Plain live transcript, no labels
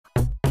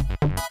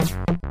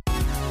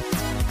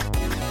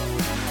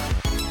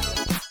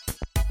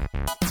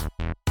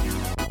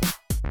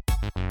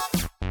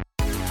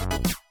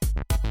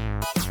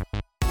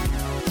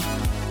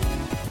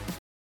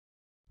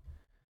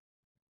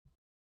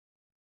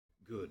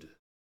Good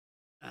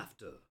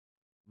after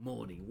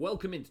morning.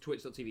 Welcome into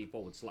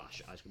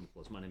twitch.tv/Ice Cream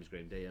Plus. My name is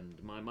Graham Day and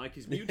my mic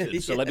is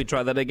muted, so let me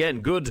try that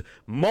again. Good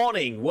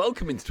morning.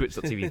 Welcome into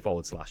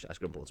twitch.tv/Ice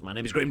Cream Plus. My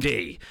name is Graham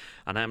Day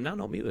and I am now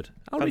not muted.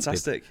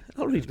 Fantastic.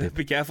 I'll read it.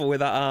 Be careful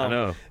with that arm. I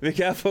know. Be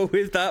careful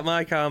with that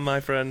mic arm,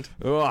 my friend.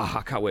 Oh,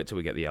 I can't wait till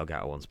we get the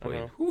Elgato ones put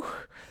in.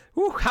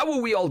 Whew, how are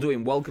we all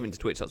doing? Welcome into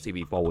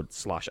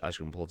twitch.tv/Ice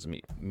Cream Plus.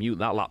 Mute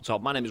that laptop.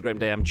 My name is Graham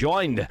Day. I'm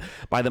joined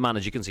by the man,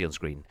 as you can see on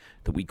screen,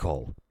 that we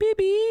call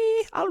Bibby.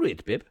 I'll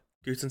read, Bib.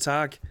 Guten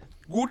Tag.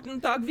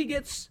 Guten Tag, wie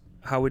geht's?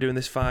 How are we doing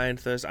this fine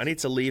Thursday? I need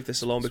to leave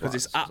this alone because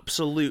it's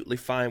absolutely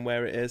fine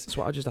where it is. That's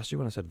what I just asked you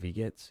when I said wie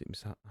geht's. It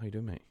was, how you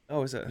doing, mate?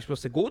 Oh, is it? You're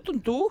supposed to say guten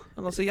du,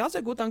 and I'll say ja,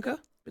 sehr gut, danke.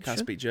 Can't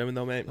speak German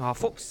though, mate. Oh,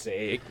 fuck's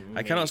sake.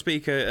 I cannot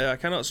speak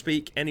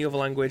any other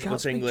language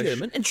but English.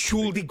 German.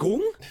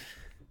 Entschuldigung.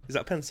 Is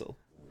that pencil?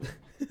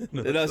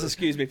 No, that's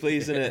excuse me,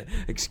 please, isn't it?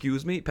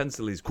 Excuse me,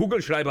 pencil is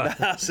Kugelschreiber.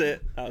 That's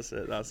it.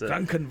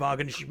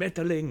 Krankenwagen,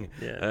 Schmetterling.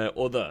 Yeah.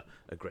 Other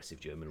aggressive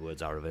German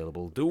words are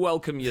available. Do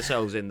welcome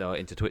yourselves in, though,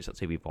 into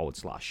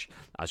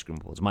twitch.tv/Ice Cream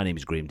Pods. My name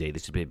is Graham Day.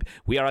 This is Bib.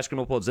 We are Ice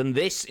Cream Pods, and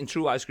this, in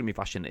true ice creamy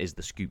fashion, is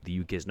The Scoop,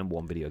 the UK's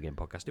 #1 video game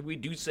podcast. If we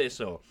do say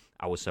so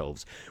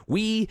ourselves,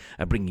 we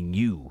are bringing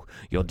you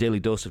your daily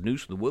dose of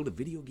news from the world of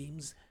video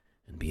games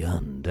and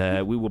beyond.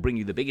 We will bring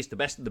you the biggest, the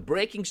best, and the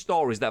breaking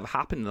stories that have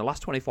happened in the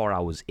last 24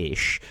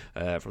 hours-ish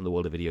from the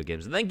world of video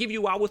games, and then give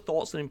you our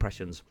thoughts and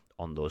impressions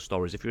on those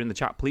stories. If you're in the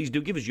chat, please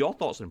do give us your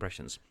thoughts and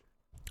impressions.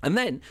 And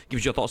then give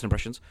us your thoughts and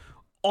impressions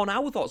on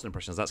our thoughts and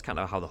impressions. That's kind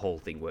of how the whole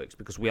thing works,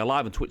 because we are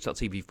live on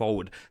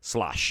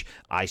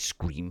twitch.tv/Ice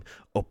Cream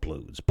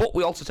Uploads. But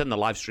we also turn the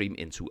live stream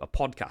into a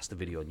podcast, a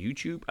video on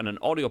YouTube, and an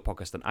audio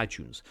podcast on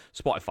iTunes,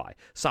 Spotify,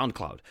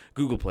 SoundCloud,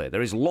 Google Play.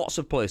 There is lots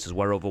of places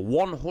where over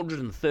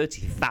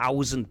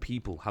 130,000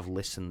 people have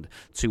listened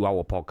to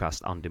our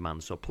podcast on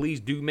demand. So please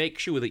do make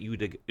sure that you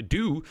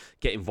do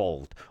get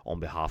involved on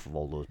behalf of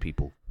all those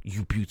people.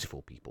 You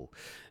beautiful people.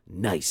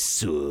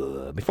 Nice.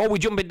 Before we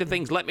jump into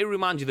things, let me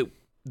remind you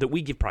that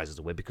we give prizes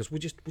away because we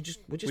do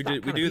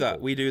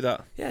that.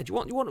 Yeah. Do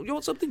you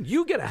want something?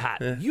 You get a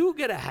hat. Yeah. You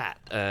get a hat.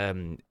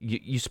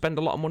 You spend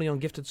a lot of money on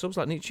gifted subs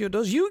like Nietzsche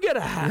does. You get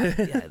a hat.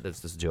 Yeah,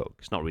 that's a joke.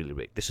 It's not really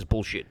rigged. This is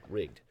bullshit.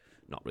 Rigged.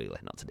 Not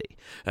really, not today.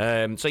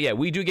 So yeah,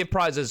 we do give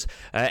prizes, !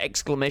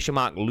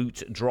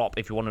 Loot drop,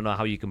 if you want to know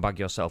how you can bag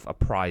yourself a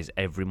prize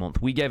every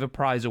month. We gave a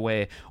prize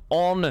away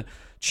on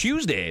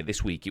Tuesday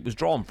this week. It was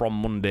drawn from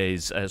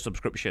Monday's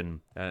subscription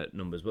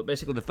numbers, but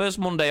basically the first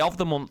Monday of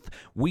the month,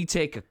 we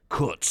take a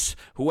cut.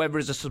 Whoever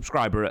is a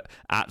subscriber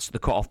at the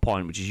cut-off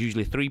point, which is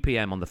usually 3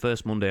 p.m. on the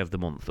first Monday of the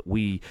month,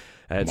 we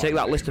take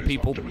that list of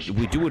people,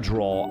 we do a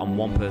draw, and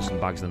one person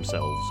bags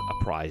themselves a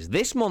prize.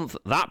 This month,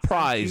 that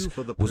prize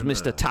was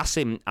Mr.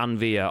 Tassim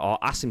Tanvir, or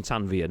Asim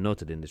Tanvir,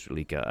 noted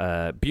industry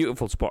leaker,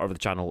 beautiful supporter of the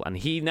channel, and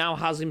he now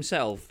has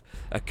himself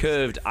a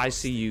curved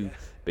ICU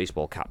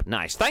baseball cap.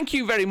 Nice. Thank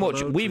you very much.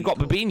 Hello, We've got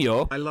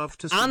Babinho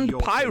and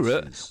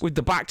Pirate faces with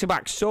the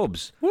back-to-back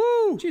subs.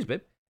 Woo! Cheers,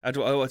 babe. I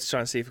want to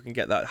try and see if we can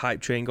get that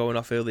hype train going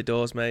off early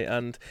doors, mate.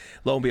 And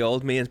lo and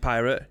behold, me and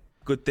Pirate,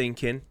 good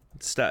thinking.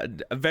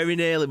 Started very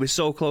nearly. We're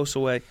so close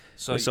away.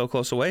 We're so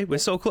close. What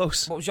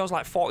was yours,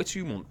 like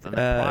 42 months? And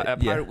then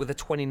Pirate with a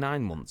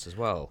 29 months as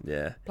well.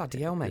 Yeah.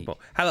 Bloody hell, mate.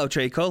 Hello,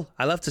 Treacle.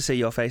 I love to see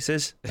your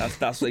faces.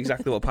 That's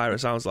exactly what Pirate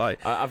sounds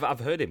like.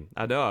 I've heard him.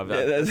 I know.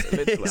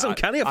 It's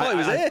uncanny. I thought he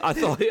was here. I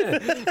thought, yeah.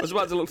 I was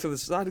about to look to the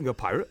side and go,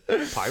 Pirate,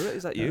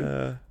 is that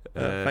you?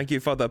 Thank you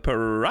for the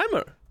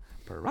primer.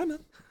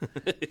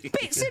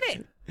 Bits in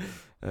it.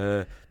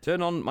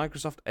 Turn on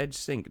Microsoft Edge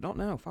Sync. Not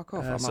now. Fuck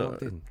off. I'm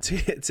logged in.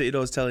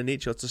 Tito's telling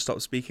Nietzsche to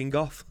stop speaking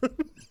goth.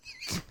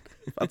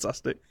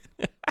 Fantastic.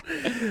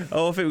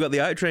 Oh, I think we've got the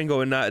out train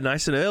going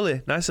nice and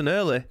early.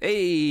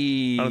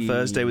 Hey. On a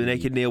Thursday with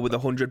Naked Neil with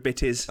 100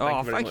 bitties.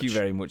 Thank you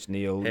very much,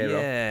 Neil. Hero.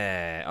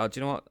 Yeah. Oh, do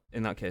you know what?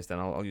 In that case, then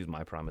I'll use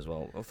my prime as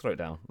well. I'll throw it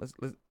down. Let's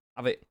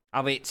have it.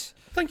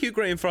 Thank you,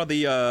 Graham, for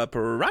the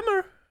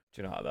primer.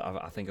 Do you know,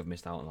 I think I've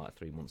missed out on like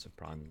 3 months of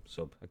Prime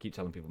sub. I keep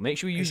telling people, make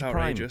sure you use Prime.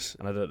 Outrageous.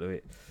 And I don't do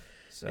it.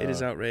 So, it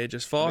is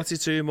outrageous.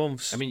 42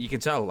 months. I mean, you can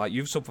tell, like,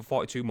 you've subbed for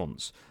 42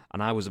 months,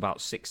 and I was about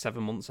 6-7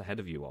 months ahead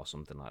of you or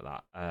something like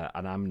that.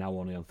 And I'm now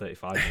only on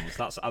 35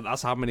 months.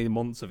 That's how many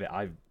months of it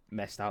I've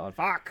messed out on.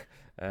 Fuck!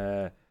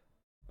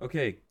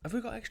 Okay. Have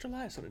we got extra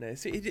lights on today?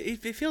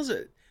 It feels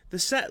that the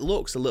set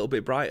looks a little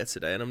bit brighter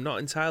today, and I'm not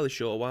entirely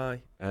sure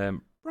why.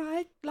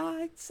 Bright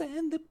lights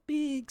and the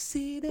big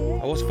city.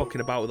 I was fucking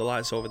about with the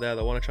lights over there.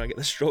 I want to try and get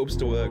the strobes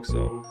to work,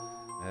 so...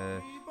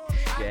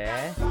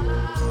 Share.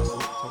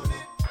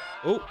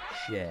 Oh,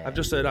 share. I've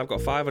just heard I've got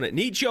 5 on it.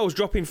 Nietzsche's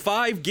dropping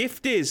 5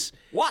 gifties.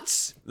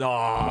 What?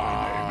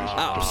 Oh.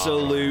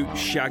 Absolute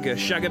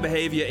shagger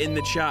behaviour in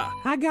the chat.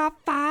 I got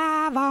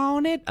 5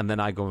 on it. And then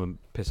I go and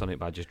piss on it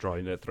by just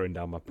throwing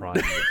down my pride.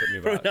 And it took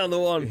me Throwing about, down the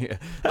one. Yeah.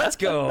 Let's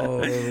go.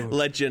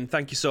 Legend.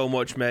 Thank you so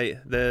much, mate.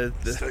 The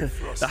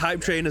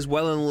hype train has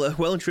well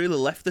and truly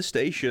left the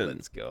station.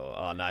 Let's go.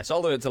 Oh, nice.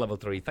 All the way up to level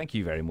 3. Thank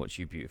you very much,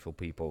 you beautiful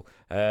people.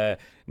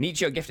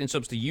 Nietzsche gifting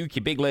subs to Yuki,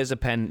 Big Laser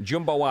Pen,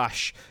 Jumbo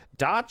Ash,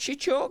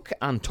 Darchichok,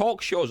 and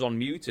Talk Shows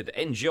Unmuted.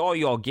 Enjoy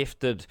your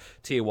gifted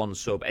tier 1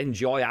 sub.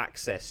 Enjoy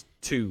access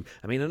to.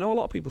 I mean, I know a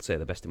lot of people say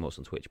the best emotes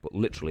on Twitch, but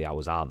literally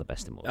ours are the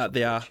best emotes.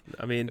 They are.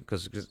 I mean,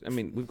 because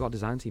we've got a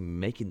design team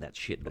making that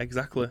shit.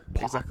 Exactly.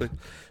 Pop. We're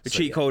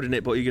cheat coding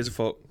it, but you gives a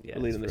fuck. Yeah,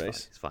 We're leading the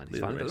race. It's fine.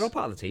 They're all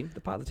part of the team.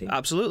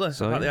 Absolutely.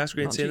 So, part of the ice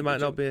cream team. They might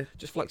not be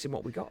just flexing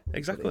what we got.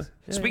 Exactly.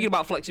 Yeah, Speaking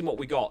about flexing what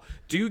we got,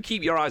 do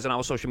keep your eyes on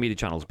our social media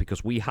channels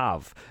because we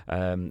have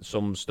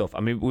some stuff. I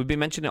mean, we've been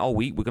mentioning it all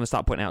week. We're going to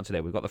start putting it out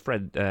today. We've got the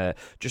thread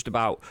just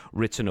about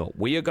written up.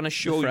 We are going to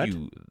show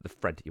you the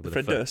Fred with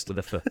Fred Durst. with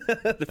the F.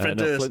 The Fred Durst.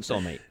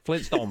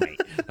 Flintstone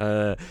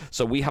mate.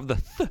 So we have the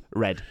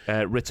thread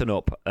written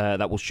up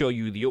that will show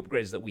you the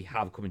upgrades that we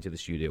have coming to the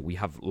studio. We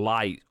have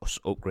lights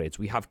upgrades.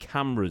 We have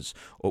cameras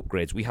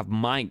upgrades. We have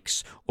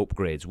mics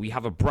upgrades. We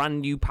have a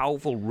brand new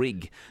powerful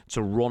rig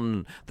to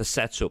run the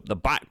setup. The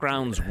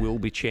backgrounds will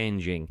be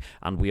changing,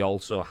 and we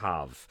also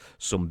have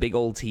some big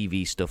old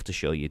TV stuff to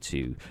show you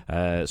too.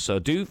 So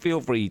do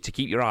feel free to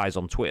keep your eyes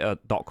on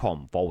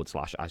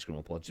twitter.com/ice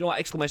cream uploads. You know what?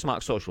 Exclamation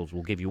mark socials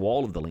will give you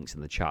all of the links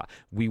in the chat.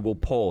 We will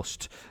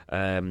post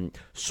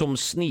some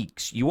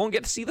sneaks. You won't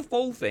get to see the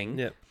full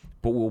thing,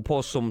 but we'll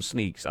post some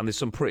sneaks, and there's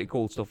some pretty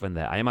cool stuff in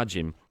there. I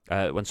imagine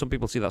when some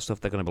people see that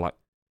stuff, they're going to be like,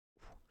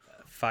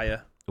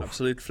 fire. Oof.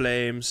 Absolute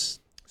flames.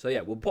 So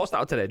yeah, we'll post that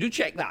out today. Do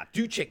check that.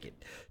 Do check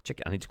it. Check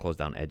it. I need to close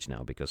down Edge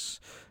now because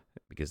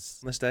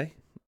Let's stay.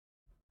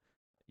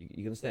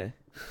 You gonna stay?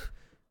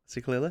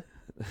 See clearly?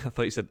 I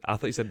thought you said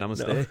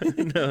namaste.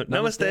 No,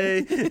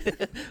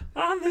 namaste.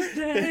 On this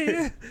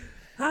day,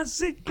 I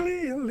see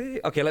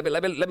clearly. Okay,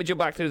 let me jump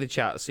back through the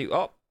chat. See,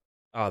 oh,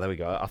 there we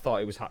go. I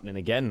thought it was happening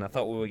again. I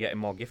thought we were getting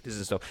more gifters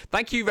and stuff.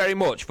 Thank you very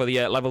much for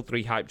the level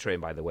 3 hype train,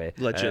 by the way.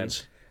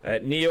 Legends.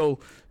 Neil,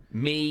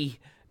 me,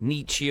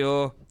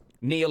 Nietzsche,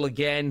 Neil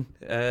again.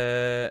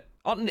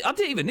 I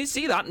didn't even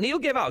see that. Neil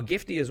gave out a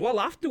gifty as well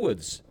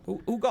afterwards.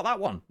 Who got that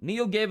one?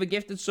 Neil gave a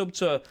gifted sub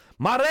to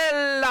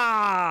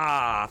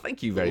Marella.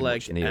 Thank you very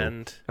much,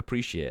 Neil.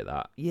 Appreciate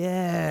that.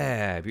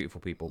 Yeah,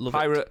 beautiful people. Love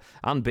Pirate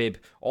and Bib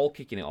all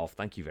kicking it off.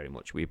 Thank you very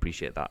much. We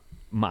appreciate that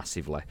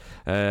massively.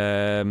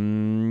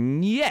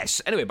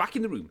 Yes. Anyway, back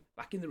in the room.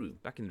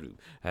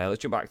 Let's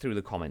jump back through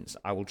the comments.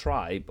 I will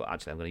try, but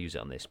actually I'm going to use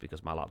it on this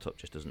because my laptop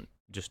just doesn't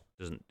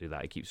do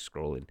that. It keeps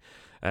scrolling.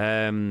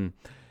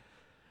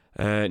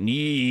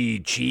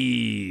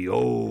 Nietzsche.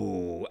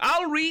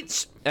 Al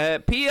Reitz,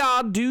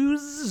 PR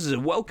Dues,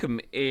 welcome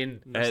in.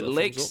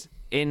 Lakes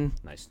in.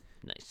 Nice.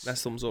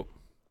 Nice thumbs up.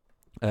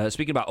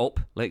 Speaking about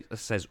up, Lake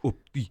says up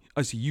the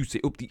ICU.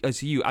 Say up the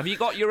ICU. Have you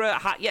got your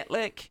hat yet,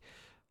 Lake?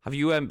 Have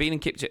you been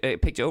and picked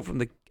it up from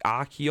the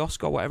R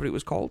kiosk or whatever it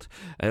was called?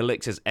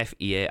 Lake says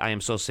FEA. I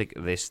am so sick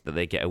of this that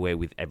they get away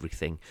with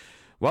everything.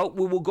 Well,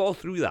 we will go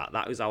through that.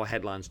 That is our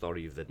headline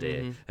story of the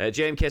day.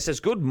 JMK says,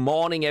 good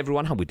morning,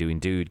 everyone. How we doing,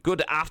 dude?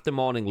 Good after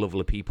morning,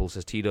 lovely people,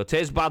 says Tito.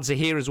 Taze Bads are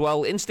here as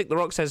well. Instinct the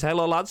Rock says,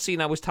 hello, lads.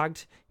 Seen I was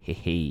tagged.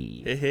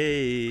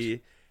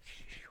 Hey.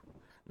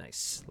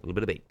 Nice. A little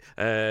bit of bait.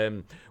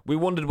 We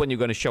wondered when you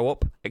were going to show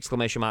up.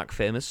 Exclamation mark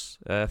famous.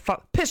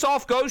 Piss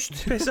off,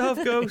 ghost. Piss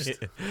off, ghost.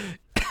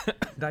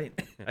 Dying.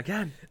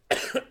 Again.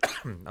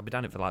 I'll be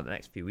down it for like the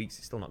next few weeks.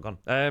 It's still not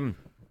gone.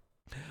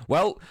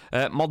 Well,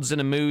 mods in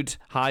a mood,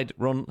 hide,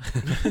 run.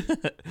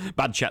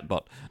 Bad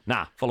chatbot.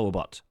 Nah, follow a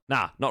bot.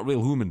 Nah, not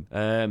real human.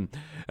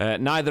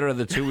 Neither are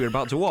the two we're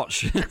about to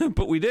watch,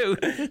 but we do.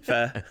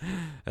 Fair.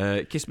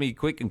 Kiss me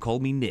quick and call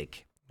me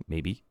Nick.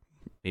 Maybe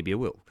I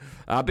will.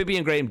 Bibby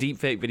and Graham,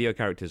 deepfake video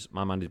characters.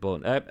 My mind is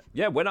blown.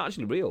 Yeah, we're not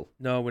actually real.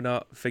 No, we're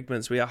not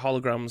figments. We are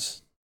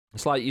holograms.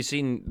 It's like you've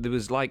seen, there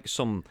was like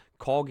some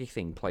corgi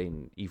thing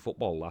playing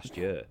eFootball last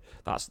year.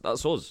 That's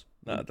us.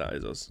 That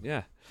is us.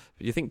 Yeah.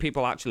 Do you think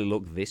people actually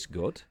look this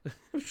good?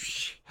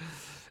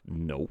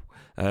 No.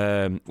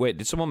 Wait,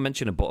 did someone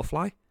mention a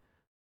butterfly?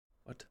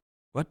 What?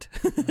 What?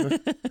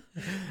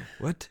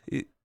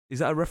 Is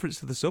that a reference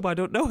to the sub? I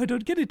don't know. I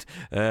don't get it.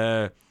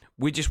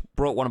 We just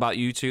brought one about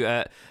you two.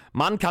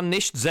 Man kann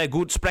nicht sehr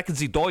gut sprechen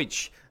Sie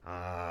Deutsch.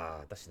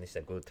 Das ist nicht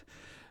sehr gut.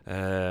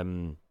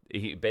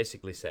 He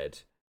basically said,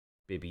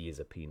 Bibby is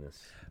a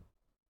penis.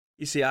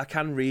 You see, I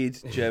can read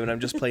German.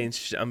 I'm just playing.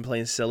 I'm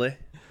playing silly.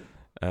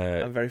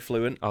 I'm very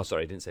fluent. Oh,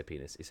 sorry, I didn't say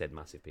penis. He said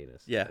massive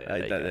penis. Yeah,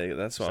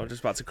 that's what I'm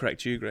just about to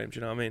correct you, Graham. Do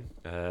you know what I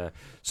mean?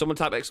 Someone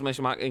type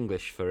exclamation mark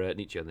English for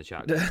Nietzsche in the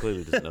chat.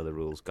 Clearly doesn't know the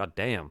rules. God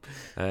damn.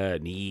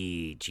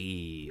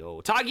 Nietzsche.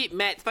 Target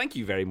met. Thank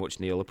you very much,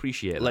 Neil.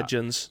 Appreciate that.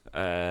 Legends.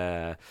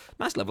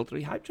 Nice level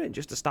 3 hype train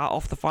just to start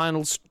off the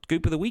final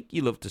scoop of the week.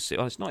 You love to see.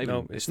 Oh, it's not even.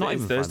 No, it's not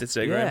even Thursday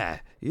today, Graham.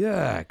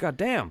 Yeah. God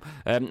damn.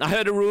 I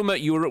heard a rumor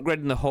you were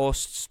upgrading the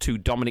hosts to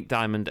Dominic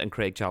Diamond and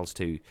Craig Charles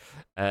too.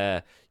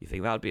 You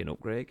think that would be an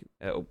upgrade?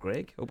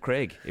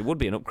 Upgrade? It would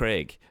be an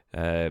upgrade.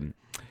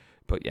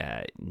 But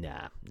yeah,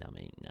 nah,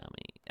 mate.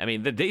 I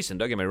mean, they're decent.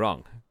 Don't get me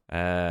wrong.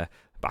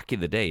 Back in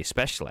the day,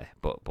 especially,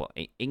 but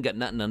ain't got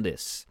nothing on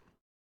this.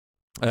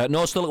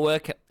 No, still at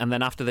work, and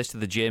then after this to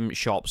the gym,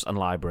 shops, and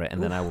library,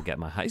 and then I will get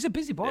my. He's a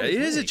busy boy. It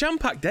is a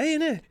jam-packed day,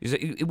 isn't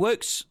it? He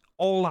works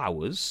all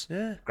hours.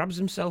 Yeah. Grabs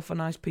himself a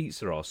nice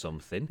pizza or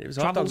something. It was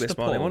hot dog this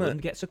morning, wasn't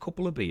it? Gets a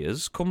couple of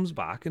beers, comes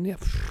back, and yeah.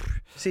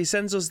 See, he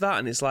sends us that,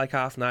 and it's like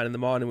 9:30 in the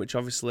morning. Which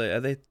obviously,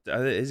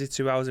 is it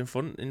 2 hours in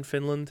front in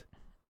Finland?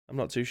 I'm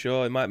not too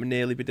sure. It might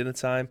nearly be dinner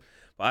time.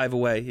 But either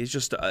way, it's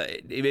just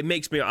it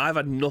makes me. I've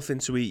had nothing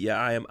to eat yet.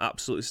 I am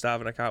absolutely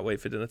starving. I can't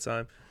wait for dinner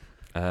time.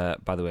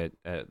 By the way,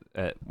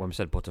 when we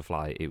said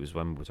butterfly, it was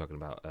when we were talking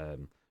about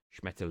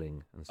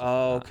Schmetterling and stuff.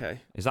 Oh, like that.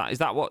 okay. Is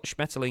that what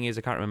Schmetterling is?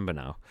 I can't remember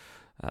now.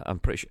 I'm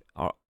pretty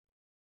sure.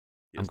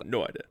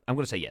 No idea. I'm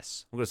going to say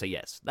yes.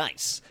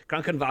 Nice.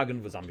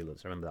 Krankenwagen was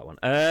ambulance. I remember that one.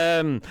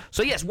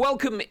 So yes,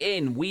 welcome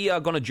in. We are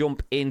going to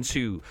jump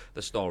into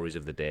the stories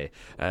of the day.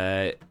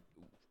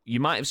 You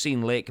might have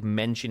seen Lake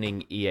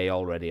mentioning EA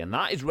already, and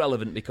that is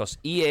relevant because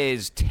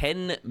EA's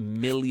 $10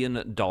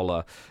 million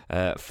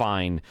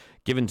fine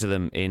given to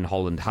them in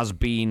Holland has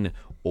been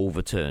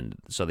overturned.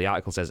 So the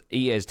article says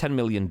EA's 10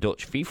 million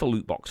Dutch FIFA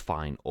loot box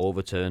fine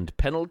overturned,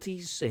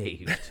 penalties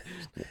saved.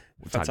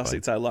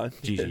 Fantastic tagline.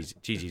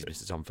 GG's,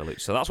 Mr. Tom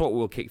Phillips. So that's what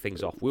we'll kick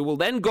things off. We will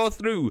then go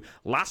through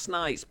last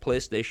night's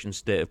PlayStation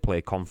State of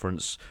Play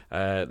conference.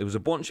 There was a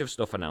bunch of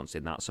stuff announced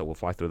in that, so we'll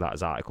fly through that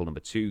as article number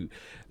 2.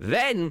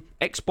 Then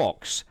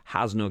Xbox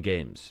has no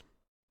games.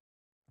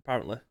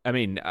 Apparently. I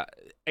mean,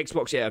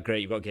 Xbox, yeah,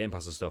 great, you've got Game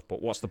Pass and stuff,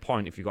 but what's the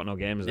point if you've got no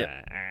games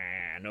there?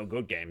 No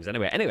good games.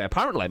 Anyway,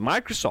 apparently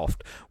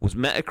Microsoft was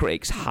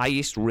Metacritic's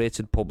highest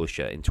rated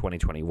publisher in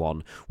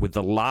 2021 with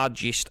the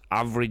largest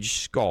average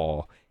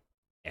score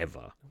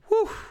ever.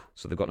 Whew.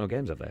 So they've got no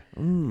games, have they?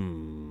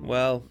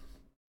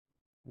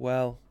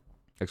 Well.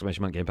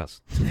 Exclamation mark Game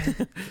Pass.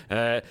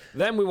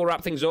 Then we will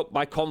wrap things up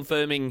by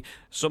confirming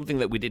something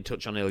that we did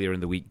touch on earlier in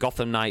the week.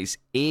 Gotham Knights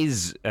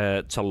is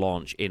to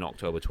launch in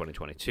October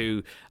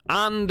 2022.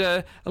 And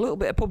a little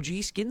bit of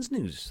PUBG skins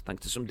news,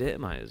 thanks to some data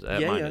miners.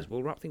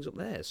 We'll wrap things up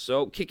there.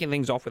 So kicking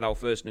things off with our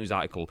first news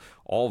article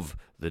of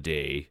the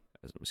day.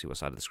 Let me see what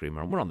side of the screen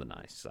we're on. We're on the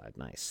nice side.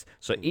 Nice.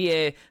 So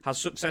EA has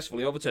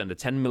successfully overturned a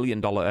 €10 million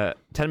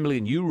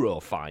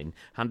fine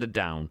handed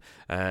down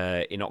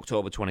in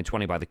October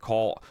 2020 by the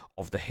Court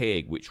of The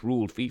Hague, which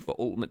ruled FIFA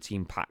Ultimate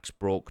Team packs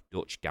broke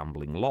Dutch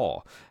gambling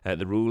law.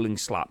 The ruling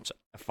slapped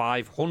a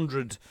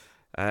 €500,000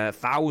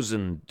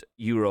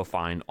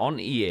 fine on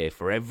EA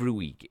for every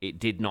week it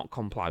did not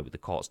comply with the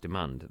court's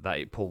demand that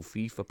it pull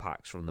FIFA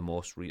packs from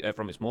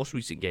from its most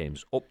recent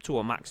games up to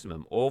a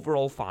maximum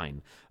overall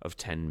fine of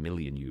 €10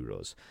 million.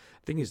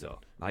 Thing is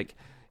though, like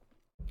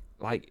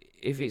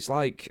if it's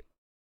like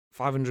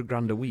 500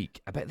 grand a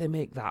week, I bet they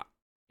make that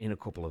in a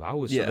couple of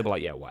hours. So they'll be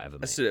like, yeah, whatever,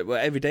 mate. Well,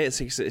 every day at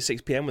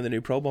 6 p.m. when the new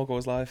promo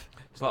goes live.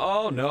 It's like,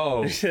 oh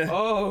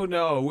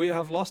no, we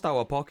have lost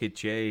our pocket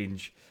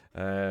change.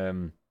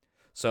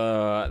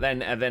 So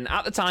then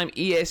at the time,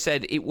 EA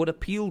said it would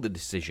appeal the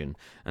decision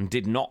and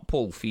did not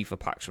pull FIFA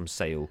packs from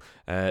sale,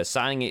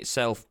 signing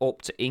itself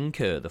up to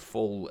incur the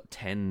full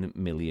 €10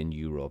 million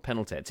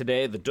penalty.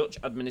 Today, the Dutch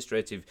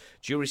Administrative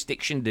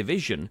Jurisdiction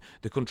Division,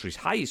 the country's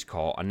highest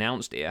court,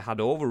 announced it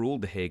had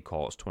overruled the Hague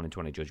Court's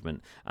 2020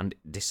 judgment and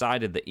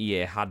decided that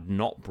EA had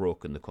not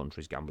broken the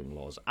country's gambling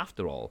laws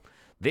after all.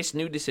 This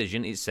new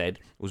decision, it said,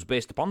 was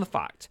based upon the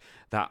fact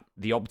that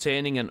the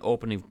obtaining and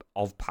opening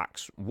of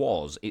packs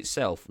was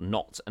itself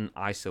not an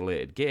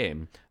isolated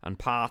game and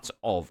part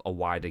of a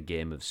wider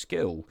game of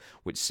skill,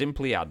 which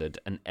simply added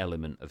an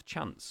element of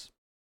chance.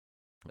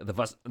 The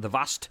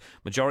vast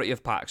majority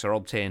of packs are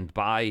obtained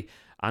by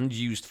and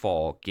used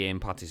for game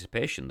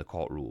participation, the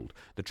court ruled.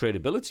 The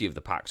tradability of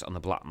the packs on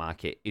the black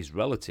market is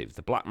relative.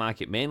 The black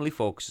market mainly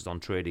focuses on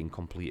trading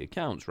complete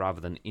accounts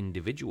rather than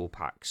individual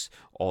packs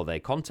or their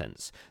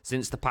contents.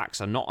 Since the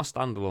packs are not a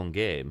standalone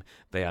game,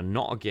 they are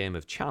not a game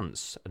of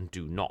chance and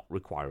do not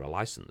require a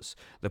license.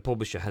 The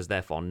publisher has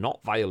therefore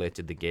not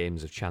violated the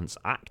Games of Chance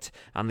Act,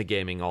 and the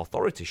Gaming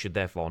Authority should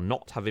therefore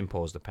not have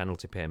imposed a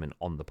penalty payment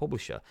on the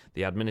publisher.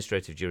 The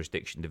Administrative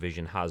Jurisdiction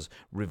Division has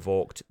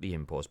revoked the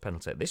imposed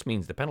penalty. This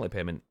means the penalty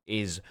payment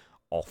is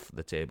off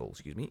the table.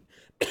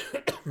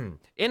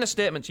 In a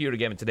statement to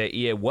Eurogamer today,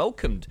 EA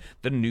welcomed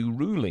the new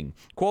ruling.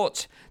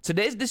 Quote,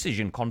 today's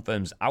decision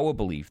confirms our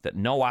belief that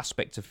no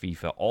aspect of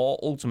FIFA or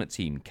Ultimate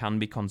Team can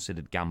be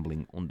considered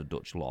gambling under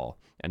Dutch law,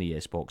 an EA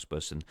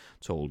spokesperson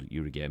told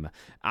Eurogamer.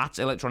 At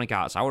Electronic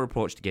Arts, our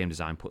approach to game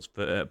design puts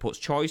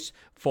choice,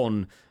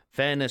 fun,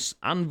 fairness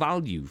and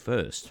value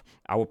first.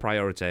 Our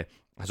priority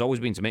has always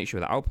been to make sure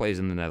that our players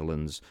in the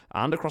Netherlands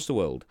and across the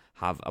world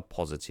have a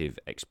positive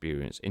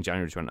experience. In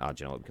January 20...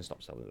 we can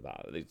stop selling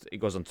that. It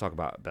goes on to talk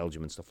about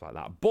Belgium and stuff like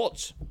that.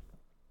 But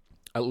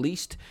at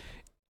least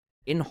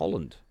in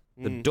Holland,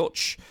 the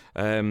Dutch,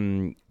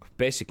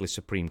 basically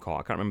Supreme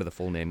Court, I can't remember the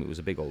full name, it was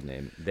a big old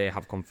name, they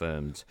have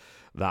confirmed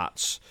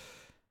that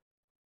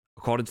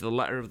according to the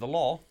letter of the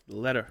law, The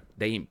letter.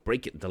 they ain't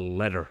breaking the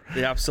letter.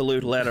 The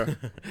absolute letter.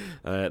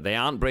 They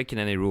aren't breaking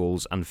any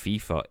rules, and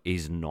FIFA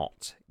is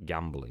not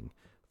gambling.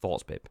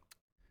 Thoughts, Pip?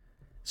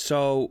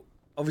 So,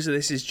 obviously,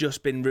 this has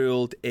just been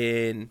ruled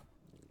in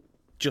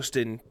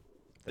the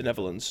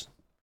Netherlands.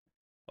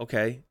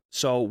 Okay,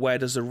 so where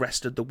does the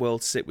rest of the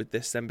world sit with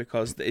this then?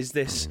 Because is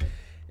this...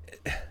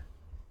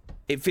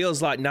 It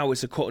feels like now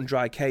it's a cut and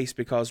dry case,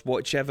 because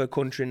whichever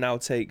country now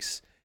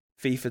takes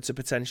FIFA to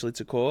potentially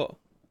to court,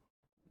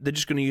 they're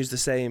just going to use the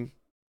same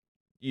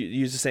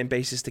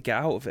basis to get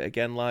out of it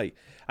again. Like,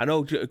 I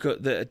know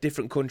that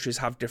different countries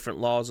have different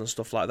laws and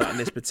stuff like that. In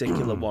this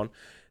particular one,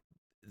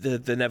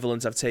 the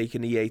Netherlands have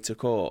taken EA to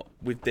court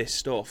with this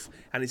stuff,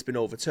 and it's been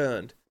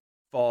overturned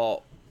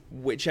for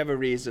whichever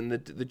reason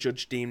the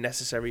judge deemed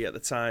necessary at the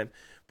time.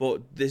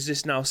 But does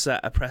this now set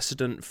a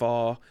precedent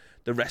for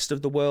the rest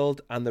of the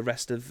world and the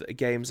rest of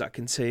games that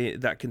contain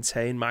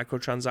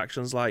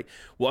microtransactions? Like,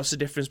 what's the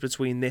difference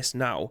between this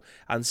now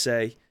and,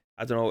 say,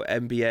 I don't know,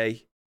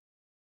 NBA,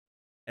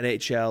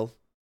 NHL,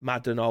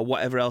 Madden, or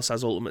whatever else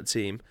has Ultimate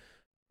Team?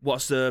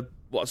 What's the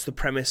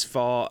premise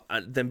for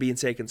them being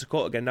taken to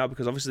court again now?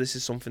 Because obviously this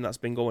is something that's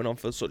been going on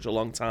for such a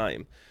long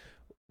time.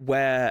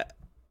 Where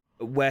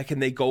can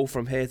they go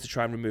from here to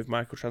try and remove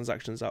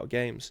microtransactions out of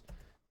games?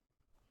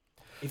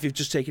 If you've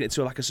just taken it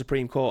to like a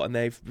Supreme Court and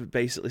they've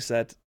basically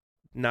said,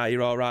 nah,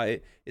 you're all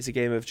right, it's a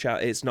game of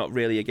chance. It's not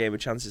really a game of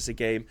chance, it's a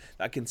game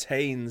that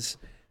contains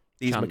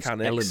these Chance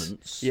mechanics,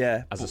 elements,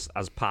 yeah,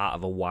 as part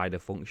of a wider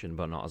function,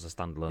 but not as a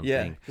standalone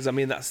yeah, thing. because I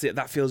mean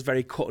that feels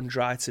very cut and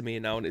dry to me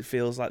now, and it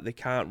feels like they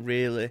can't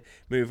really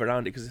move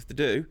around it, because if they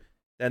do,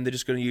 then they're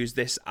just going to use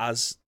this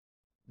as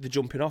the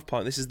jumping off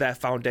point. This is their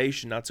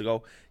foundation now to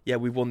go, yeah,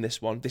 we won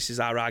this one. This is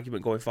our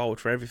argument going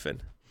forward for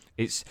everything.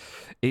 It's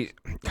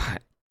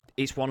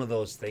one of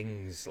those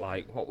things.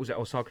 Like, what was it I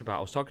was talking about?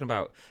 I was talking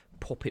about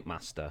Puppet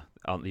Master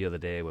the other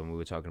day when we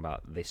were talking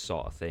about this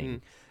sort of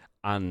thing,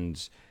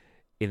 and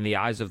in the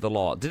eyes of the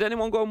law. Did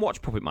anyone go and watch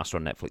Puppet Master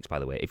on Netflix, by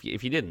the way? If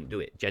you didn't, do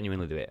it.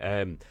 Genuinely do it.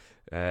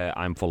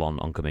 I'm full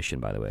on commission,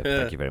 by the way.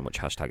 Thank you very much.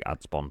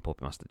 #adspawn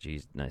Puppet Master.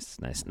 Jeez,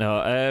 nice.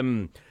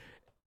 No,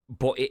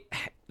 but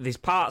there's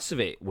parts of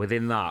it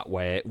within that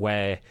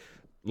where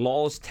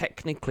laws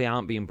technically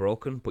aren't being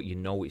broken, but you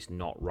know it's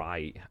not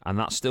right.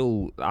 And I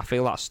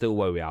feel that's still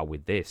where we are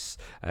with this.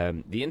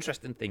 The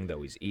interesting thing,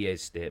 though, is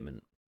EA's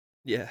statement.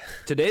 Yeah.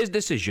 Today's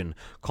decision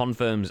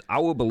confirms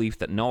our belief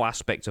that no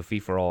aspect of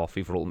FIFA or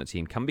FIFA Ultimate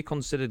Team can be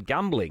considered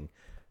gambling.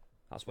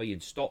 That's where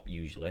you'd stop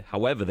usually.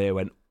 However, they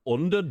went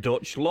under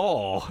Dutch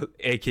law,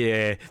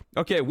 aka,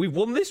 okay, we've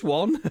won this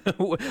one.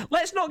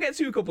 Let's not get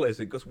too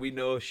complacent because we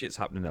know shit's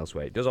happening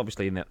elsewhere. It does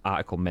obviously in the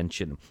article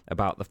mention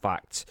about the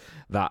fact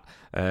that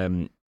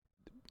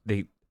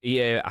the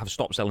EA have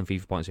stopped selling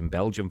FIFA points in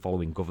Belgium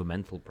following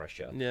governmental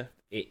pressure. Yeah.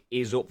 It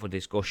is up for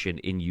discussion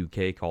in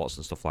UK courts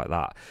and stuff like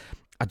that.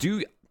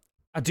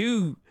 I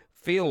do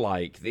feel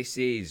like this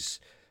is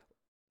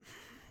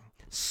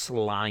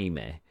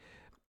slimy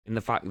in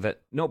the fact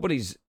that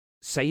nobody's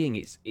saying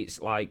it's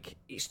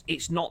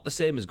not the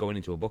same as going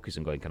into a bookies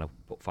and going, can I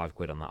put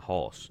 £5 on that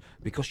horse?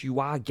 Because you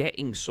are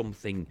getting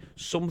something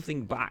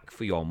back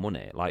for your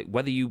money. Like,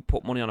 whether you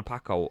put money on a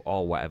pack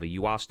or whatever,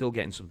 you are still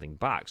getting something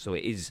back. So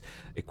it is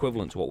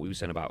equivalent to what we were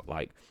saying about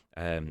like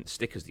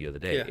stickers the other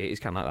day. Yeah. It is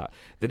kind of like that.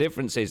 The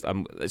difference is,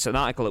 it's an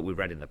article that we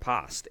read in the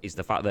past, is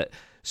the fact that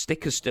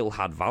stickers still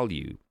had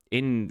value.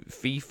 In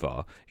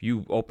FIFA,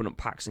 you open up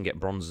packs and get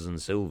bronzes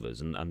and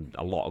silvers and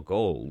a lot of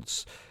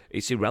golds.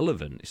 It's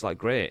irrelevant. It's like,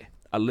 great,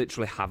 I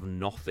literally have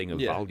nothing of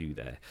value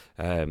there.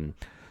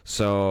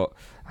 So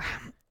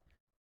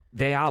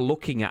they are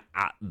looking at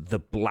the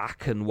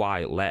black and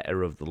white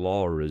letter of the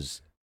law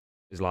as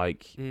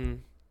like,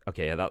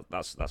 okay, yeah,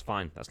 that's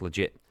fine, that's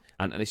legit.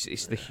 And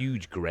it's the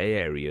huge grey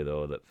area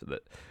though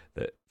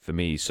that for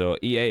me. So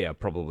EA are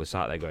probably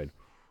sat there going,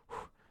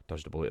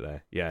 dodged a bullet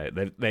there. Yeah,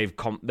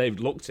 they've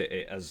looked at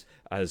it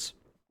as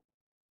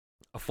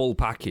a full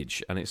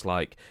package, and it's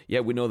like,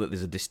 yeah, we know that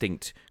there's a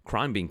distinct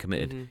crime being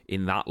committed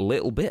in that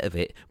little bit of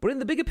it, but in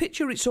the bigger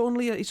picture, it's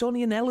only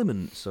an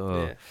element.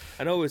 So yeah.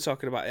 I know we're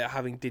talking about it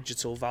having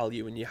digital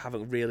value, and you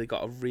haven't really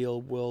got a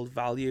real world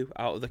value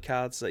out of the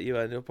cards that you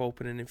end up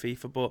opening in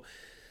FIFA, but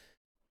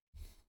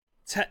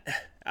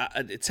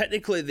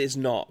technically there's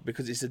not,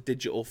 because it's a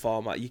digital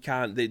format. You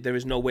can't. There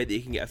is no way that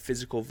you can get a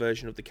physical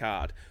version of the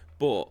card,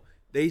 but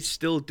they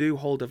still do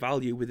hold a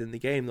value within the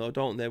game, though,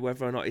 don't they?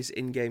 Whether or not it's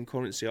in-game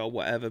currency or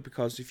whatever.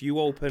 Because if you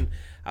open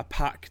a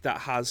pack that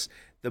has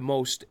the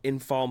most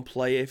informed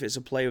player, if it's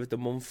a player of the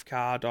month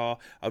card or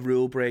a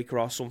rule breaker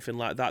or something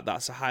like that,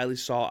 that's a highly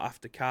sought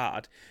after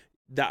card.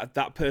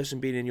 That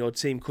person being in your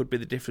team could be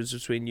the difference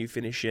between you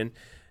finishing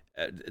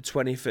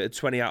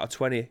 20 out of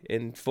 20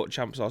 in Foot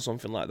Champs or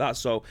something like that.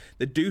 So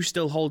they do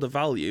still hold a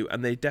value,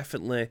 and they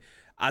definitely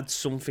add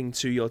something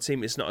to your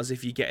team. It's not as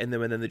if you're getting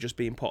them and then they're just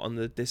being put on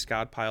the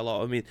discard pile.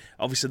 I mean,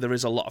 obviously there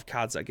is a lot of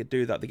cards that could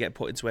do that. They get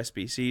put into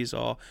SBCs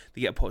or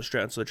they get put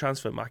straight onto the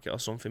transfer market or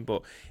something.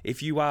 But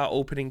if you are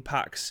opening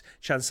packs,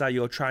 chances are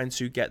you're trying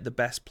to get the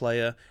best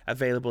player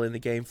available in the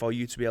game for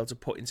you to be able to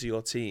put into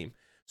your team.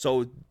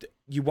 So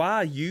you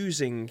are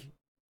using,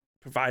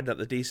 provided that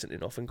they're decent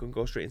enough and can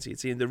go straight into your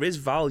team. There is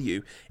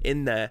value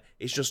in there.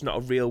 It's just not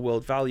a real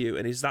world value.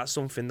 And is that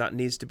something that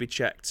needs to be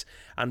checked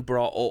and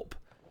brought up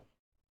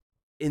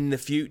in the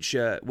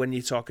future when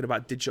you're talking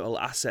about digital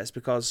assets?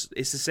 Because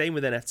it's the same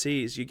with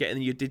NFTs. You're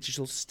getting your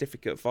digital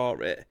certificate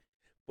for it,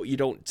 but you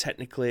don't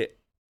technically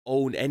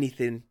own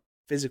anything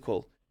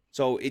physical.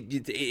 So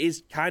it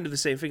is kind of the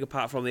same thing.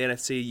 Apart from the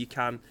NFT, you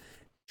can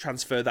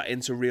transfer that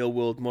into real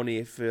world money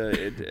if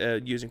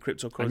using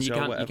cryptocurrency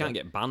or whatever. You can't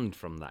get banned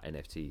from that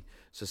NFT.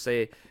 So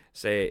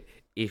say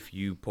if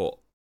you put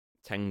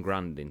 10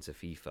 grand into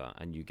FIFA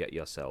and you get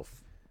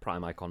yourself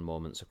prime icon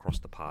moments across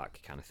the park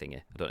kind of thingy.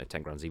 I don't know if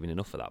 10 grand's even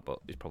enough for that, but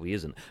it probably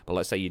isn't. But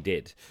let's say you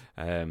did.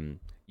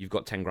 You've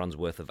got 10 grand's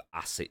worth of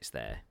assets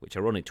there, which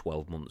are only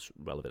 12 months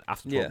relevant.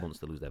 After 12 months,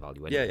 they lose their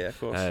value anyway. Yeah, of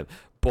course.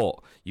 But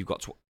you've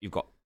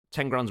got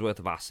 10 grand's worth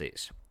of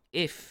assets.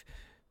 If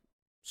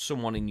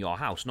someone in your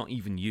house, not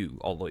even you,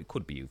 although it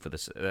could be you for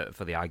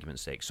the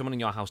argument's sake, someone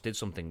in your house did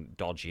something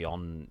dodgy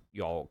on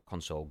your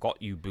console,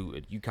 got you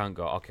booted, you can't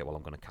go, okay, well,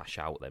 I'm going to cash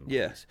out then.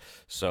 Yeah.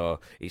 So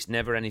it's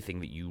never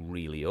anything that you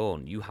really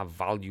own. You have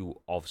value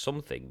of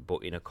something, but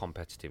in a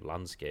competitive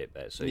landscape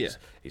there. So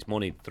it's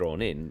money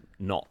thrown in,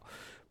 not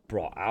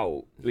brought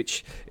out,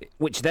 which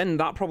then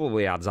that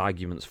probably adds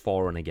arguments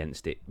for and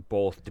against it,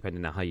 both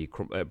depending on how you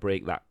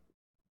break that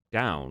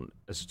down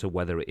as to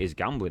whether it is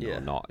gambling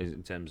or not,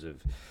 in terms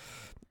of,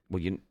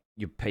 well,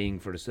 you're paying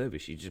for a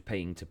service. You're just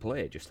paying to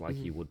play, just like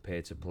you would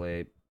pay to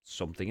play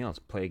something else.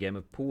 Play a game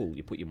of pool.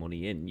 You put your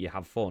money in, you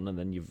have fun, and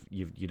then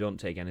you don't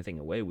take anything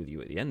away with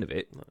you at the end of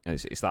it. And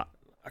it's that.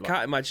 I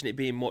can't imagine it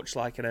being much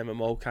like an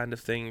MMO kind of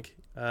thing.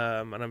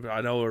 And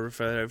I know I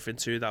refer everything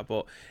to that,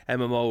 but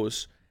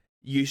MMOs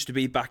used to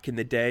be back in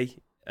the day.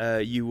 I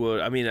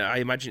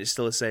imagine it's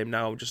still the same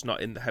now, just not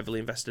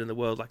heavily invested in the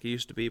world like it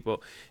used to be,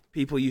 but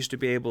people used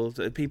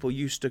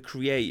to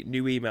create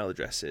new email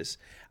addresses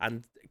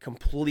and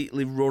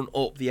completely run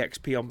up the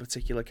XP on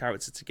particular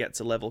character to get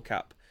to level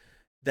cap,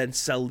 then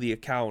sell the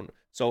account.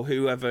 So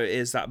whoever it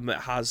is that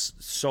has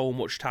so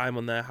much time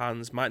on their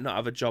hands might not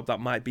have a job that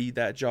might be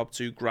their job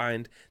to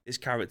grind this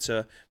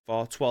character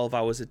for 12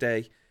 hours a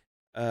day.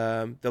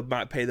 They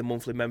might pay the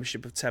monthly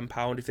membership of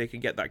 £10 if they can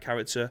get that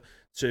character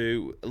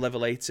to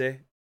level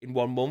 80 in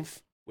 1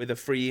 month with a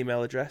free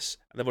email address,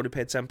 and they've only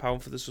paid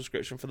 £10 for the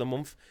subscription for the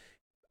month.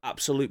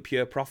 Absolute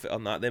pure profit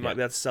on that. They might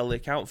be able to sell the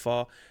account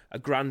for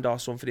 £1,000 or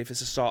something if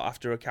it's a sought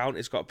after account.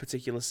 It's got a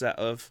particular set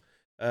of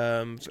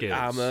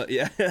armor,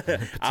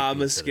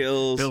 armor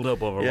skills, build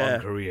up over a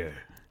long career.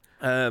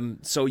 I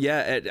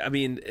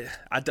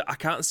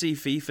can't see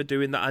FIFA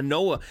doing that. I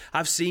know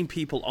I've seen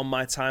people on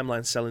my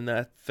timeline selling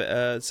their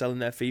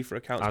FIFA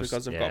accounts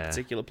because they've got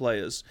particular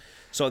players.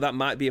 So that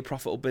might be a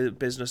profitable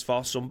business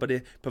for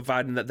somebody,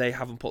 providing that they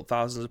haven't put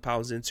thousands of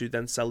pounds into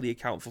then sell the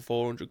account for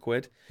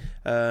 £400.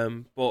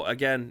 But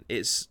again,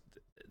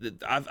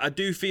 I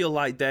do feel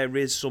like there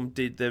is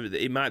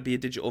it might be a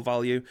digital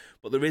value,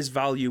 but there is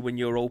value when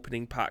you're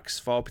opening packs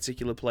for a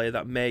particular player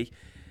that may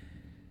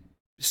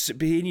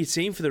be in your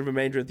team for the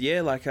remainder of the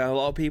year. Like a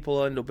lot of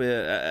people end up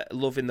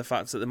loving the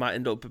fact that they might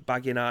end up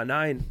bagging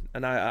R9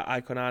 and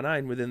Icon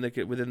R9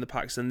 within the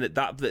packs, and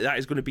that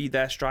is going to be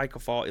their striker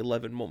for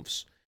 11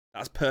 months.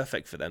 That's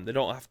perfect for them. They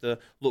don't have to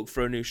look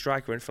for a new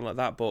striker or anything like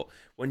that. But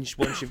once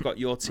you've got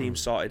your team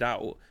sorted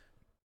out,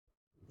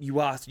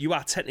 you are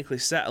technically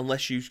set,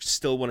 unless you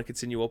still want to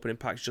continue opening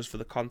packs just for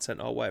the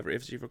content or whatever it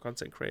is if you're a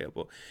content creator.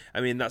 But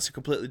I mean, that's a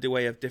completely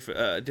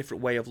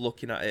different way of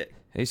looking at it.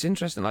 It's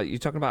interesting, like you're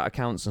talking about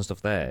accounts and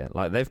stuff there.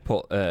 Like they've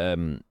put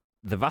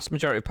the vast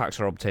majority of packs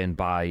are obtained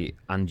by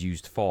and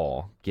used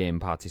for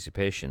game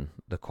participation,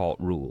 the court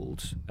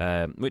ruled,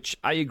 which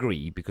I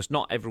agree, because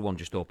not everyone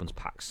just opens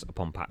packs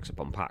upon packs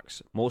upon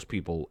packs. Most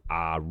people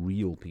are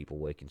real people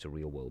working to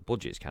real world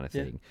budgets kind of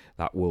thing.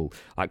 That will,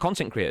 like,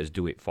 content creators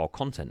do it for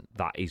content.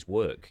 That is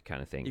work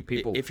kind of thing.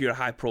 People, if you're a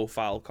high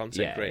profile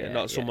content creator,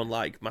 not someone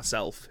like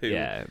myself who...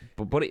 Yeah,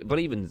 but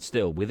even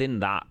still, within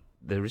that,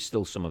 there is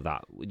still some of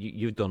that.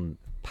 You've done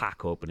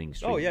pack opening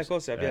streams. Oh yeah, of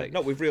course I have.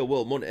 Not with real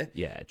world money.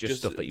 Yeah, just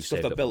stuff that you've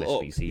saved up on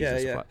SBCs and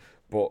stuff like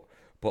that.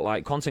 But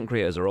like content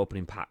creators are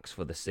opening packs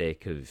for the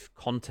sake of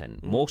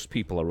content. Most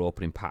people are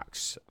opening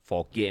packs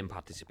for game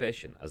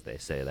participation, as they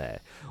say there.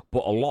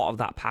 But a lot of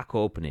that pack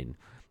opening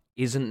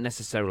isn't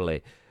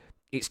necessarily...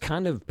 It's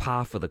kind of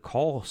par for the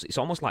course. It's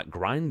almost like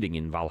grinding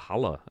in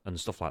Valhalla and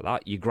stuff like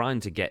that. You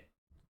grind to get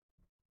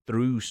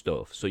through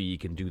stuff so you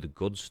can do the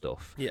good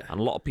stuff. Yeah.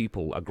 And a lot of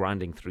people are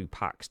grinding through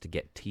packs to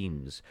get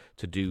teams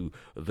to do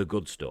the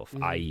good stuff,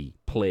 i.e.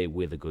 play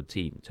with a good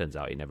team. Turns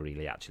out you never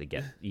really actually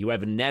get... You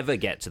never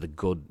get to the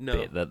good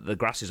bit. The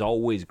grass is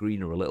always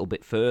greener a little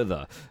bit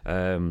further.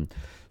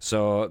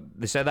 So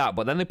they say that,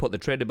 but then they put the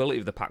tradability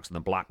of the packs on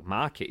the black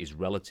market is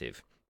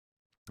relative.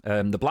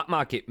 The black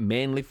market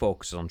mainly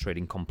focuses on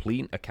trading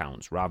complete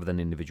accounts rather than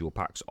individual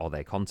packs or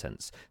their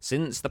contents.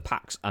 Since the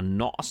packs are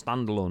not a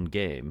standalone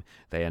game,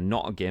 they are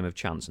not a game of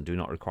chance and do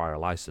not require a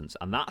license.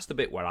 And that's the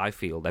bit where I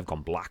feel they've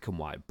gone black and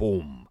white.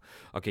 Boom.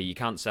 Okay, you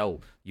can't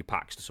sell your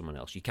packs to someone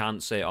else. You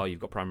can't say, oh, you've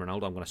got Prime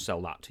Ronaldo, I'm going to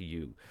sell that to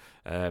you.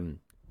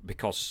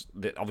 Because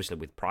obviously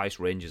with price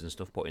ranges and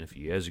stuff put in a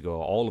few years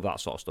ago, all of that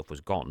sort of stuff was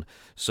gone.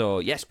 So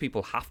yes,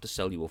 people have to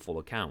sell you a full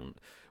account,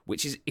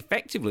 which is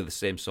effectively the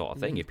same sort of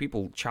thing. If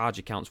people charge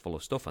accounts full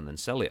of stuff and then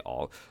sell it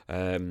all,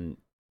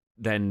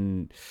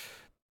 then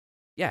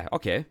yeah,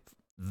 okay,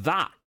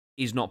 that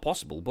is not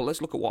possible. But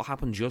let's look at what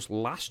happened just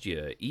last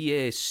year.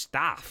 EA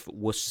staff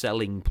were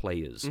selling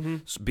players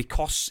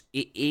because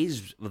it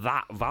is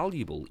that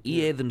valuable.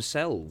 EA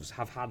themselves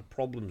have had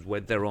problems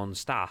with their own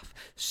staff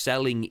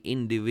selling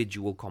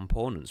individual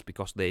components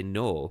because they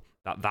know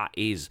that that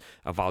is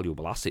a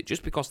valuable asset.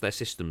 Just because their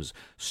systems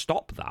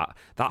stop that,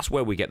 that's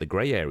where we get the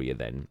grey area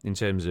then, in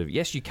terms of,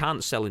 yes, you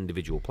can't sell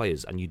individual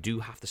players and you do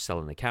have to sell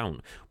an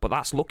account, but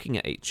that's looking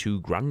at it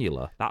too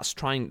granular. That's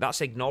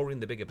ignoring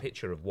the bigger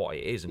picture of what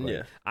it is.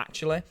 And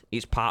actually,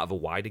 it's part of a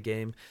wider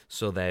game,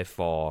 so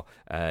therefore,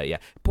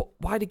 But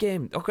wider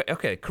game,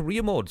 okay,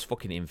 career mode's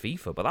fucking in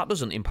FIFA, but that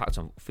doesn't impact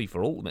on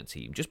FIFA Ultimate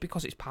Team. Just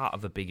because it's part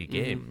of a bigger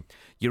game,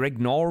 you're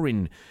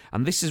ignoring,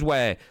 and this is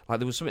where, like,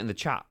 there was something in the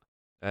chat,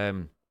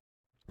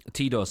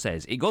 Tito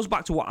says, it goes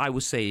back to what I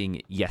was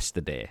saying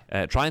yesterday.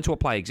 Trying to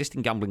apply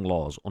existing gambling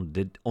laws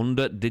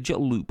under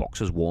digital loot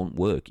boxes won't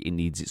work. It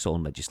needs its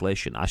own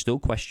legislation. I still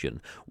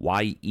question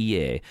why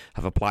EA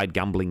have applied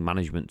gambling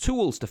management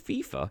tools to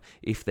FIFA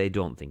if they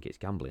don't think it's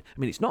gambling. I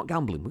mean, it's not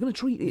gambling. We're going to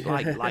treat it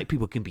like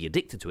people can be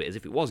addicted to it as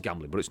if it was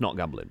gambling, but it's not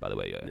gambling, by the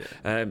way.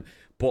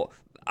 But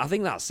I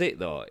think that's it,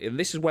 though. And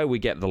this is where we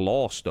get the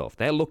law stuff.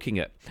 They're looking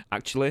at,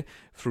 actually,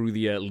 through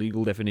the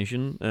legal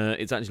definition,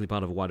 it's actually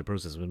part of a wider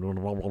process.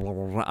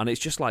 And it's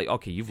just like,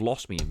 okay, you've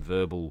lost me in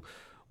verbal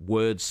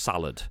word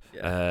salad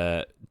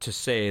to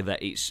say that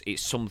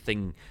it's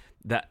something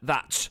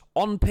that's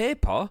on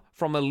paper,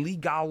 from a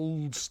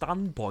legal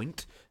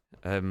standpoint.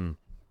 Your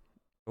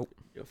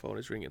phone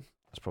is ringing.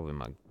 That's probably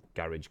my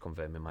garage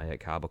confirming my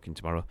car booking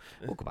tomorrow.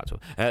 We'll go back to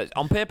it.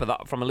 On paper,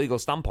 that from a legal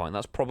standpoint,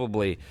 that's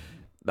probably...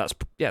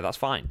 That's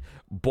fine.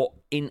 But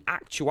in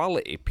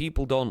actuality,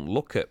 people don't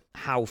look at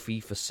how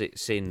FIFA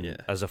sits in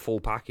as a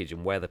full package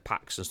and where the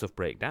packs and stuff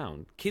break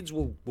down. Kids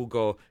will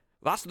go,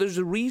 there's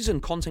a reason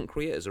content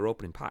creators are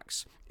opening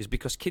packs, is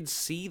because kids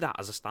see that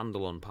as a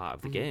standalone part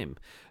of the game.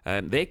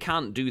 They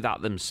can't do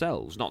that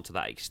themselves, not to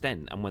that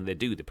extent. And when they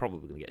do, they're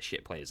probably going to get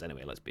shit players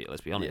anyway, let's be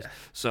honest.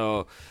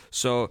 So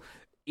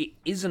it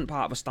isn't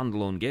part of a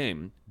standalone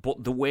game,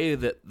 but the way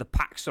that the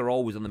packs are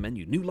always on the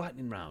menu, new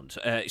lightning round,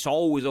 it's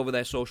always over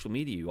their social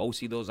media. You always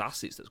see those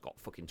assets that's got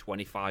fucking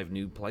 25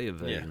 new player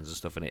versions and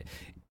stuff in it.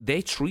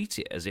 They treat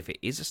it as if it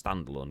is a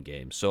standalone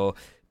game. So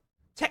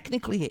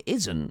technically it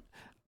isn't,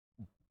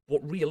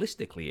 but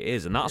realistically it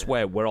is. And that's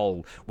where we're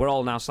all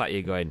now sat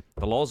here going,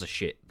 the laws are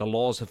shit. The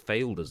laws have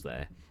failed us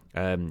there.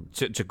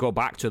 To go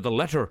back to the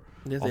letter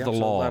of the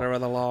law. Letter of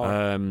the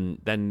law.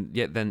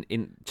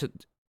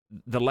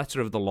 The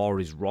letter of the law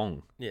is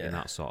wrong in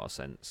that sort of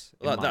sense.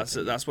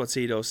 That's what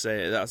Tito's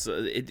saying.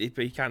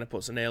 He kind of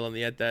puts a nail on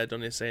the head there,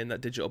 doesn't he? Saying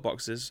that digital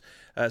boxes,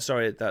 that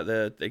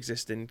the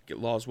existing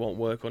laws won't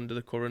work under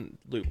the current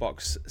loot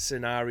box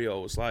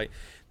scenarios. Like,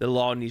 the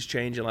law needs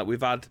changing. Like,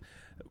 we've had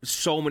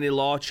so many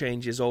law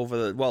changes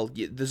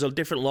there's a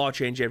different law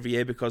change every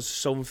year because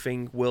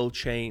something will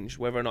change,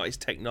 whether or not it's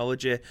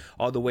technology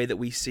or the way that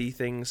we see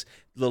things.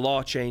 The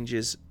law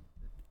changes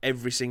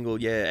every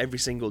single year, every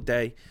single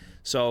day.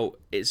 So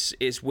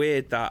it's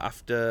weird that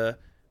after,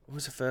 what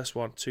was the first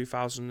one?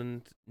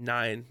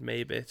 2009,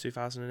 maybe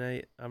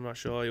 2008. I'm not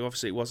sure.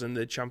 Obviously, it wasn't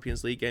the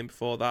Champions League game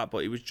before that,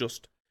 but it was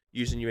just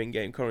using your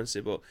in-game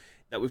currency. But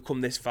that we've come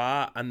this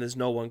far and there's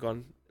no one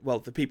gone. Well,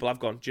 the people have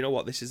gone, do you know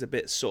what? This is a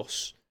bit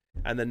sus,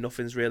 and then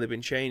nothing's really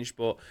been changed.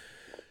 But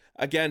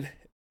again,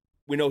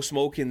 we know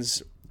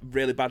smoking's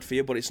really bad for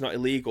you, but it's not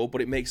illegal.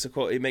 But it makes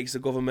the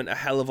government a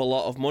hell of a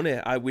lot of money.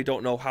 We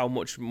don't know how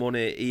much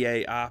money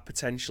EA are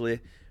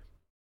potentially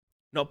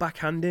not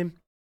backhanding,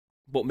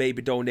 but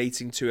maybe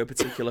donating to a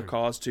particular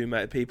cause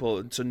to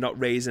people to not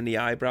raise any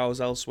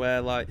eyebrows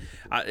elsewhere. Like,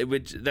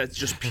 that's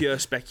just pure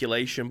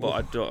speculation,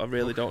 but I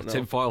really don't know.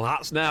 Tinfoil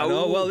hats now.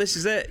 Well, this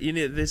is it.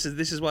 This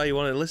is why you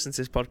want to listen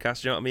to this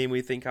podcast. You know what I mean?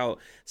 We think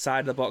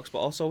outside the box, but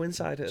also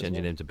inside it.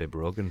 Changing him to Bib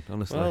Rogan,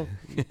 honestly. Well,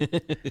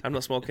 I'm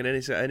not smoking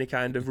any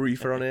kind of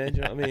reefer on here. Do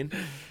you know what I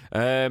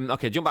mean?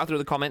 Okay, jump back through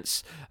the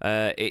comments.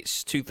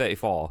 It's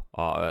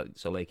 2:34.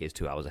 So Lake is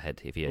 2 hours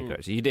ahead. If you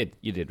correct, so you did,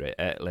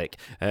 right, Lake.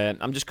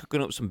 I'm just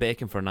cooking up some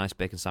bacon for a nice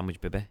bacon sandwich,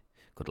 baby.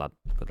 Good lad.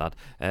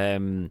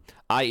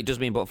 It does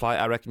mean butterfly.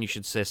 I reckon you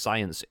should say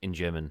science in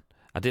German.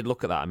 I did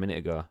look at that a minute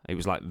ago. It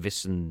was like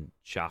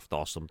Wissenschaft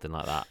or something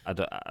like that.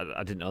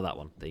 I didn't know that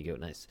one. There you go,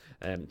 nice.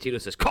 Tito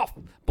says, cough,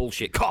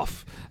 bullshit,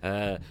 cough.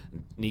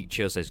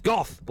 Nietzsche says,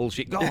 goth,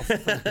 bullshit, goth.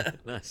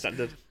 Nice.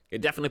 Standard.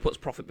 It definitely puts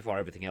profit before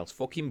everything else.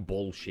 Fucking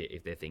bullshit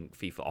if they think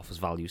FIFA offers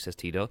value, says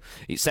Tito.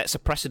 It sets a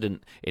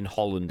precedent in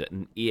Holland,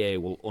 and EA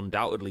will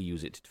undoubtedly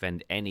use it to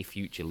defend any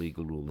future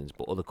legal rulings,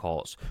 but other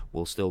courts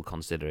will still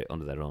consider it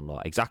under their own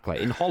law. Exactly.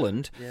 In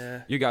Holland,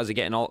 you guys are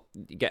getting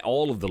get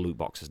all of the loot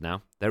boxes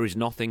now. There is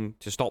nothing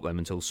to stop them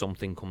until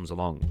something comes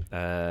along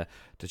to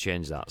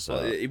change that. So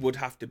well, it would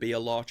have to be a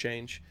law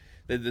change.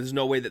 There's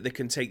no way that they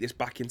can take this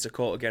back into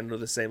court again under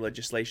the same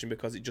legislation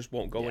because it just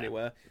won't go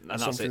anywhere. And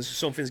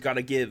something's got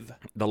to give.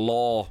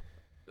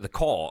 The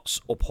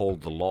courts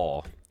uphold the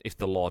law. If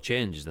the law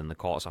changes, then the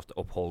courts have to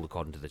uphold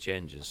according to the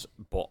changes.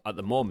 But at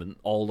the moment,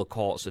 all the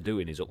courts are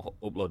doing is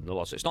uploading the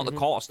law. So it's not the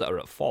courts that are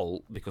at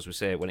fault, because we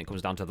say when it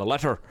comes down to the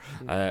letter,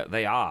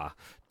 they are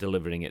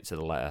delivering it to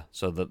the letter.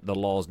 So the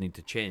laws need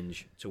to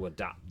change to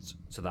adapt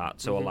to that,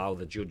 to allow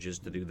the judges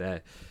to do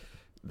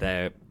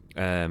their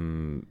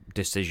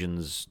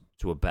decisions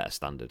to a better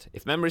standard.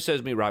 If memory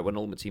serves me right, when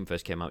Ultimate Team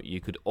first came out, you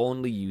could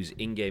only use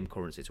in-game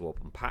currency to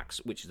open packs,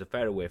 which is a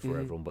fair way for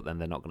everyone, but then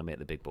they're not going to make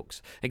the big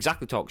bucks.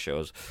 Exactly, talk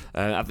shows.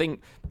 I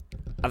think,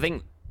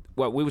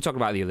 well, we were talking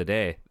about it the other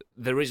day,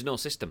 there is no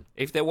system.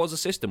 If there was a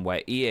system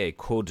where EA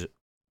could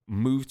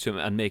move to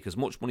and make as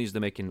much money as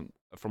they're making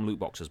from loot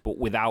boxes, but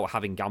without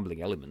having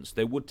gambling elements,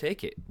 they would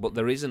take it. But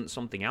there isn't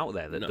something out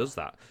there that does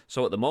that.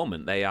 So at the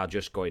moment, they are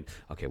just going,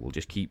 okay, we'll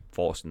just keep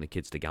forcing the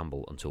kids to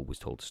gamble until we're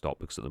told to stop,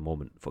 because at the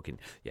moment,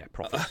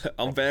 profits.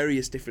 On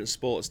various different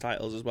sports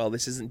titles as well.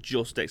 This isn't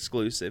just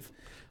exclusive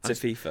to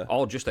FIFA.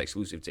 Or just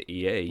exclusive to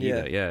EA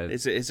either, yeah.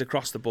 It's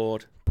across the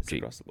board.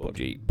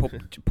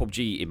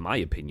 PUBG, in my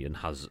opinion,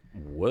 has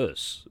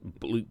worse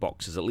loot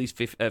boxes. At least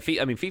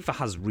FIFA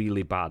has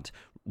really bad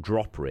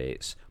drop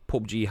rates.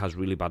 PUBG has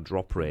really bad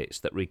drop rates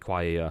that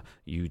require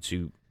you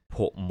to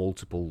put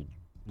multiple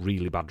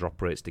really bad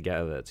drop rates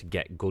together to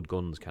get good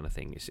guns, kind of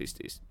thing. It's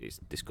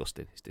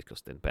disgusting. It's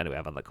disgusting. But anyway,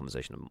 I've had that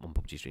conversation on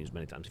PUBG streams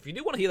many times. If you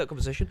do want to hear that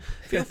conversation,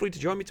 feel free to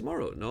join me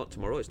tomorrow. No,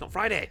 tomorrow. It's not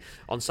Friday.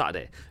 On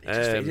Saturday.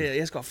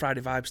 It's got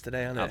Friday vibes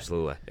today, hasn't it?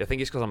 Absolutely. I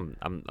think it's because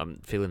I'm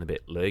feeling a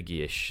bit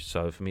lurgy-ish.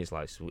 So for me, it's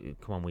like,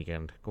 come on,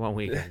 weekend.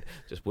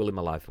 Just willing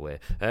my life away.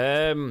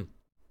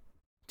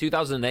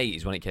 2008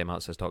 is when it came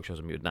out, says Talk Shows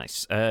Are Muted.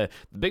 Nice. The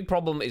big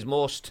problem is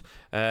most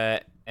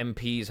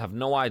MPs have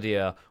no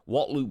idea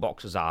what loot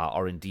boxes are,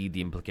 or indeed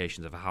the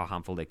implications of how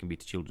harmful they can be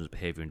to children's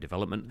behaviour and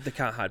development. They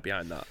can't hide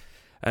behind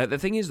that. The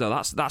thing is, though,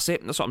 that's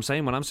it. That's what I'm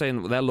saying. When I'm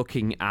saying they're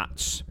looking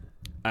at...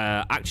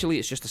 actually,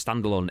 it's just a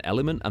standalone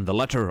element, and the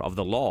letter of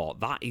the law,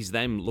 that is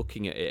them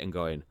looking at it and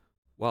going,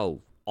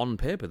 well, on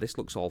paper, this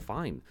looks all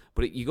fine.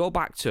 But you go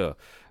back to...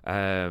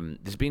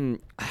 there's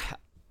been...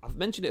 I've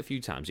mentioned it a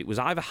few times. It was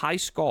either High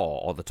Score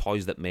or The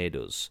Toys That Made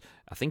Us.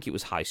 I think it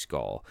was High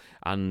Score.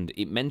 And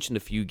it mentioned a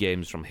few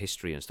games from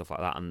history and stuff like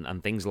that,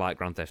 and things like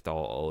Grand Theft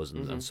Autos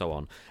and so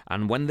on.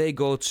 And when they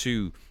go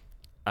to...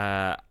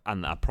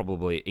 and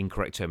probably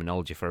incorrect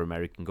terminology for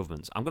American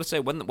governments. I'm going to say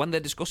when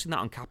they're discussing that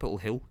on Capitol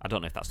Hill, I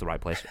don't know if that's the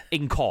right place,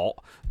 in court,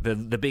 the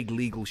big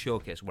legal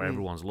showcase where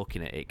everyone's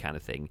looking at it kind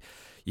of thing,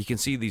 you can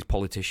see these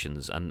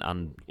politicians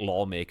and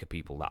lawmaker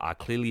people that are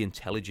clearly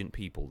intelligent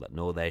people that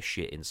know their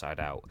shit inside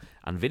out.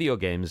 And video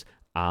games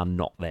are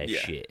not their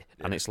shit.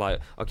 Yeah. And it's like,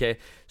 okay,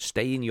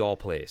 stay in your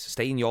place,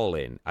 stay in your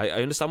lane. I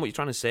understand what you're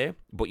trying to say,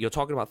 but you're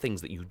talking about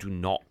things that you do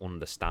not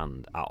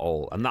understand at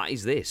all. And that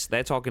is this.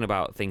 They're talking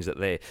about things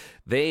that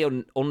they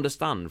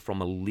understand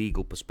from a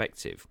legal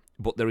perspective,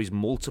 but there is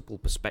multiple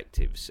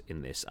perspectives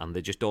in this, and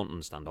they just don't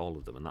understand all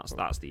of them, and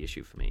that's the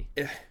issue for me.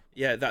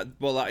 Yeah,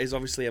 that is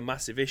obviously a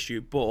massive issue,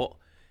 but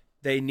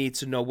they need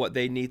to know what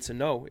they need to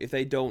know. If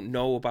they don't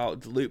know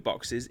about the loot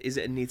boxes, is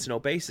it a need-to-know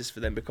basis for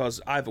them?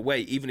 Because either way,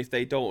 even if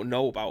they don't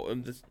know about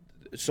them,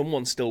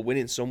 someone's still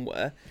winning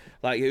somewhere.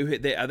 Like,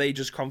 are they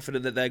just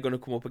confident that they're going to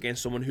come up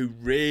against someone who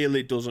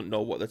really doesn't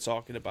know what they're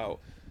talking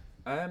about?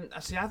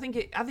 See, I think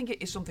it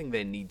is something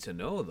they need to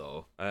know,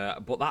 though.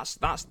 But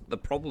that's the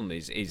problem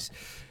is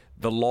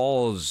the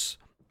laws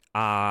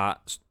are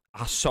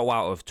so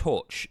out of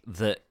touch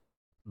that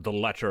the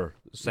letter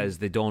says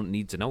they don't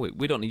need to know it.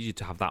 We don't need you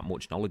to have that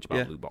much knowledge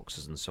about loot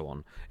boxes and so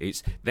on.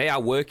 They are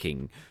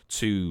working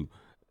to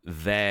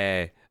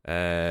their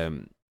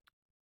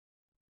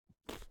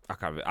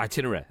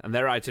itinerary, and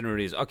their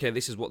itinerary is, okay,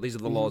 these are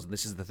the laws, and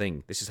this is the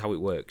thing, this is how it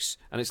works.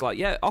 And it's like,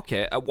 yeah,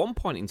 okay, at one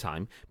point in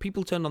time,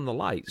 people turned on the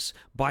lights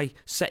by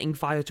setting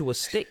fire to a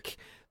stick.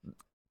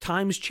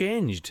 Times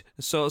changed,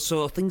 so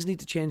things need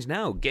to change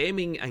now.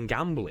 Gaming and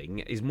gambling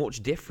is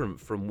much different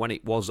from when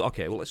it was,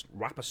 okay, well, let's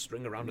wrap a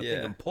string around a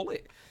thing and pull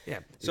it. Yeah.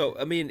 So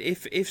I mean,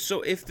 if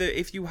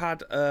you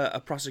had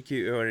a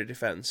prosecutor or a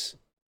defense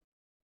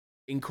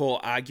in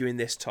court arguing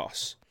this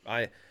toss,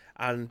 right,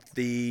 and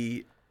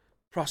the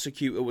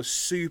prosecutor was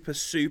super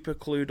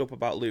clued up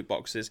about loot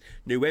boxes,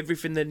 knew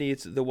everything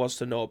there was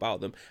to know about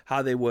them,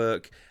 how they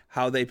work,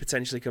 how they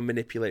potentially can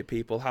manipulate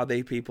people, how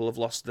people have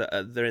lost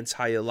their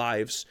entire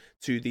lives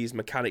to these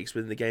mechanics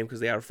within the game because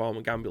they are a form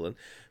of gambling.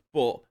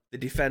 But the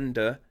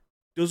defender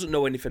doesn't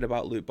know anything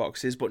about loot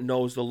boxes but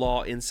knows the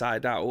law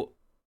inside out.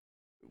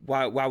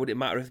 why would it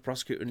matter if the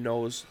prosecutor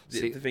knows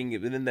the thing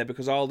within there?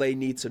 Because all they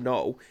need to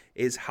know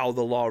is how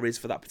the law is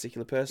for that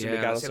particular person,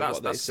 regardless of what they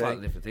say. That's a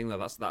slightly different thing, though.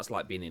 That's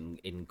like being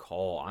in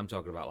court. I'm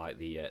talking about like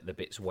the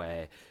bits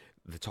where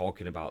they're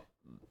talking about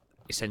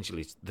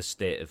essentially the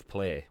state of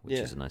play, which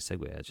is a nice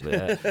segue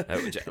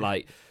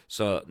actually.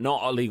 So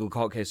not a legal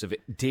court case of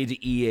it. Did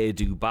EA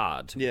do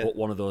bad? But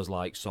one of those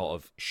like sort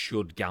of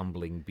should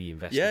gambling be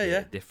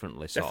investigated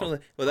differently? Definitely.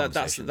 Well,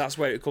 that's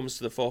where it comes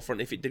to the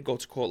forefront. If it did go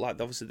to court, like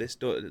obviously this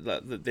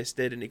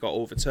did, and it got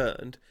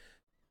overturned,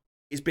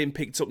 it's been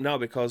picked up now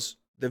because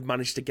they've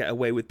managed to get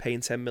away with paying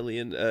 10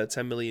 million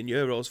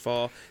euros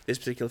for this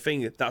particular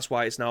thing. That's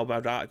why it's now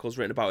about articles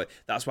written about it.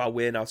 That's why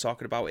we're now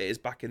talking about it. It's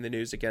back in the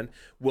news again.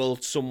 Will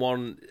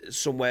someone,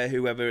 somewhere,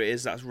 whoever it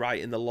is that's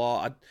writing the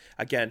law,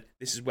 again,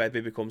 this is where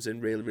Bibby comes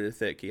in really, really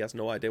thick. He has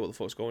no idea what the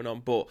fuck's going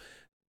on. But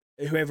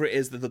whoever it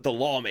is, the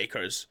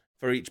lawmakers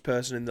for each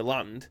person in the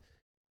land,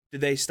 do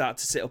they start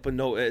to sit up and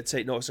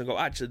take notice and go,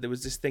 actually, there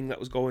was this thing that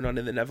was going on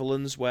in the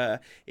Netherlands where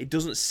it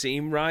doesn't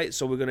seem right,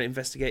 so we're going to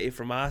investigate it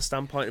from our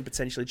standpoint and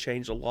potentially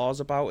change the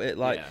laws about it?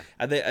 Like,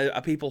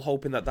 are people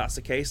hoping that that's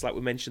the case? Like we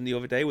mentioned the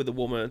other day with the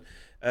woman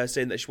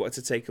saying that she wanted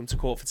to take him to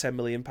court for £10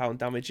 million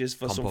damages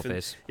for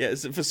something. Yeah,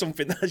 for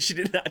something that she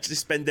didn't actually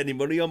spend any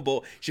money on,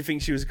 but she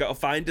thinks she was got a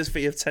finder's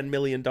fee of $10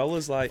 million.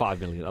 Like £5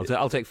 million.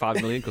 I'll take £5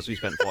 million because we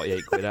spent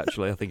 48 quid.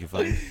 Actually, I think you're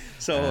fine.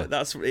 So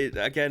that's it.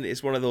 Again,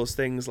 it's one of those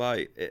things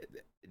like.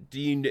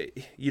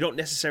 You don't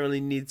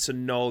necessarily need to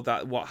know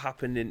that what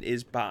happened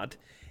is bad.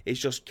 It's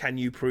just, can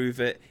you prove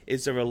it?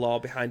 Is there a law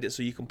behind it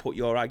so you can put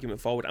your argument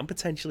forward and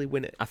potentially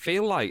win it? I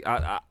feel like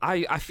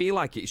I feel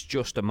like it's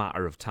just a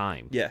matter of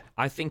time. Yeah,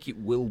 I think it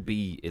will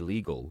be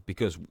illegal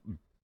because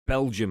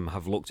Belgium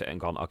have looked at it and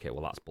gone, okay,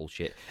 well that's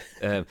bullshit.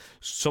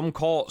 Some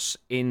courts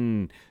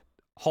in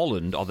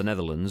Holland or the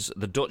Netherlands,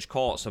 the Dutch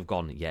courts have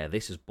gone, yeah,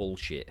 this is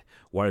bullshit.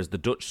 Whereas the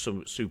Dutch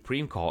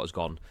Supreme Court has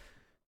gone,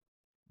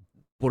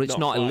 but it's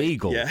not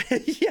illegal. Yeah,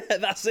 yeah,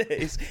 that's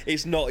it.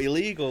 It's not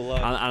illegal.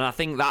 Like. And I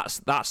think that's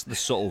the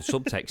subtle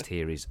subtext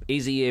here is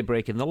EA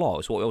breaking the law?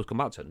 It's what we always come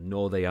back to.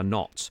 No, they are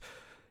not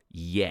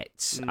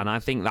yet. And I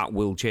think that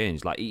will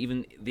change. Like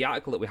even the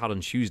article that we had on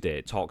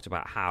Tuesday talked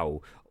about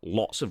how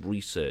lots of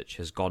research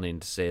has gone in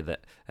to say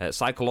that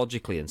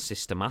psychologically and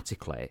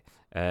systematically,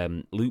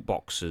 loot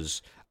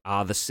boxes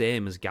are the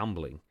same as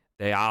gambling.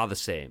 They are the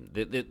same.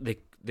 They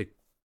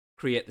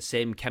create the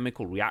same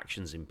chemical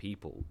reactions in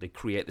people. They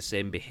create the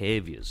same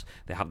behaviours.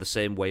 They have the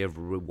same way of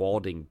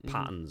rewarding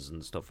patterns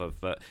and stuff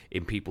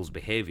in people's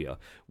behaviour,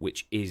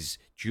 which is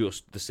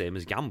just the same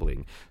as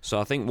gambling.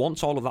 So I think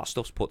once all of that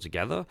stuff's put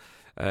together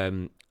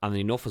and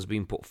enough has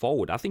been put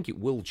forward, I think it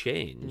will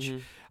change.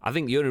 I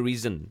think the only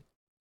reason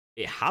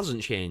it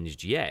hasn't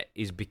changed yet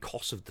is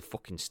because of the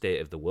fucking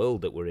state of the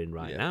world that we're in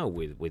right now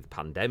with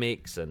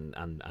pandemics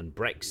and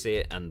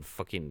Brexit and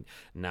fucking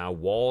now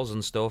wars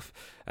and stuff.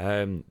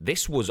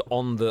 This was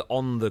on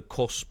the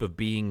cusp of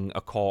being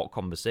a court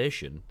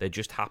conversation. There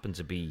just happened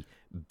to be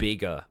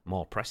bigger,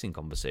 more pressing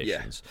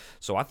conversations.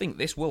 So I think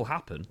this will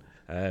happen.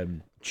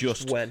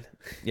 Just when?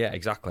 Yeah,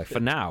 exactly. For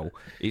now,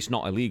 it's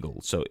not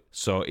illegal. So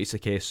it's a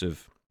case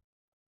of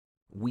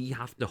we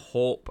have to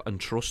hope and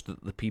trust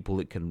that the people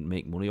that can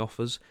make money off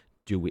us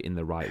do it in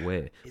the right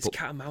way. It's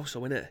cat and mouse,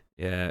 though, isn't it?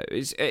 Yeah,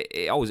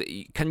 it always.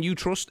 Can you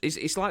trust?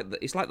 It's like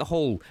the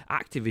whole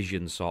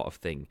Activision sort of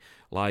thing.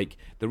 Like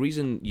the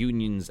reason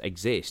unions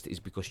exist is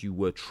because you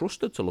were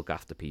trusted to look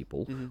after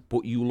people,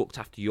 but you looked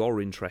after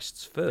your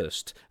interests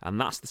first, and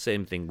that's the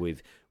same thing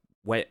with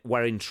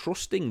we're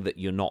entrusting that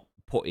you're not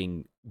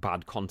putting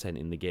bad content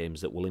in the games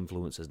that will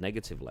influence us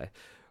negatively,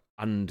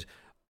 and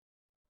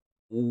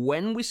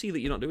when we see that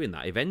you're not doing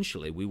that,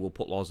 eventually we will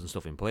put laws and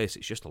stuff in place.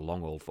 It's just a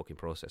long old fucking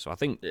process. So I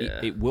think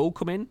it will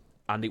come in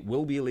and it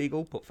will be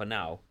illegal, but for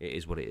now, it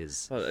is what it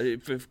is. Well,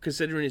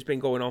 considering it's been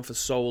going on for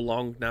so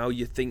long now,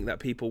 you think that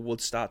people would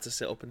start to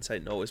sit up and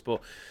take notice,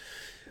 but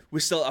we're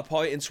still at a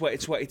point in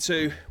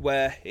 2022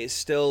 where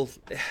it's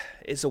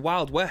a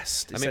Wild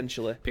West,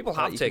 essentially. People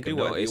have taken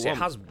notice. It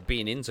has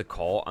been into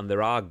court, and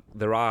there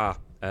are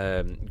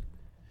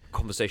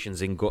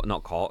conversations in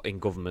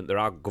government. There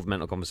are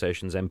governmental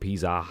conversations.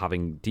 MPs are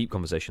having deep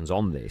conversations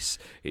on this.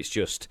 It's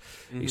just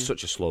it's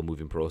such a slow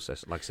moving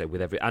process. Like I say,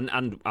 with every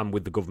and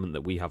with the government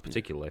that we have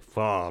particularly.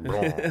 Well,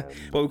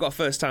 we've got a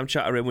first time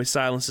chatter in with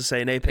Silencer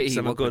saying Apex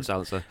have a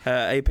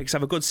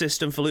good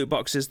system for loot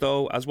boxes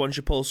though, as once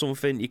you pull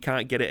something you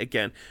can't get it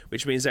again,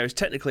 which means there is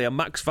technically a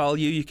max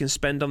value you can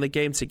spend on the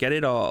game to get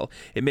it all.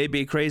 It may be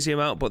a crazy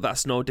amount, but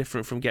that's no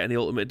different from getting the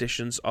ultimate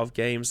editions of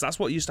games. That's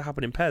what used to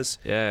happen in PES.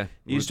 Yeah,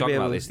 we used to talk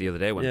about this the other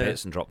day when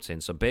Bateson dropped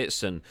in. So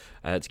Bateson,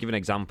 to give an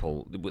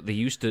example, they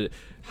used to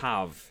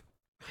have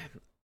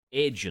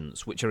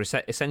agents, which are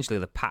essentially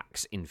the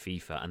packs in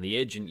FIFA, and the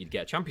agent, you'd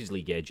get a Champions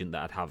League agent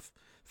that'd have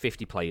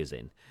 50 players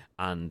in,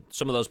 and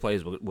some of those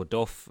players were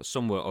duff,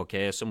 some were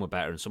okay, some were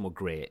better, and some were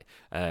great,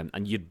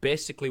 and you'd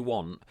basically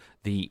want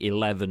the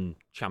 11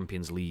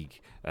 Champions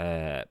League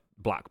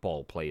black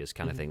ball players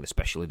kind of thing, the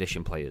special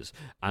edition players,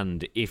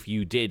 and if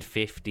you did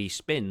 50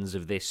 spins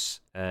of this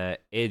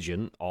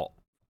agent or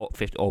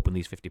open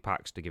these 50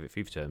 packs to give it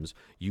FIFA terms,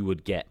 you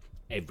would get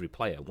every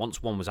player.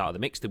 Once one was out of the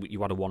mix,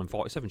 you had a 1 in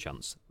 47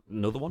 chance.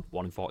 Another 1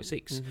 in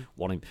 46,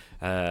 1 in,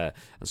 and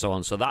so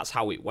on. So that's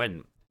how it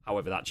went.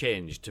 However, that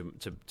changed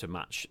to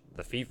match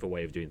the FIFA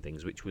way of doing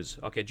things, which was,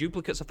 okay,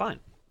 duplicates are fine.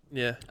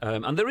 Yeah.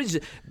 And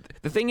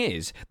the thing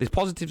is, there's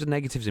positives and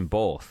negatives in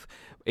both.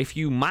 If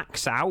you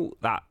max out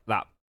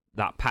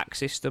that pack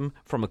system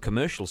from a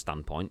commercial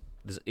standpoint,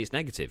 it's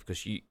negative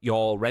because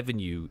your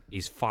revenue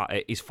is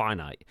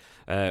finite,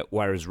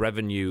 whereas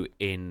revenue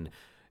in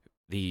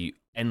the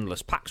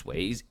endless packs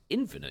way is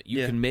infinite.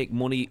 You can make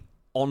money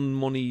on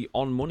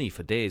money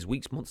for days,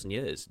 weeks, months, and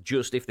years,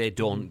 just if they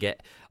don't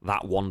get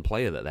that one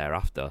player that they're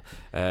after.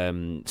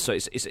 So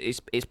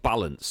it's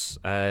balance.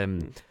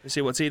 You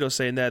see what Tito's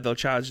saying there. They'll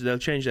change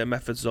their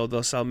methods, though.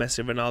 They'll sell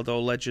Messi,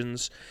 Ronaldo,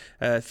 Legends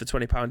for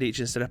 £20 each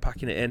instead of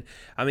packing it in.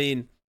 I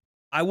mean,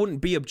 I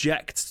wouldn't be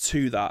object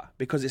to that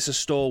because it's a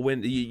store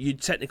window. You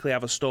technically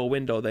have a store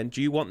window. Then,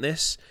 do you want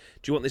this?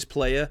 Do you want this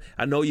player?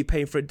 I know you're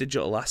paying for a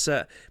digital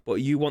asset, but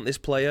you want this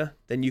player,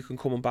 then you can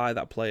come and buy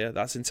that player.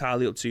 That's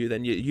entirely up to you.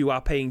 Then you are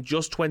paying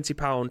just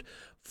 £20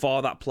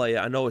 for that player.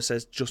 I know it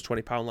says just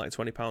 £20, like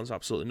 £20 is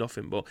absolutely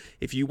nothing, but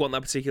if you want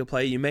that particular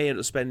player, you may end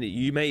up spending.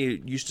 You may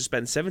used to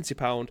spend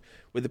 £70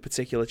 with a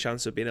particular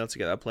chance of being able to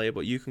get that player,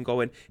 but you can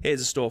go in.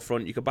 Here's a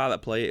storefront. You can buy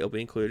that player. It'll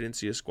be included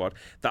into your squad.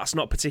 That's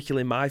not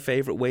particularly my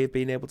favourite way of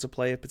being able to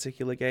play a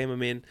particular game. I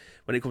mean,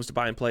 when it comes to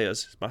buying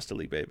players, it's Master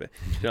League, baby.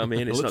 You know what I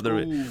mean?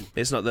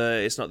 It's not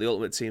the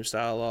Ultimate Team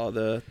style or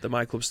the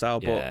My Club style,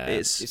 but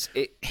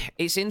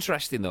it's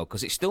interesting though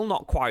because it's still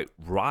not quite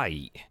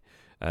right.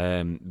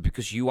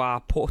 Because you are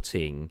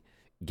putting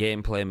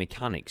gameplay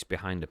mechanics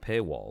behind a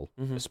paywall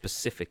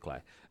specifically,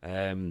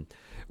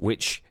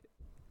 which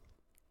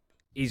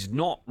is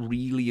not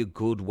really a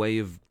good way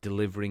of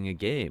delivering a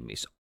game.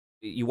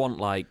 You want,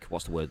 like,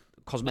 what's the word?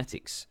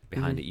 Cosmetics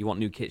behind it. You want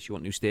new kits, you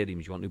want new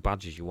stadiums, you want new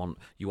badges, you want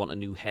a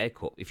new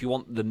haircut. If you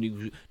want the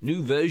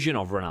new version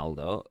of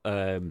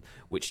Ronaldo,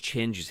 which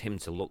changes him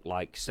to look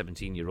like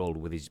 17-year-old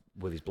with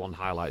his blonde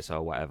highlights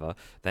or whatever,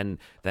 then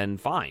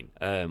fine.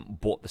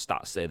 But the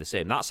stats stay the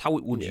same. That's how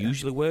it would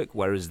usually work.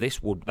 Whereas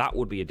that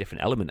would be a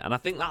different element, and I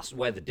think that's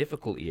where the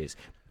difficulty is.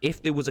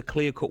 If there was a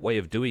clear-cut way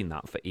of doing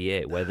that for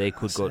EA, where they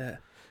could go.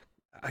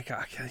 I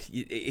can't,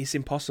 it's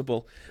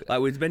impossible.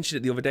 Like we mentioned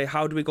it the other day,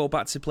 how do we go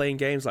back to playing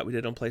games like we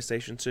did on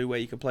PlayStation 2 where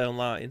you can play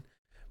online,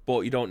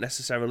 but you don't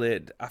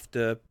necessarily have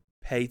to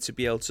pay to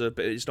be able to,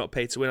 but it's not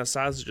pay to win, as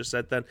Silas just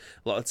said then.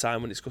 A lot of the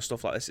time when it's got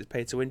stuff like this, it's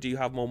pay to win. Do you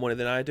have more money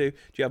than I do? Do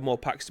you have more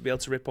packs to be able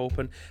to rip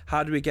open?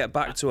 How do we get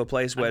back to a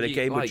place where the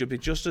game would be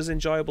just as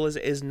enjoyable as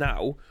it is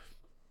now,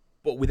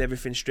 but with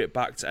everything stripped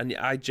back? And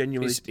I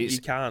genuinely,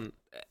 you can't.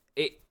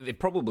 It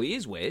probably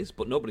is ways,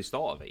 but nobody's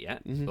thought of it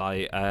yet.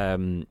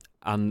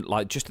 And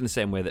like just in the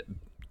same way that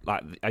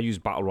like I use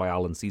Battle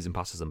Royale and season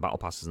passes and battle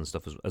passes and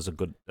stuff as a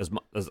good as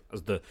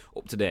the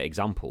up to date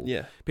example.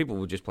 Yeah, people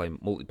would just play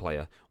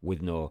multiplayer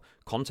with no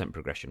content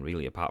progression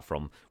really, apart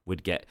from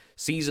we'd get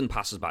season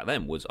passes back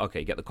then. Was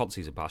okay, get the COD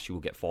season pass, you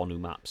will get 4 new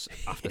maps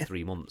after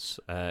 3 months,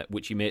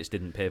 which your mates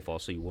didn't pay for,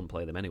 so you wouldn't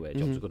play them anyway.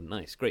 Jobs are good and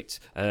nice, great.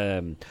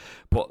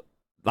 But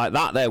like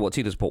that there, what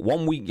Tito's put,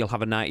 1 week you'll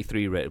have a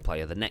 93 rated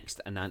player, the next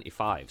a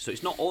 95. So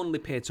it's not only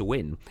pay to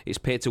win, it's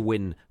pay to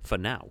win for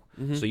now.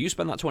 So you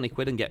spend that 20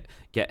 quid and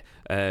get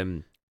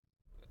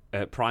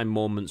prime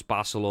moments,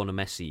 Barcelona,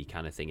 Messi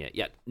kind of thing.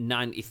 Yeah,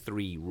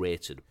 93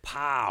 rated.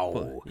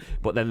 Pow!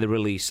 But then the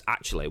release,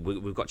 actually,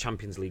 we've got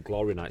Champions League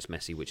Glory Nights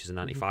Messi, which is a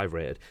 95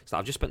 rated. So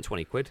I've just spent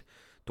 20 quid.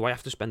 Do I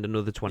have to spend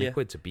another 20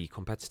 quid to be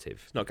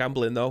competitive? It's not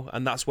gambling, though,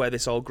 and that's where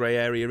this whole grey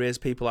area is.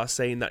 People are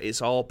saying that it's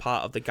all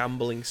part of the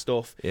gambling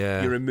stuff.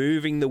 Yeah. You're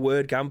removing the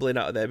word gambling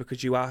out of there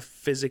because you are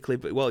physically...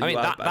 Well,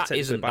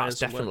 that's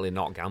definitely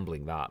not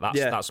gambling.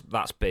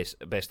 That's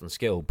based on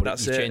skill,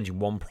 but you're changing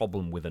one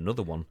problem with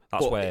another one.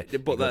 That's where you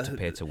got to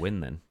pay to win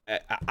then.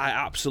 I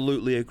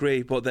absolutely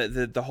agree, but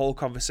the whole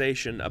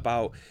conversation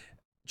about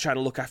trying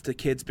to look after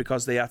kids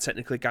because they are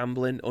technically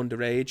gambling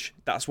underage.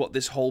 That's what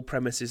this whole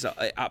premise is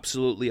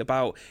absolutely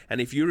about. And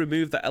if you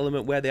remove that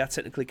element where they are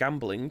technically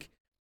gambling,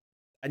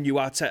 and you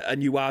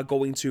are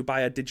going to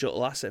buy a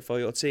digital asset for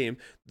your team,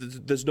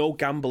 there's no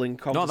gambling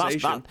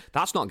conversation. No,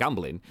 that's not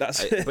gambling.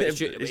 But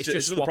it's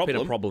just swapping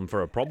a problem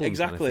for a problem.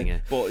 Exactly.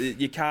 Kind of thing, But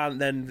you can't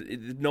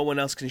then. No one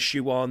else can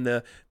shoe on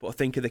but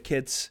think of the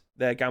kids.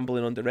 They're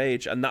gambling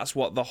underage, and that's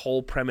what the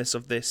whole premise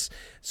of this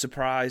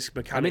surprise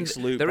mechanics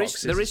loot box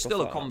is. There is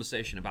still a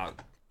conversation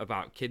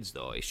about kids,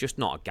 though. It's just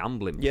not a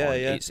gambling point.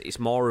 Yeah. It's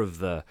more of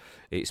the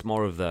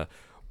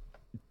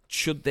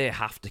should they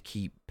have to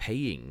keep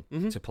paying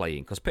to play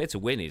in? Because pay to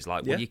win is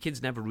like, well, your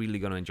kid's never really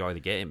going to enjoy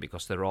the game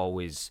because they're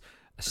always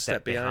a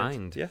step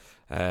behind.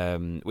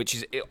 Which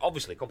is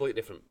obviously a completely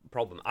different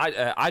problem.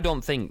 I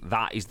don't think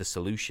that is the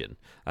solution.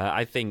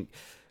 I think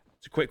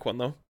it's a quick one,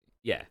 though.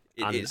 Yeah,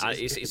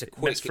 it's a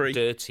quick,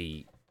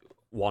 dirty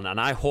one, and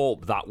I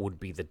hope that would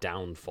be the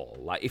downfall.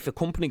 Like, if a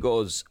company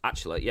goes,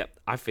 actually, yep,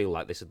 I feel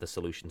like this is the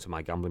solution to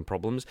my gambling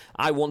problems.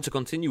 I want to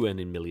continue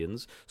earning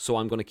millions, so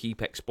I'm going to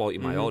keep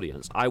exploiting my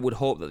audience. I would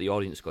hope that the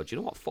audience goes, do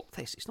you know what? Fuck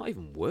this. It's not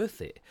even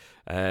worth it.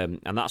 And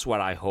that's where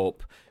I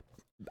hope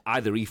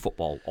either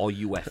eFootball or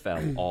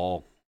UFL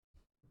or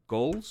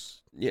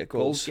goals. Yeah,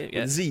 goals.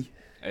 Yeah. Z.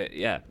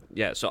 Yeah.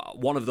 So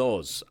one of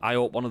those, I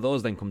hope one of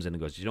those then comes in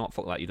and goes, you know what,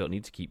 fuck that, you don't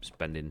need to keep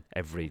spending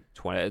every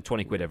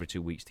 20 quid every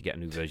 2 weeks to get a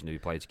new version of your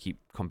player to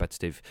keep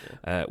competitive.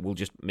 We'll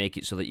just make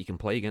it so that you can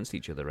play against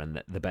each other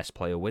and the best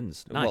player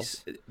wins.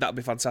 Nice. Well, that'd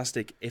be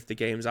fantastic if the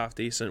game's half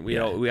decent. We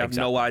have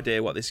no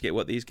idea what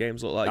these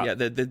games look like.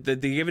 They're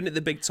giving it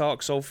the big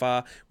talk so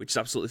far, which is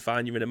absolutely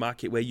fine. You're in a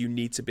market where you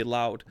need to be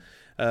loud.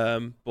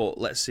 But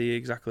let's see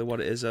exactly what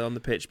it is on the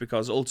pitch,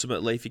 because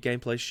ultimately, if your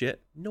gameplay's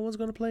shit, no one's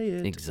going to play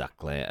it.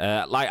 Exactly.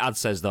 Like Ad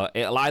says, though,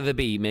 it'll either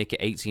be make it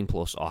 18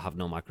 plus or have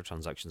no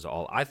microtransactions at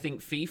all. I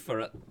think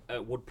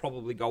FIFA would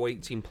probably go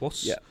 18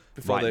 plus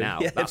right now.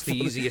 Yeah, that's the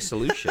easiest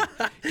solution.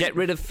 Get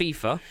rid of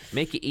FIFA,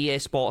 make it EA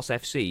Sports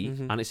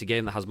FC, and it's a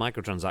game that has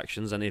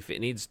microtransactions. And if it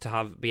needs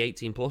to be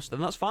 18 plus,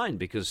 then that's fine,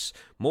 because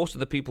most of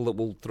the people that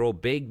will throw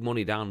big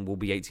money down will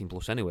be 18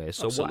 plus anyway.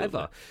 So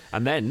whatever.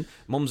 And then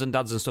mums and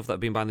dads and stuff that have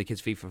been buying the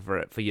kids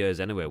FIFA for years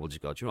anyway will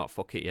just go, do you know what,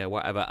 fuck it, yeah,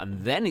 whatever.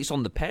 And then it's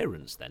on the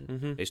parents then.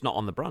 It's not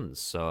on the brands.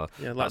 So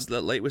yeah, like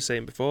we were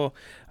saying before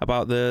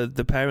about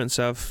the parents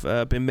have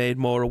been made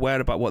more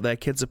aware about what their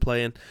kids are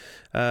playing.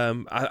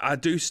 I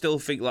do still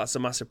think that's a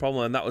massive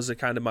problem, and that was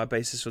kind of my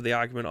basis for the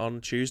argument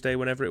on Tuesday,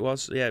 whenever it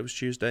was. Yeah, it was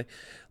Tuesday.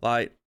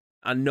 Like,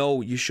 I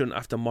know you shouldn't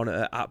have to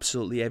monitor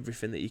absolutely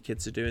everything that your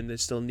kids are doing. They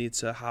still need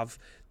to have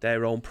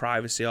their own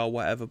privacy or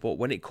whatever. But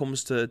when it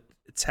comes to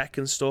tech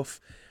and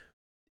stuff,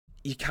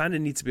 you kind of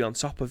need to be on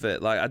top of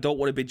it. Like, I don't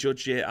want to be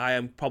judgy. I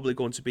am probably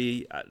going to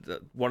be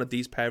one of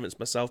these parents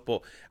myself,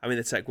 but I'm in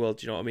the tech world.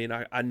 Do you know what I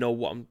mean? I know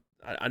what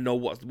I know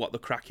what the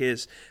crack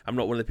is. I'm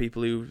not one of the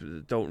people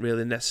who don't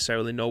really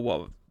necessarily know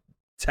what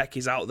tech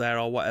is out there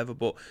or whatever,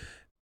 but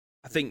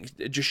I think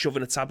just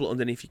shoving a tablet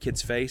underneath your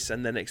kid's face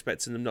and then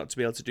expecting them not to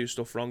be able to do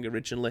stuff wrong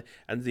originally,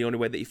 and the only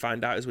way that you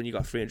find out is when you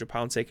got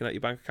 £300 taken out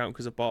your bank account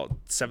because I bought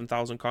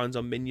 7,000 coins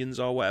on Minions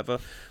or whatever.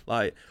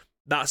 Like,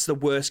 that's the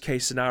worst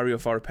case scenario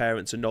for a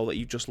parent, to know that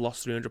you've just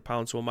lost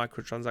 £300 to a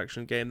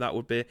microtransaction game. That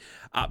would be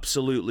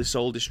absolutely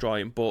soul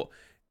destroying. But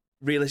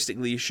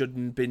realistically, you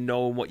shouldn't be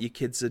knowing what your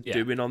kids are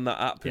doing on that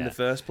app in the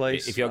first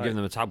place. If you're giving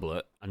them a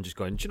tablet and just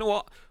going, do you know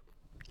what?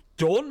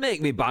 Don't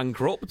make me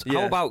bankrupt.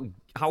 Yeah.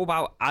 How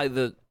about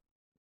either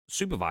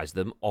supervise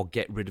them or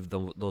get rid of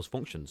those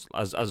functions?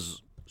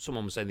 As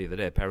someone was saying the other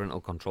day,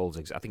 parental controls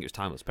exist. I think it was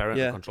Timeless.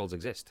 Parental controls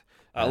exist.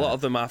 A lot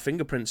of them are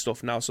fingerprint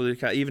stuff now, so they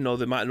can't, even though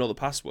they might know the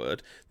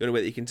password, the only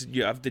way that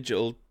you have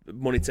digital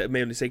money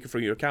mainly taken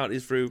from your account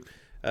is through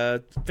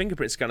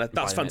fingerprint scanner.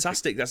 That's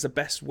fantastic. That's the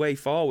best way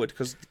forward,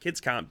 because the kids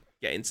can't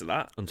get into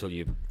that until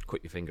you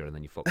cut your finger and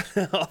then you fuck.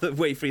 Or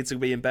wait for you to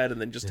be in bed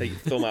and then just take your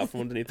thumb out from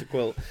underneath the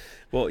quilt.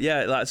 But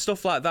yeah, like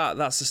stuff like that,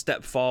 that's a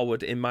step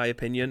forward in my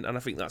opinion, and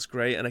I think that's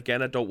great. And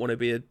again, I don't want to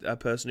be a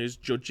person who's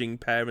judging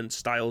parents'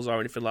 styles or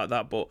anything like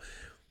that, but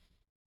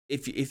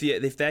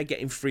if they're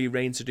getting free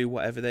reign to do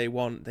whatever they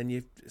want,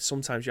 then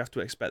sometimes you have to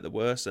expect the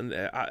worst. And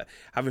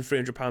having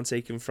 £300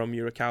 taken from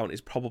your account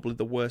is probably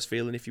the worst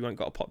feeling if you ain't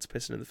got a pot to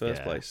piss in the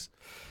first place.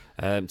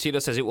 Tito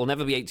says it will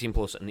never be 18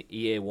 plus, and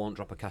EA won't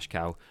drop a cash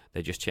cow.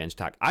 They just change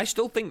tag. I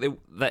still think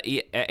that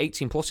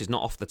 18 plus is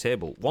not off the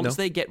table. Once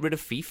they get rid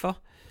of FIFA,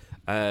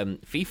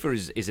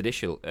 FIFA is an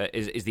issue.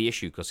 Is the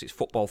issue, because it's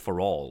football for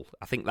all.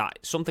 I think that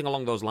something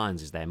along those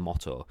lines is their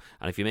motto.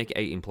 And if you make it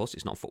 18 plus,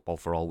 it's not football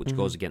for all, which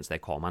goes against their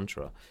core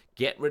mantra.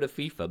 Get rid of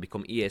FIFA,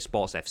 become EA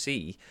Sports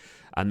FC,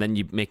 and then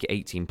you make it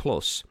 18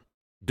 plus.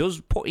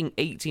 Does putting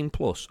 18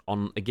 plus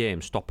on a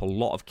game stop a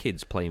lot of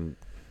kids playing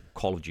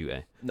Call of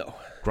Duty? No.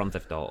 Grand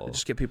Theft Auto.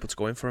 Just get people to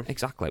go in for them.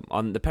 Exactly.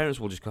 And the parents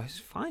will just go, it's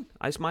fine.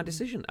 It's my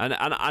decision. And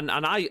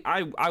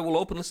I will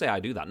openly say I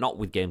do that, not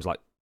with games like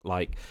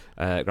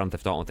Grand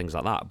Theft Auto and things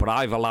like that, but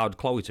I've allowed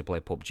Chloe to play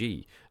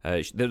PUBG.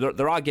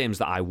 There are games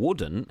that I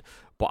wouldn't,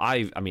 but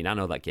I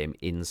know that game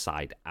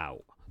inside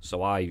out.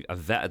 So I have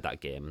vetted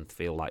that game and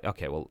feel like,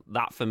 okay, well,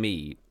 that for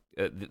me,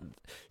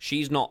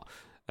 she's not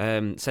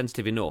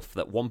sensitive enough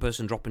that one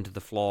person dropping to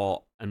the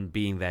floor and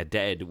being there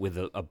dead with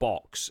a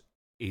box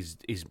is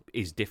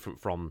different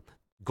from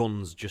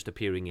guns just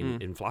appearing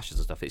in flashes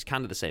and stuff. It's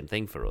kind of the same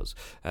thing for us,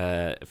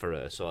 for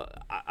her. So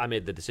I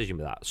made the decision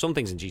with that. Some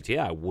things in GTA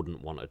I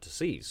wouldn't want her to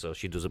see, so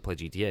she doesn't play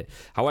GTA.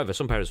 However,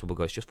 some parents will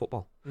go, it's just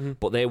football,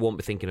 but they won't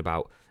be thinking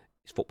about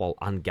it's football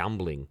and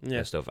gambling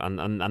and stuff.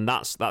 And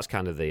that's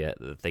kind of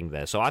the thing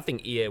there. So I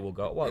think EA will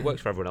go, well, it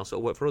works for everyone else,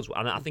 it'll work for us,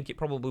 and I think it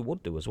probably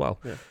would do as well.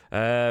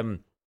 Yeah.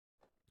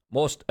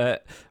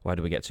 Where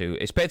do we get to?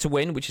 It's pay to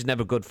win, which is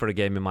never good for a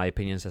game, in my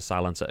opinion, says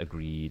Silencer.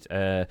 Agreed.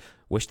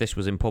 Wish this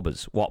was in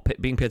pubbers. What,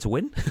 being paid to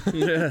win?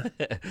 Yeah.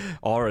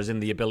 Or as in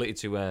the ability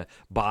to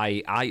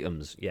buy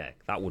items. Yeah,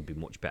 that would be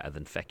much better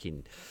than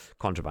fecking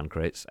contraband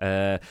crates.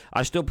 I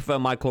still prefer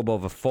my club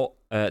over foot.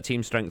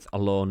 Team strength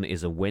alone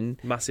is a win.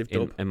 Massive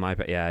dub.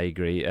 Yeah, I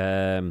agree.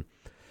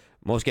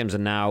 Most games are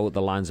now,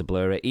 the lines are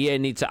blurry. EA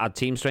need to add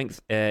team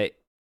strength.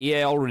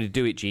 EA already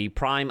do it, G.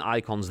 Prime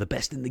icons, the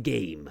best in the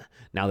game.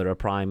 Now there are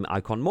prime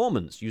icon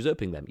moments,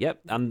 usurping them. Yep,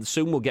 and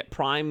soon we'll get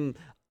prime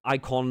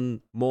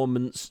icon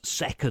moments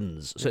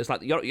seconds. So it's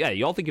like,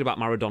 you're thinking about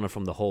Maradona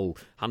from the whole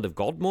hand of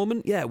God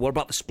moment. Yeah, what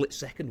about the split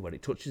second when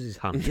it touches his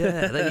hand?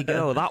 Yeah, there you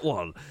go, that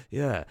one.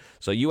 Yeah.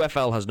 So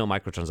UFL has no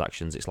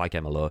microtransactions. It's like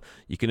MLO.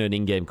 You can earn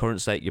in-game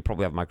currency. You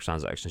probably have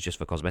microtransactions just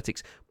for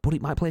cosmetics, but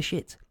it might play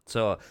shit.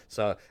 So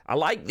I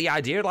like the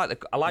idea.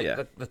 I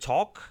like the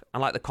talk. I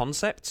like the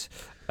concept.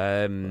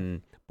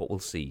 But we'll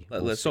see.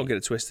 Let's not get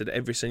it twisted.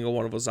 Every single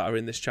one of us that are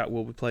in this chat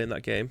will be playing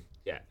that game.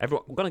 Yeah,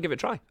 everyone, we're going to give it a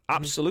try.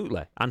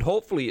 Absolutely. And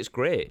hopefully it's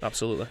great.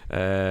 Absolutely.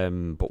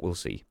 But we'll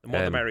see. The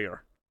more the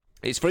merrier.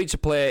 It's free to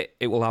play.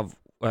 It will have...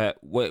 it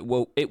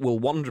will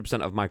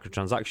 100% have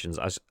microtransactions.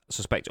 I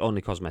suspect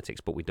only cosmetics,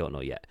 but we don't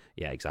know yet.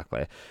 Yeah,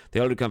 exactly. They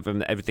already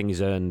confirmed that everything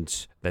is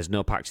earned. There's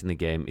no packs in the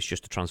game. It's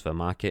just a transfer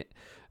market.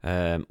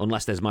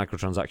 Unless there's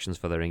microtransactions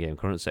for their in-game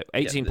currency.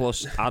 18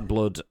 plus, add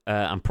blood,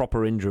 and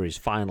proper injuries,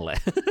 finally.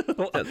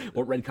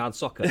 what red card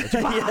soccer?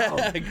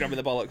 Yeah, grabbing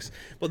the bollocks.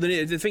 But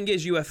the thing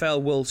is,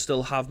 UFL will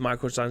still have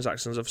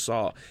microtransactions of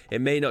sort.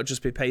 It may not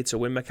just be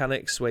pay-to-win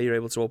mechanics where you're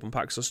able to open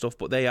packs of stuff,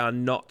 but they are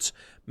not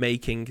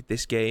making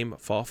this game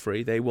for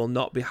free. They will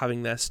not be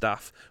having their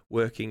staff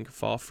working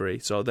for free.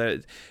 So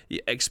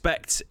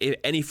expect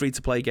any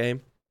free-to-play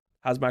game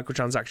has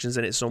microtransactions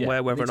in it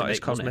somewhere, whether or not it's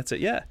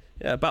cosmetic. Money.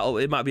 Yeah.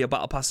 It might be a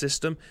battle pass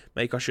system,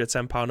 may cost you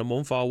 £10 a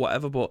month or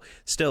whatever, but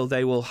still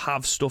they will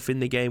have stuff in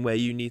the game where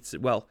you need to,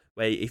 where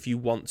if you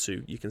want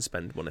to, you can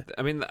spend money.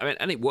 I mean,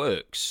 and it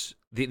works.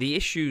 The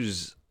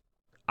issues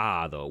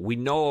are, though, we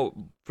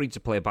know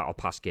free-to-play battle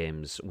pass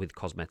games with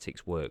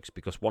cosmetics works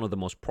because one of the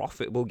most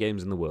profitable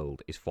games in the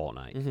world is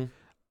Fortnite. Mm-hmm.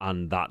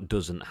 And that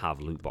doesn't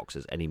have loot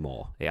boxes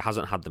anymore. It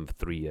hasn't had them for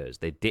 3 years.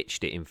 They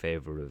ditched it in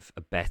favour of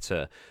a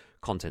better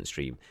content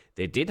stream.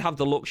 They did have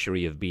the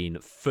luxury of being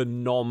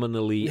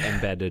phenomenally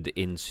embedded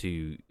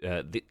into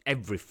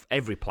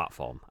every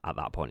platform at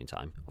that point in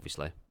time.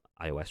 Obviously,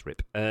 iOS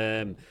rip.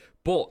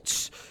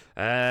 But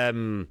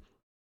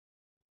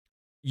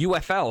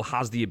UFL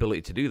has the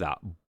ability to do that.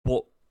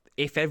 But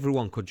if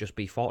everyone could just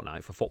be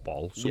Fortnite for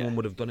football, someone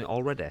would have done it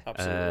already.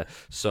 Absolutely.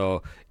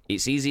 So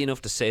it's easy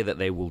enough to say that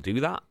they will do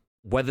that.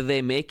 Whether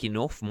they make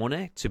enough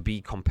money to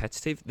be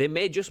competitive, they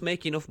may just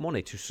make enough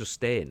money to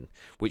sustain,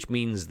 which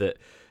means that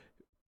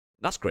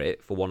that's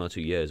great for 1 or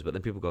 2 years, but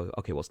then people go,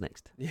 okay, what's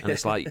next? Yeah. And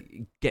it's like,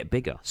 get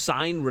bigger.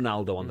 Sign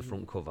Ronaldo on the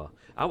front cover.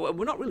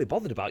 We're not really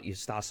bothered about your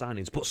star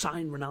signings, but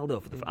sign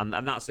Ronaldo for the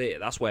and that's it.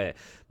 That's where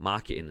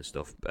marketing and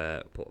stuff,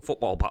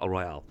 football battle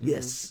royale.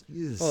 Yes.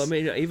 Well, I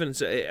mean, even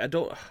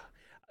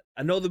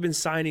I know they've been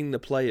signing the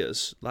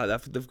players. Like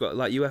they've got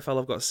UFL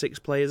have got 6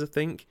 players, I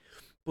think.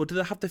 But do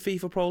they have the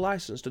FIFA Pro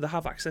license? Do they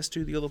have access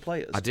to the other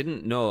players? I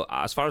didn't know.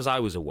 As far as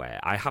I was aware,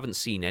 I haven't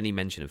seen any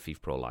mention of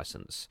FIFA Pro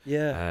license.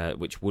 Yeah.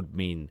 Which would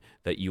mean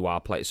that you are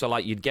playing. So,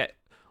 like, you'd get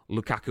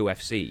Lukaku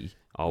FC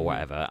or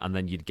whatever, and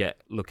then you'd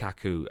get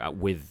Lukaku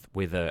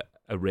with a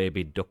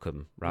Rabid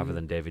Duckham rather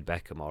than David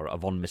Beckham or a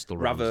Von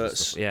Mistelrooy.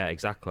 Raverts. Yeah,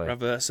 exactly.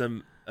 Raverts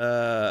and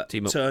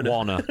Team up Turner.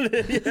 Warner.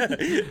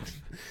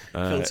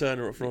 Phil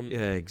Turner up front.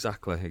 Yeah,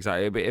 exactly.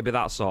 It'd be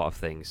that sort of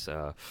thing.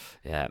 So,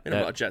 yeah. They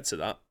got a jet to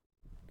that.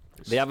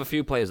 They have a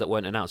few players that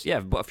weren't announced.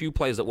 Yeah, but a few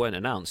players that weren't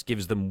announced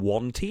gives them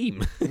one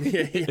team.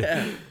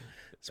 Yeah.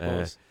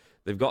 Suppose.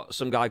 They've got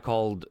some guy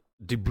called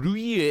De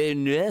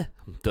Bruyne.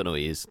 Don't know who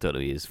he is.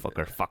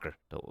 Fucker.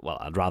 Well,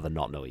 I'd rather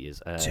not know who he is.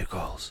 2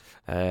 goals.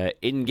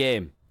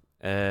 In-game.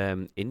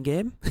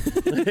 In-game?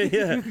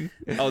 Yeah.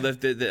 Oh, I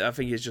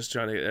think he's just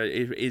trying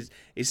to...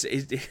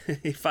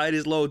 he fired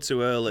his load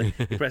too early.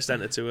 He pressed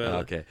enter too early.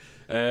 Okay.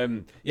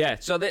 Yeah,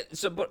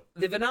 but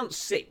they've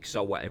announced 6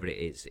 or whatever it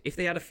is. If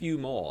they had a few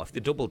more, if they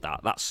doubled that,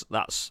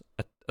 that's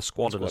a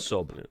squad and a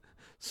sub. Yeah.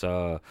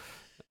 So...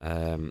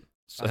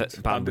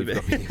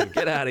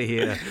 get out of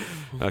here.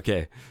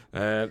 Okay.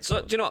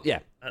 So, do you know what? Yeah.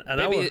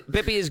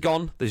 Bibby is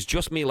gone. There's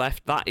just me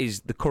left. That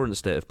is the current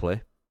state of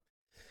play.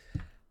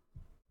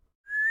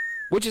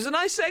 Which is a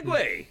nice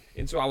segue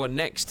into our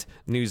next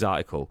news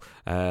article.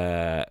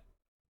 Oh,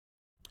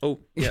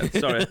 yeah,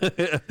 sorry.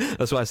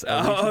 That's why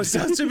I was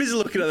too busy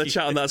looking at the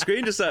chat on that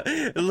screen, just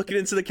looking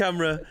into the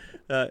camera,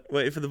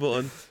 waiting for the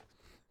button.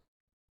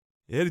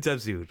 Anytime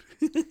soon.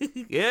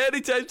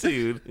 Anytime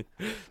soon.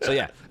 So,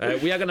 yeah,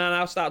 we are going to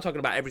now start talking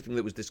about everything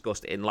that was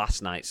discussed in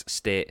last night's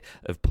State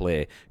of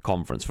Play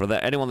conference. For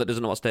anyone that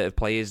doesn't know what State of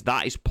Play is,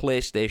 that is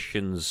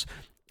PlayStation's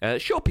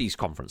showpiece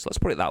conference, let's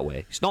put it that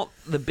way. It's not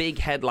the big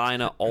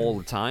headliner all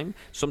the time.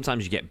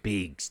 Sometimes you get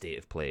big state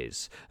of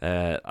plays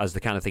as the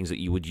kind of things that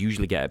you would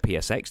usually get at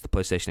PSX, the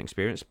PlayStation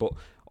Experience, but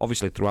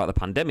obviously throughout the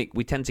pandemic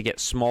we tend to get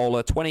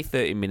smaller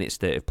 20-30 minute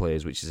state of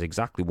plays, which is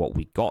exactly what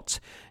we got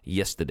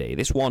yesterday.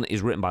 This one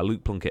is written by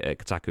Luke Plunkett at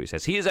Kotaku. It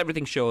says, here's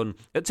everything shown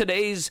at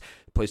today's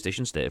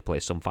PlayStation State of Play.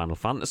 Some Final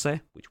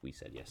Fantasy, which we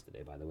said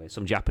yesterday, by the way,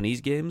 some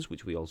Japanese games,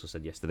 which we also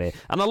said yesterday,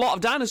 and a lot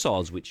of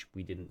dinosaurs, which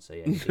we didn't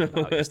say anything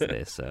about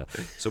yesterday. So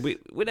we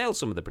nailed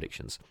some of the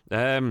predictions.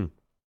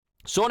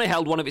 Sony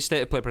held one of its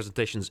State of Play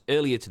presentations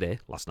earlier today,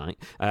 last night,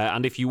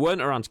 and if you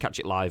weren't around to catch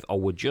it live, or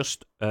were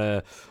just,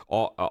 or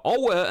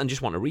were and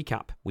just want a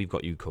recap, we've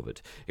got you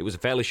covered. It was a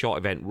fairly short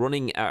event,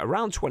 running at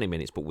around 20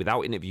 minutes, but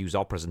without interviews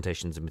or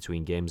presentations in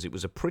between games. It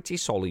was a pretty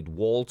solid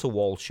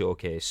wall-to-wall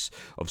showcase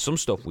of some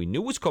stuff we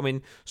knew was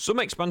coming, some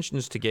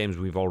expansions to games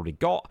we've already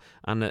got,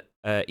 and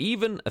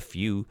even a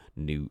few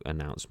new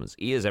announcements.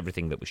 Here's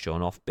everything that was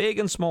shown off, big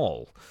and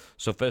small.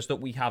 So first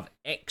up, we have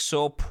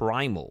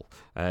Exoprimal.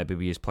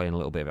 BB is playing a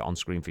little bit of it on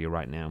screen for you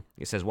right now.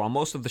 It says, while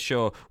most of the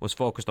show was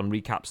focused on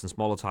recaps and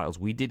smaller titles,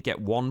 we did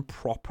get one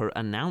proper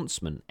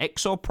announcement.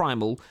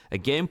 Exoprimal, a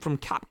game from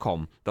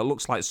Capcom that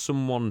looks like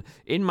someone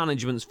in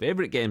management's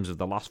favourite games of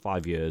the last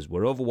 5 years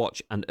were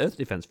Overwatch and Earth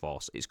Defense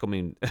Force. It's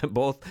coming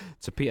both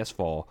to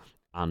PS4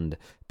 and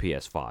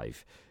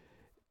PS5.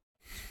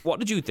 What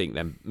did you think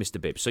then, Mr.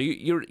 Bibb? So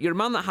you're a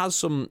man that has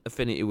some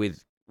affinity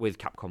with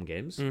Capcom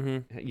games.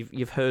 Mm-hmm.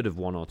 You've heard of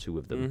one or two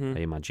of them,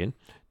 I imagine.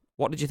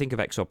 What did you think of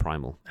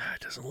Exoprimal?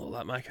 It doesn't look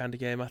like my kind of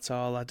game at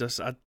all.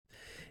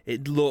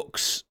 It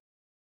looks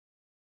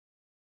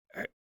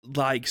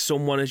like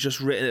someone has just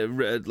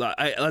written like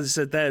as I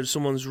said there,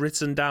 someone's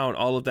written down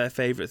all of their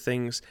favourite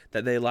things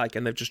that they like,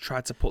 and they've just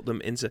tried to put them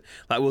into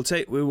like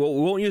we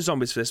won't use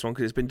zombies for this one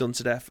because it's been done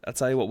to death. I'll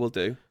tell you what we'll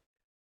do.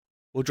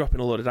 We'll drop in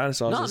a load of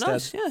dinosaurs instead.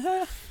 Nice.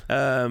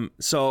 Yeah.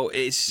 So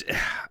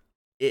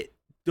it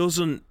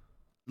doesn't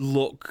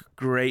look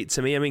great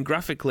to me. I mean,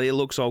 graphically it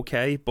looks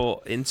okay,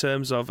 but in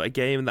terms of a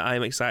game that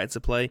I'm excited to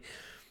play,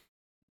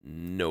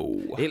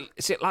 no.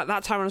 It's like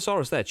that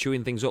Tyrannosaurus there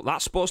chewing things up.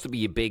 That's supposed to be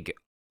your big,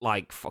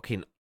 like,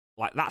 fucking,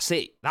 like, that's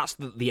it. That's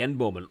the end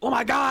moment. Oh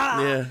my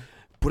God! Yeah.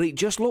 But it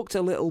just looked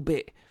a little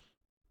bit,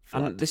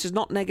 flat. and this is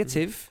not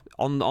negative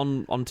on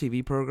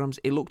TV programs,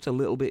 it looked a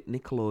little bit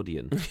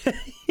Nickelodeon.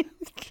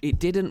 It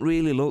didn't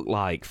really look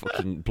like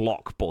fucking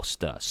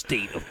blockbuster,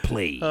 state of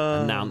play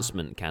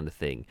announcement kind of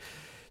thing.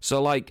 So,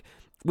 like,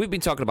 we've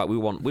been talking about we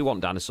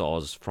want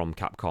dinosaurs from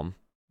Capcom.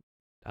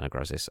 Dino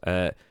Crisis.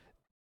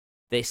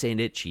 This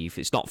ain't it, Chief.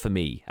 It's not for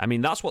me. I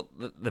mean, that's what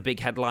the big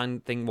headline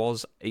thing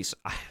was. It's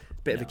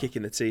bit of a kick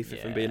in the teeth,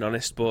 if I'm being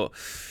honest. But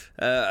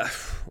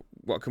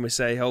what can we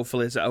say?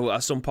 Hopefully,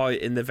 at some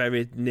point in the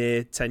very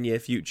near 10-year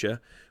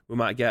future, we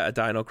might get a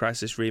Dino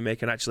Crisis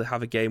remake and actually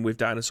have a game with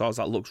dinosaurs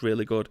that looks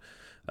really good.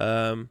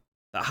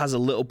 That has a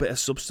little bit of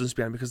substance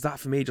behind, because that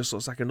for me just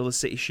looks like another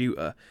city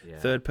shooter,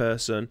 third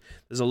person.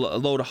 There's a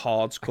load of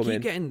hordes coming. I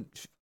keep getting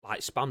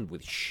like spammed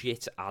with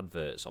shit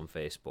adverts on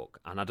Facebook,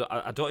 and I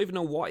don't even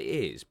know what it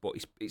is, but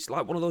it's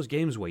like one of those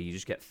games where you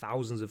just get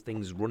thousands of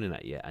things running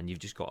at you, and you've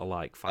just got to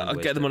like find.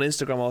 I get them on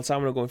Instagram all the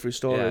time when I'm going through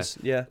stories.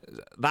 Yeah.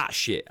 That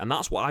shit, and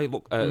that's what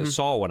I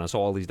saw when I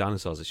saw all these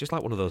dinosaurs. It's just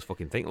like one of those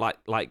fucking things,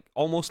 like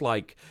almost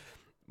like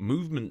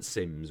movement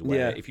sims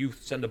where if you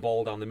send a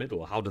ball down the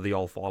middle, how do they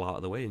all fall out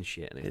of the way and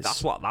shit? And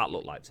that's what that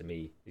looked like to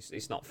me.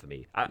 It's not for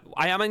me.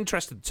 I am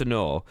interested to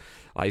know.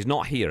 He's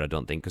not here, I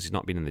don't think, because he's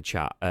not been in the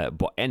chat.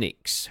 But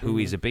Enix, who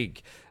is a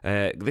big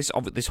this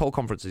whole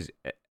conference is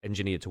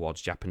engineered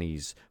towards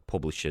Japanese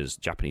publishers,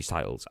 Japanese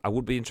titles. I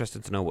would be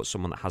interested to know what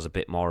someone that has a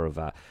bit more of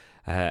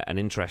an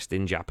interest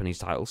in Japanese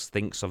titles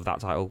thinks of that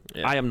title.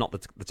 I am not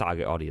the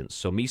target audience,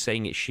 so me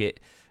saying it's shit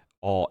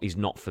or is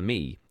not for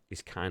me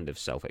is kind of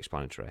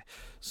self-explanatory.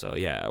 So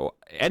yeah,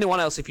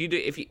 anyone else, if you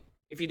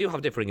do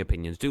have differing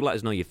opinions, do let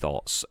us know your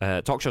thoughts.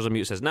 Talk Shows on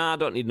Mute says, I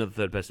don't need another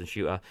third-person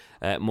shooter.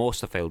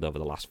 Most have failed over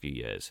the last few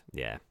years.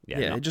 Yeah.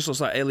 It just looks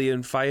like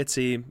Alien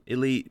Fireteam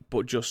Elite,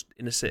 but just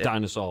in a city.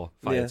 Dinosaur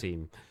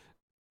Fireteam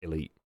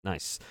Elite.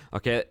 Nice.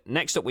 Okay,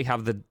 next up we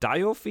have the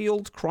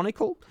Diofield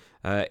Chronicle.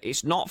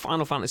 It's not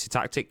Final Fantasy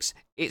Tactics.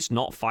 It's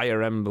not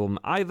Fire Emblem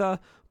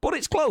either, but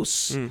it's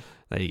close.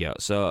 There you go.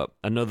 So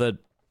another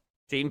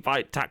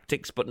Teamfight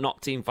Tactics, but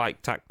not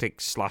Teamfight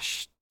Tactics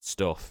 /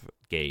 stuff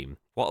game.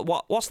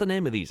 What's the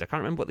name of these? I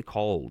can't remember what they're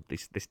called.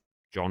 This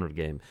genre of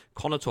game.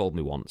 Connor told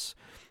me once.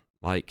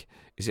 Like,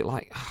 is it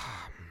like?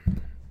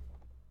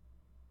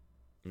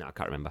 No, I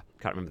can't remember.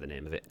 Can't remember the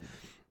name of it.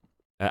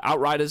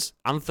 Outriders,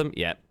 Anthem.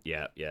 Yeah.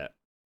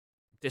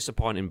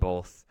 Disappointing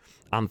both.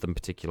 Anthem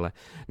particular.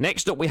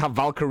 Next up, we have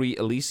Valkyrie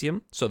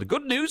Elysium. So the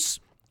good news.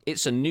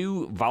 It's a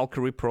new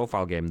Valkyrie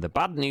profile game. The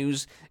bad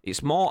news,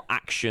 it's more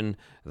action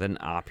than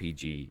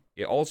RPG.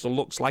 It also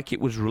looks like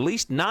it was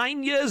released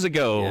 9 years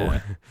ago.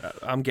 Yeah.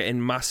 I'm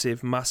getting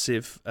massive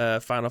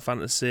Final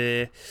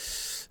Fantasy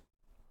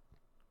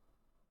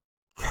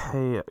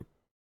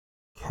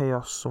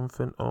Chaos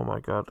something. Oh my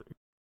God.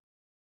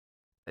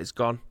 It's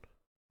gone.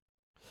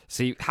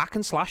 See, hack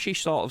and slashy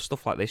sort of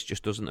stuff like this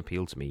just doesn't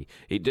appeal to me.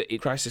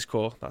 Crisis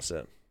Core, that's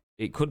it.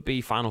 It could be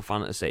Final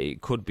Fantasy.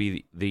 It could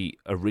be the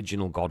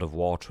original God of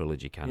War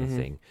trilogy kind of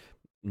thing.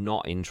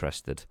 Not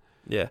interested.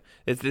 Yeah,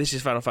 this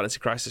is Final Fantasy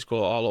Crisis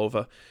Core all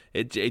over.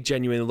 It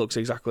genuinely looks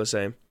exactly the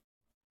same.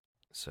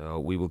 So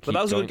we will keep. But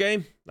that was going. a good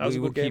game. That was a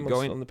good game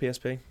on the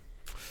PSP.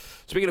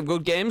 Speaking of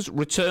good games,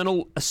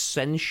 Returnal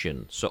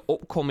Ascension. So an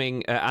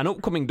upcoming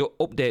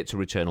update to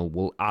Returnal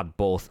will add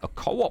both a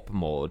co-op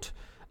mode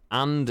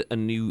and a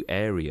new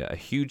area, a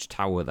huge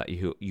tower that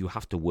you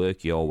have to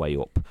work your way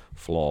up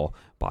floor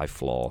by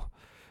floor.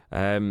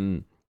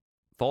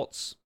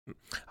 Thoughts?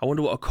 I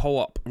wonder what a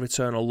co-op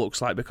Returnal looks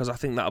like, because I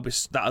think that would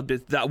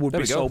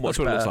be so much That's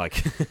what better. it looks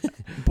like.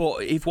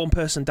 But if one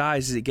person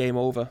dies, is it game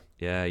over?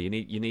 Yeah, you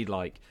need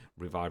like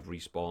revive,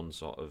 respawn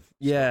sort of.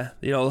 Yeah,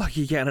 like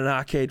you get in an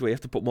arcade where you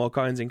have to put more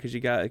coins in because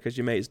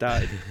your mate's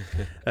died.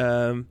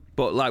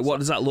 But like, what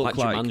does that look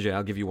like? Jumanji,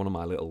 I'll give you one of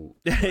my little.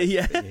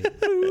 Yeah.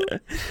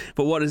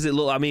 But what does it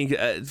look? I mean,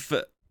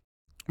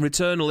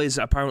 Returnal is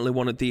apparently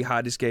one of the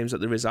hardest games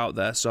that there is out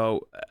there.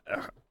 So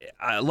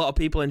a lot of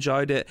people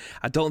enjoyed it.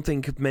 I don't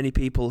think many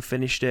people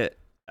finished it.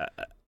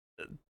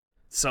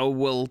 So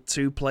will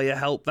 2-player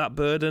help that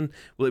burden?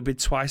 Will it be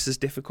twice as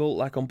difficult,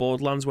 like on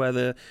Borderlands, where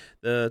the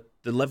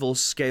levels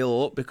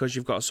scale up because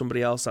you've got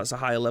somebody else that's a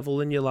higher level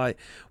than you? Like,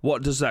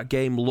 what does that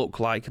game look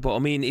like? But I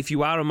mean, if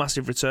you are a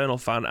massive Returnal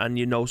fan and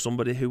you know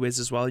somebody who is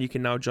as well, you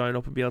can now join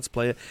up and be able to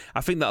play it.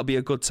 I think that'll be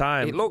a good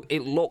time.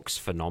 It looks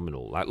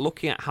phenomenal. Like,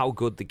 looking at how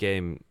good the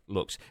game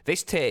looks,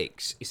 this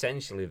takes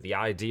essentially the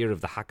idea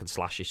of the hack and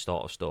slashy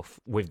sort of stuff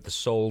with the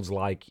Souls.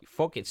 Like,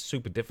 fuck, it's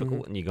super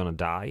difficult and you're gonna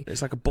die.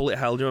 It's like a bullet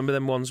hell. Do you remember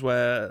them ones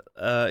where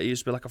it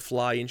used to be like a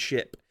flying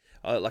ship,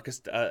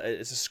 it's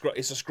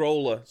a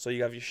scroller, so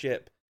you have your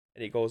ship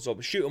and it goes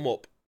up, shoot 'em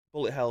up,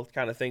 bullet hell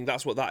kind of thing.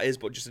 That's what that is,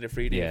 but just in a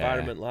 3D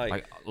environment,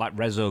 like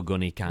Rezo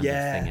Gunny kind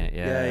of thing.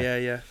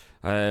 Yeah.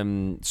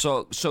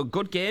 So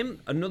good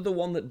game. Another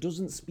one that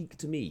doesn't speak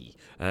to me,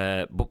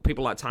 but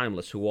people like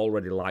Timeless, who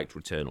already liked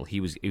Returnal, he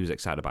was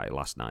excited about it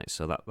last night.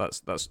 So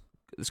that's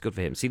good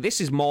for him. See, this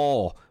is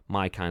more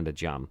my kind of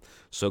jam.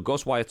 So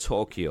Ghostwire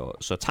Tokyo.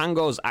 So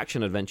Tango's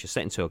action adventure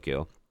set in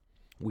Tokyo.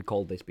 We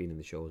called this being in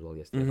the show as well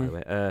yesterday, by the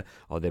way,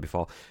 or the day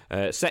before.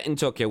 Set in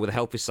Tokyo with a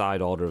healthy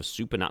side order of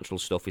supernatural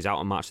stuff. Is out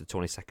on March the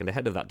 22nd.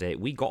 Ahead of that date,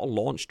 we got a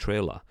launch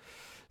trailer.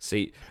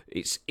 See,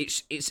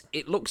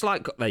 it looks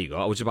like, there you go.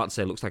 I was about to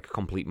say it looks like a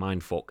complete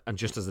mindfuck, and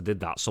just as I did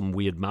that, some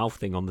weird mouth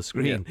thing on the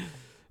screen.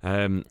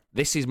 Yeah.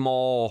 This is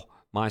more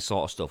my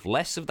sort of stuff.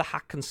 Less of the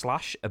hack and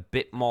slash, a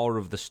bit more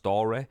of the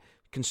story.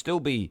 Can still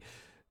be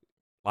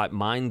like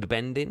mind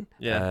bending.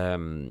 Yeah.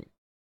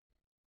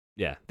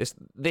 Yeah, this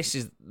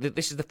is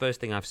the first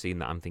thing I've seen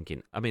that I'm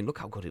thinking. I mean, look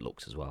how good it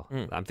looks as well.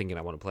 I'm thinking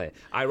I want to play it.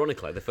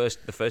 Ironically, the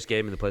first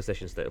game in the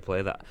PlayStation State of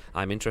Play that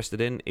I'm interested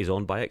in is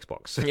owned by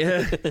Xbox.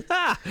 Yeah,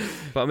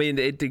 but I mean,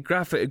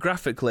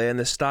 graphically and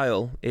the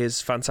style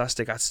is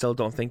fantastic. I still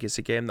don't think it's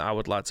a game that I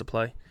would like to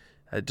play.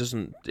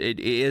 It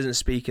isn't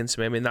speaking to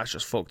me. I mean, that's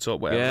just fucked up.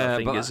 Whatever I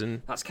think is.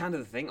 That's kind of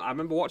the thing. I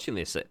remember watching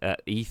this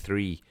at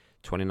E3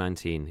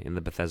 2019 in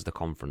the Bethesda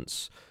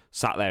conference.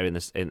 Sat there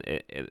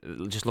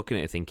just looking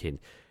at it, thinking,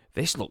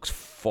 this looks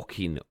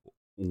fucking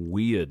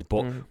weird,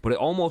 but it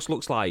almost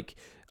looks like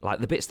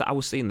the bits that I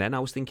was seeing then. I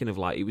was thinking of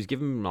like it was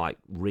giving me like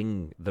the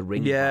Ring.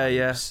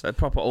 Vibes. A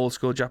proper old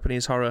school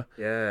Japanese horror.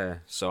 Yeah.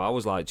 So I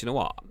was like, do you know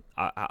what?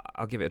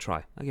 I'll give it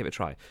a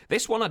try.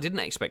 This one I didn't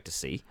expect to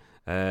see.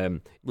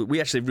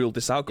 We actually ruled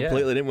this out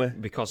completely, didn't we?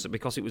 Because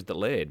it was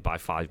delayed by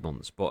 5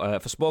 months.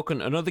 But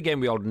Forspoken, another game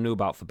we already knew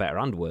about for better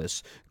and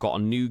worse, got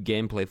a new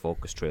gameplay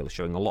focused trailer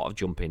showing a lot of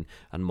jumping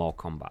and more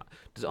combat.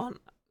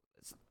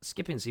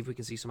 Skip in, see if we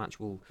can see some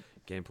actual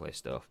gameplay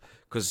stuff.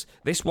 Because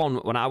this one,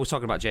 when I was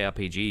talking about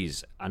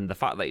JRPGs and the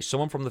fact that it's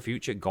someone from the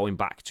future going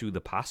back to the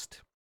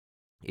past,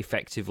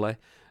 effectively,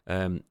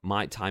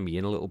 might tie me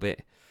in a little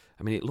bit.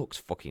 I mean, it looks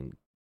fucking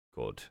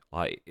good.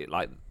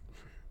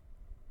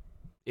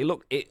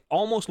 It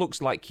almost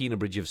looks like Kena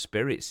Bridge of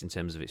Spirits in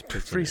terms of its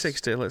prettiness.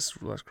 360. Let's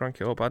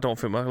crank it up. I don't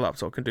think my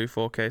laptop can do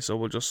 4K, so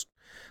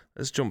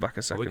let's jump back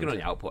a second. We can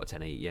only output a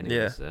 1080 anyway.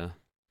 Yeah. So.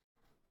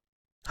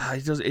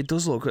 It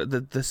does look,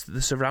 the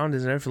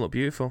surroundings and everything look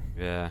beautiful.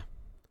 Yeah.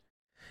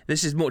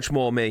 This is much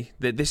more me.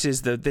 This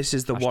is the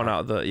hashtag. One out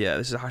of the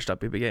this is a hashtag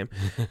BB game.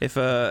 If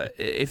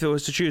there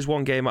was to choose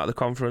one game out of the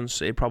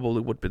conference, it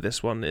probably would be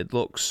this one. It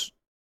looks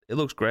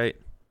great.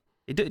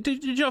 Did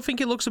you not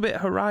think it looks a bit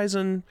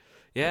Horizon?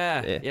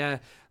 Yeah.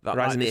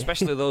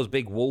 Especially those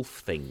big wolf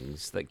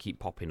things that keep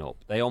popping up.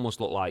 They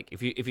almost look like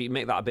if you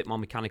make that a bit more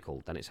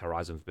mechanical, then it's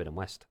Horizon Forbidden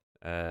West.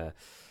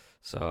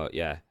 So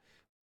yeah.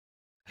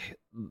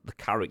 The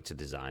character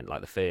design,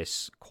 like the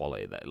face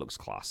quality, that it looks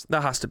class.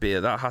 That has to be a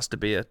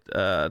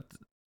it's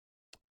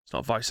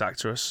not voice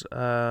actress,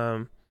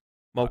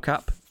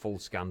 mocap, full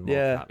scan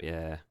mocap.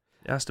 Yeah,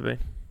 it has to be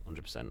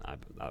 100%.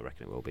 I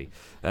reckon it will be.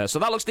 So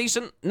that looks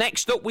decent.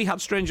 Next up, we had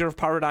Stranger of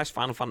Paradise: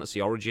 Final Fantasy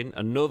Origin.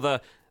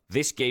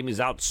 This game is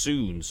out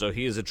soon, so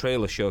here's a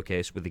trailer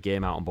showcase with the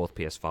game out on both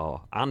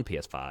PS4 and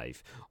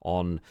PS5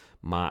 on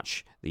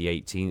March the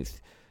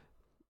 18th.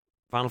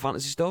 Final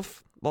Fantasy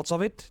stuff. Lots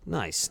of it.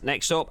 Nice.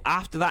 Next up,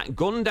 after that,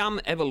 Gundam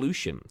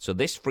Evolution. So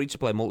this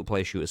free-to-play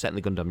multiplayer shooter set in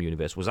the Gundam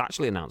universe was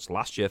actually announced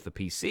last year for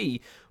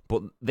PC,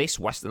 but this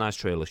westernized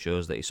trailer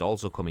shows that it's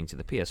also coming to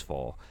the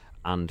PS4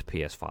 and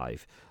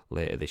PS5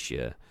 later this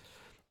year.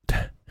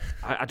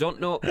 I don't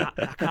know.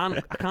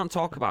 I can't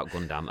talk about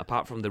Gundam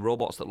apart from the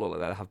robots that look like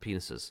they have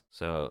penises.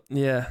 So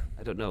yeah,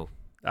 I don't know.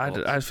 I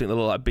think they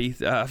look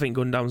like I think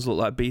Gundams look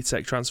like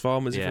B-Tech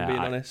Transformers. If I'm being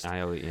honest.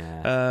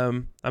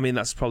 I mean,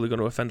 that's probably going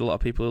to offend a lot of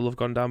people who love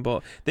Gundam,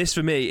 but this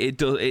for me, it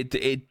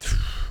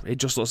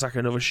just looks like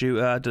another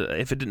shooter.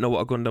 If I didn't know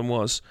what a Gundam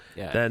was,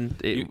 then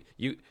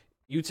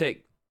you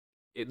take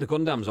the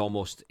Gundam's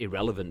almost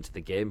irrelevant to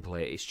the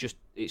gameplay.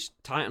 It's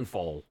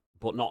Titanfall,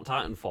 but not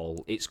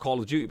Titanfall. It's Call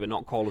of Duty, but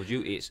not Call of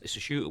Duty. It's a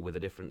shooter with a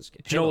different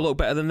skin. Do you know what look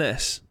better than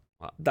this?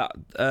 What? That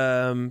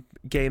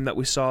game that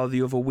we saw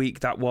the other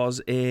week that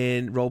was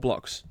in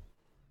Roblox.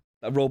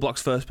 That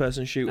Roblox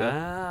first-person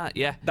shooter.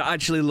 Yeah. That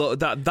actually looked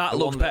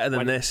better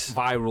than this.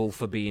 Viral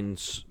for being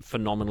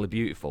phenomenally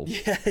beautiful.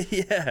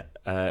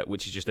 Yeah.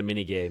 Which is just a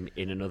mini game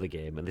in another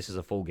game, and this is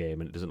a full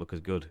game, and it doesn't look as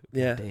good.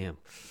 Yeah. Damn.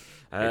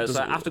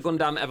 So after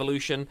Gundam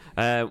Evolution,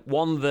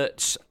 one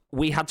that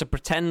we had to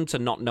pretend to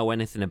not know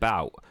anything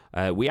about.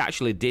 We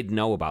actually did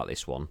know about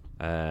this one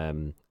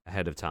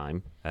ahead of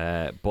time,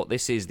 but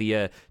this is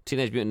the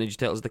Teenage Mutant Ninja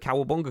Turtles: The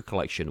Cowabunga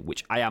Collection,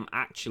 which I am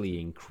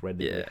actually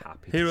incredibly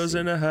happy. Heroes to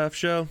see. in a Half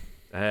Shell.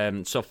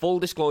 So full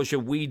disclosure,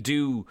 we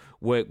do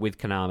work with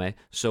Konami,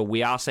 so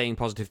we are saying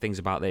positive things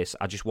about this.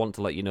 I just want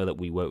to let you know that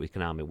we work with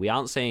Konami. We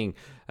aren't saying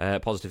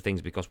positive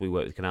things because we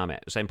work with Konami.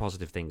 We're saying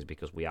positive things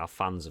because we are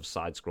fans of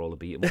side-scroller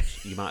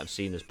beat-em-ups. You might have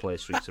seen us play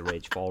Streets of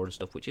Rage 4 and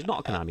stuff, which is not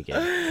a Konami game.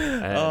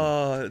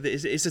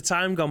 It's a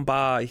time gone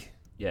by.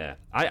 Yeah,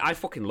 I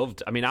fucking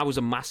loved. I mean, I was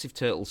a massive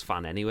Turtles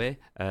fan anyway.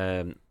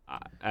 I've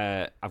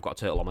got a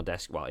turtle on my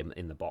desk, well,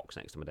 in the box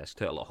next to my desk,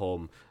 turtle at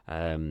home,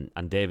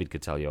 and David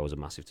could tell you I was a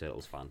massive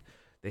Turtles fan.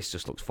 This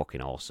just looks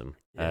fucking awesome.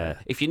 Yeah.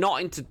 If you're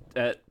not into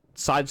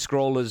side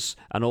scrollers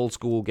and old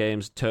school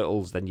games,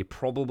 Turtles, then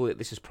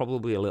this is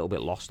probably a little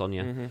bit lost on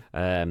you.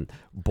 Mm-hmm.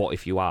 But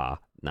if you are,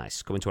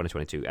 nice, coming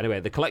 2022.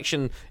 Anyway, the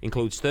collection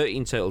includes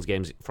 13 Turtles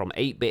games from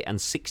 8-bit and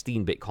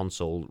 16-bit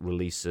console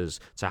releases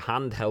to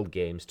handheld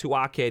games to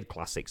arcade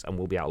classics, and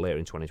will be out later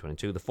in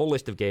 2022. The full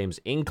list of games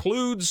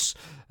includes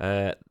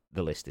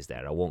the list is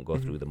there. I won't go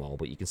through them all,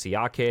 but you can see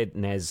arcade,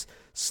 NES,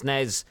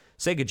 SNES,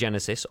 Sega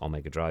Genesis or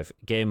Mega Drive,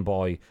 Game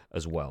Boy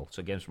as well.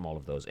 So games from all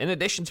of those. In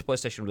addition to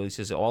PlayStation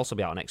releases, it will also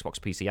be out on Xbox,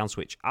 PC, and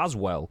Switch as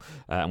well,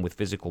 and with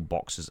physical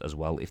boxes as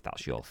well, if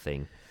that's your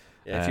thing.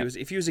 Yeah,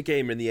 if you was a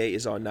gamer in the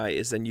 80s or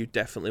 90s, then you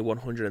definitely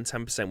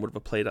 110% would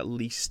have played at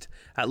least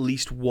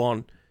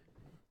one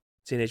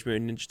Teenage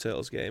Mutant Ninja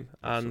Turtles game,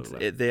 and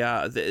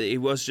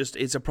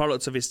it's a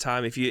product of its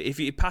time. If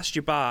you passed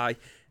you by,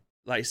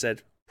 like I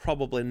said,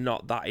 probably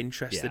not that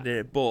interested in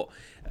it. But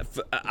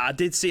I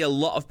did see a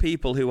lot of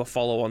people who I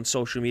follow on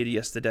social media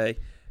yesterday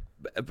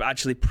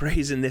actually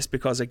praising this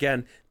because,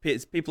 again,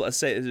 people that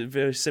say a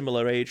very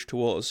similar age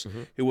to us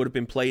who would have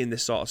been playing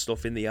this sort of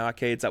stuff in the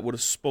arcades that would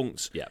have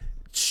spunked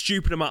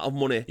stupid amount of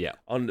money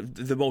on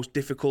the most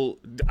difficult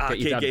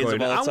arcade games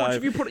of all time. How much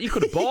have you put? You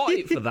could have bought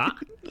it for that.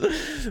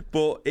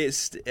 But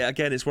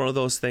it's one of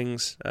those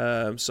things.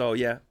 So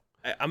yeah,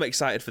 I'm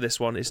excited for this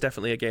one. It's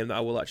definitely a game that I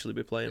will actually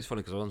be playing. It's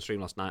funny because I was on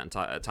stream last night and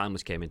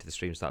Timeless came into the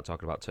stream and started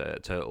talking about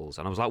Turtles,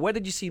 and I was like, "Where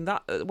did you see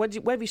that?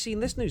 Where have you seen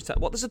this news?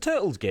 What? There's a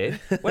Turtles game?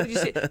 Where did you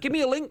see it? Give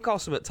me a link or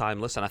something at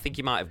Timeless." And I think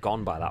he might have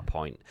gone by that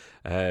point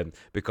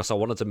because I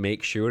wanted to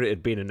make sure it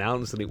had been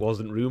announced and it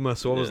wasn't rumor.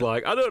 So I was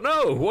like, "I don't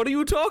know. What are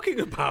you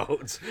talking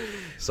about?"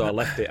 So I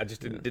left it. I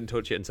just didn't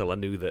touch it until I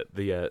knew that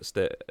the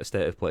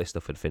state of play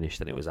stuff had finished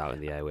and it was out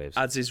in the airwaves.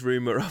 As his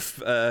rumor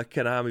of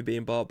Konami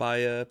being bought by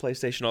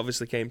PlayStation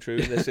obviously came true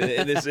in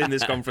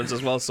this conference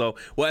as well. So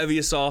whatever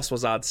your source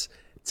was, ads,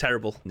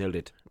 terrible. Nailed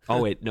it.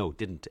 Oh wait, no,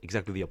 didn't.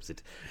 Exactly the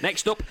opposite.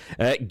 Next up,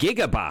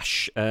 Giga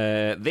Bash.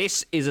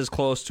 This is as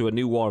close to a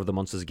new War of the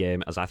Monsters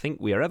game as I think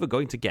we are ever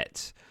going to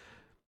get.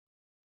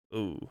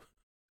 Ooh.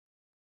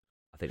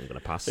 I think we're going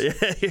to pass. Yeah,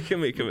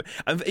 come here.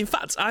 In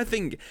fact, I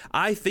think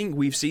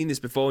we've seen this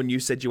before, and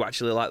you said you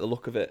actually like the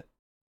look of it.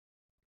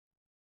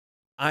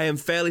 I am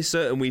fairly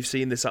certain we've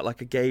seen this at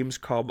like a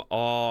Gamescom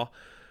or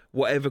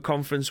whatever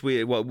conference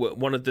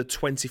one of the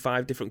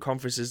 25 different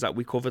conferences that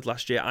we covered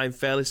last year. I'm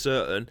fairly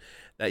certain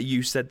that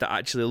you said that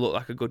actually looked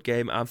like a good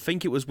game. I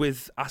think it was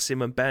with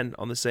Asim and Ben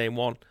on the same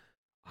one.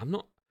 I'm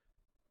not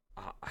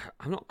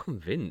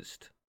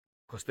convinced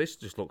because this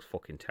just looks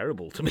fucking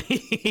terrible to me.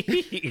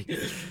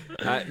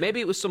 Maybe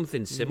it was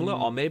something similar,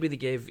 or maybe they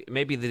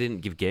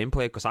didn't give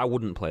gameplay because I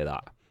wouldn't play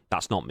that.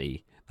 That's not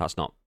me. That's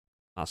not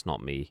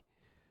me.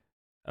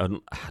 I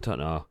don't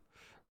know.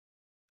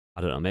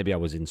 Maybe I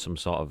was in some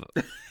sort of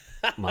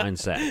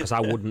mindset because I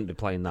wouldn't be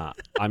playing that.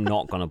 I'm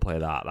not going to play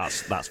that.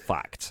 That's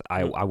fact.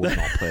 I would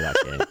not play that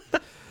game.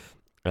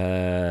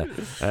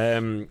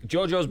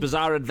 JoJo's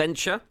Bizarre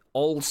Adventure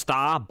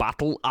All-Star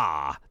Battle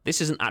R.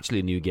 This isn't actually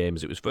a new game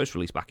as it was first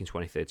released back in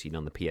 2013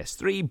 on the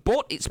PS3,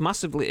 but it's a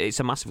massively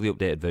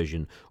updated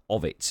version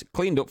of it.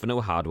 Cleaned up for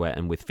no hardware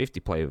and with 50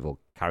 playable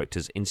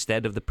characters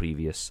instead of the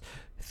previous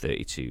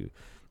 32.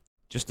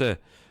 Just a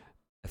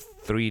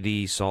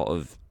 3D sort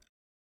of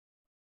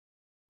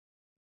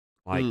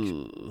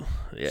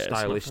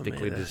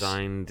stylistically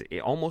designed.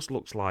 It almost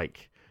looks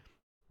like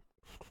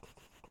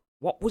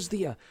what was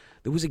the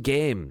There was a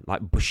game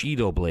like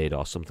Bushido Blade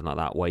or something like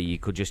that where you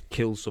could just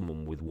kill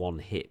someone with one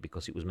hit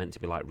because it was meant to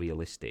be like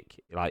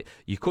realistic. Like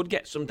you could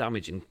get some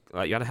damage and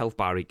like you had a health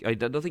bar. I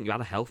don't think you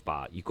had a health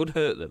bar. You could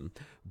hurt them,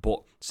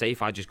 but say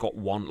if I just got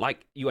one,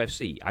 like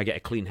UFC, I get a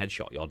clean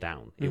headshot, you're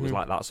down. It was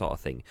like that sort of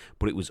thing,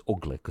 but it was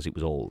ugly because it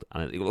was old,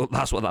 and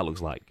that's what that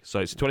looks like. So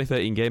it's a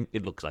 2013 game.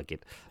 It looks like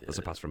it. That's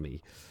a pass from me.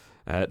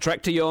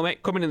 Trek to Yomi,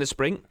 coming in the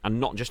spring, and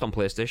not just on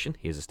PlayStation.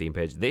 Here's a Steam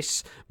page.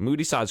 This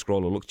moody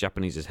side-scroller looks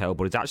Japanese as hell,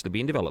 but it's actually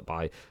being developed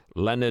by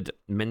Leonard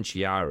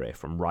Menciari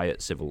from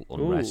Riot Civil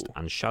Unrest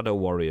and Shadow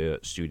Warrior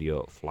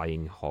Studio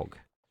Flying Hog.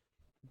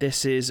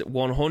 This is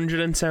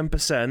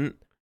 110%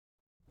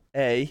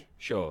 a...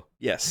 Sure.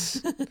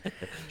 Yes.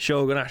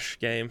 Shogun Ash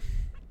game.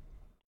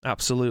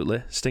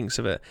 Absolutely. Stinks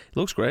of it. It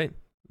looks great.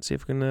 Let's see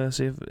if we can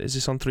see if... Is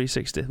this on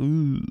 360?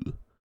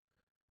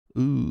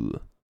 Ooh.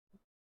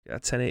 Yeah,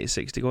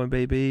 1080-60 going,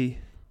 baby.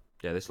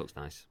 Yeah, this looks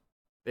nice.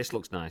 Big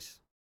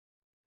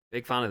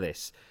fan of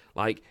this.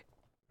 Like,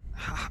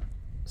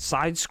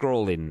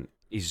 side-scrolling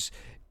is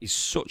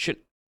such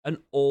an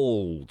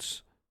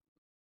old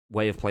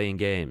way of playing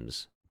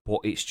games,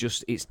 but it's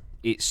just I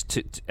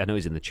know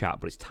he's in the chat,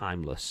 but it's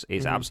timeless.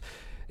 It's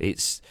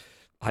it's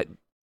like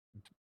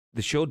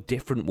they showed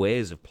different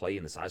ways of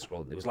playing the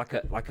side-scrolling. There was like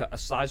a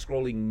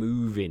side-scrolling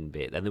moving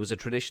bit, then there was a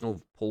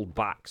traditional pulled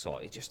back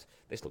sort.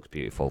 This looks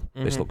beautiful.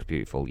 This looks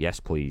beautiful.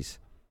 Yes, please.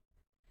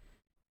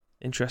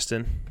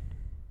 Interesting.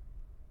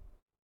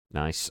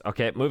 Nice.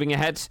 Okay, moving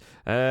ahead.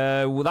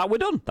 Well, that we're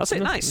done. That's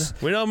it. Nice.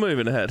 We're not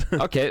moving ahead.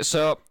 Okay,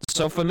 so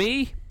for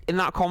me in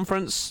that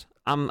conference,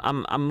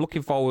 I'm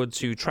looking forward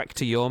to Trek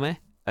to Yomi.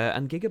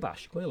 And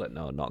Gigabash, clearly.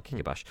 No, not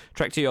Gigabash.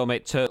 Trek to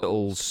Yomi,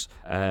 Turtles,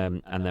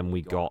 and then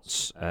we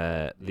got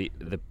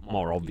the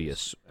more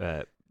obvious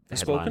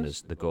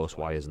headliners, the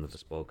Ghostwires and the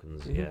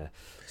Forspokens. Yeah.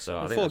 So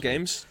I think 4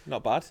 games,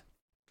 not bad.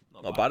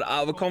 Not bad.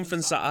 Out of a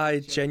conference that I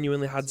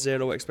genuinely had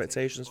zero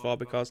expectations for,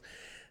 because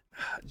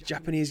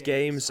Japanese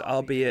games,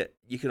 albeit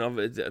you can have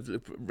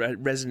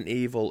Resident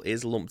Evil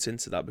is lumped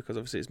into that because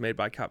obviously it's made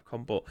by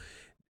Capcom, but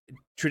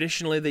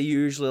traditionally they're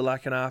usually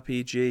like an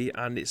RPG,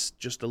 and it's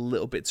just a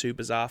little bit too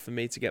bizarre for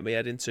me to get my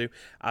head into,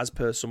 as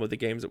per some of the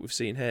games that we've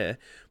seen here.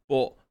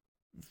 But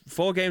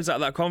 4 games out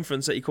of that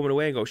conference that you're coming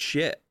away and go,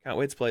 shit, can't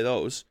wait to play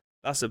those.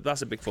 That's a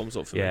big thumbs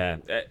up for me. Yeah,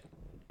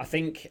 I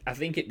think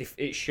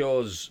it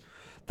shows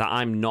that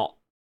I'm not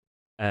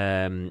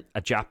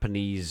a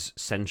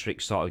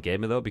Japanese-centric sort of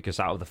gamer, though, because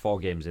out of the 4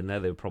 games in there,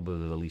 they were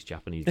probably the least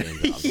Japanese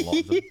games out of a lot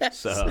of them.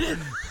 Yes.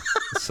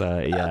 So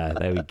yeah,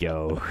 there we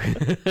go.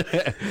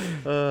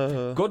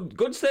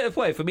 Good state of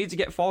play for me to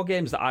get 4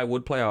 games that I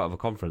would play out of a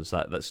conference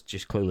that's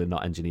just clearly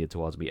not engineered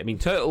towards me. I mean,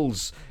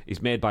 Turtles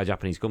is made by a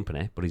Japanese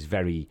company, but is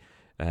very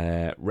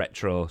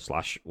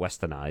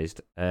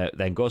retro/westernized.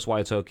 Then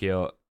Ghostwire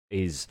Tokyo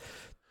is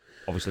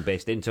obviously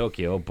based in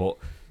Tokyo, but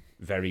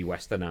very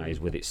westernized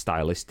with its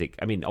stylistic.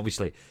 I mean,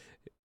 obviously,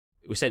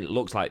 we're saying it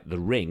looks like The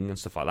Ring and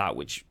stuff like that,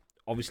 which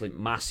obviously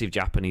massive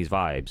Japanese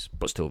vibes,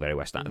 but still very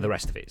western. The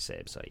rest of it's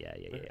same. So yeah.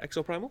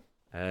 Exoprimal?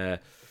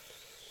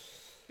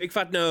 Big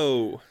fat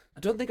no. I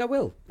don't think I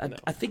will.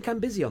 I think I'm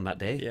busy on that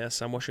day. Yes,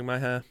 I'm washing my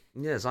hair.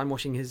 Yes, I'm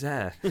washing his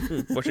hair.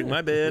 Washing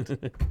my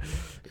beard.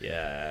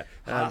 Yeah.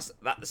 That's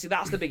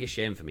the biggest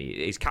shame for me,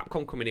 is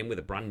Capcom coming in with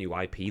a brand new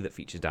IP that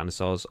features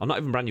dinosaurs. Or not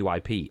even brand new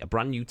IP, a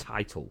brand new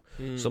title.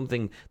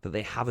 Something that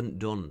they haven't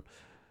done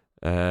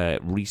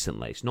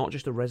recently. It's not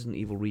just a Resident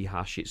Evil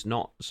rehash. It's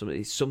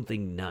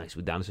something nice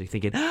with dinosaurs. You're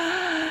thinking,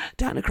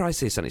 Dino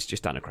Crisis, and it's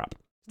just Dino Crap.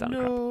 It's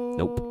Dino Crap.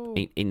 Nope.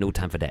 Ain't no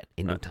time for that.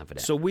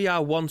 So we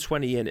are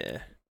 120 in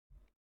here.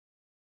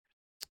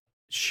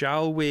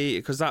 Shall we?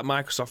 Because that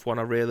Microsoft one,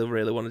 I really,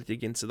 really want to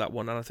dig into that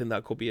one, and I think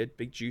that could be a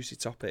big juicy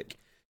topic.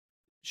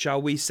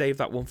 Shall we save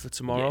that one for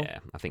tomorrow? Yeah,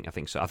 I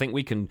think so. I think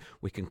we can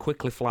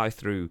quickly fly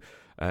through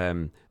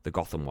the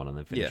Gotham one and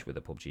then finish with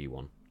the PUBG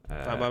one.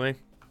 Fine by me.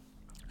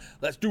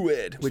 Let's do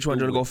it. Which one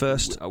do you want to go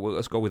first?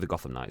 Let's go with the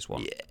Gotham Knights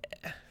one.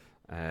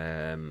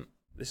 Yeah.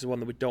 This is one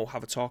that we don't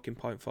have a talking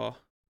point for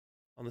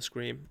on the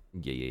screen.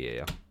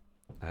 Yeah.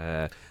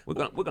 We're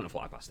gonna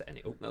fly past it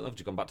anyway. Oh, no, I've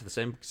just gone back to the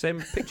same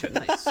picture.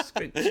 Nice,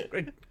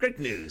 great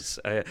news.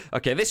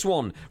 Okay, this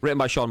one written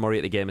by Sean Murray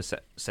at the Gamer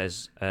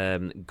says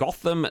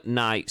Gotham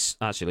Knights.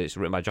 Actually, it's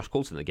written by Josh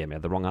Coulson at the Gamer. I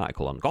had the wrong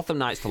article on. Gotham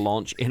Knights to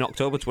launch in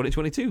October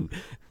 2022.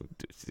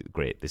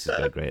 Great, this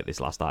is great. This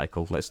last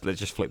article. Let's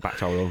just flick back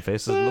to our own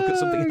faces and look at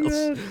something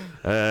else.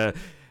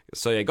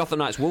 So yeah, Gotham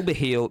Knights will be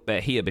here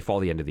before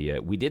the end of the year.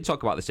 We did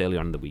talk about this earlier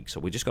on in the week, so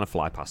we're just going to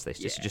fly past this.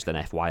 This is just an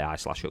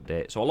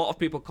FYI/update. So a lot of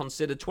people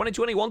consider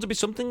 2021 to be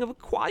something of a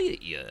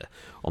quiet year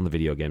on the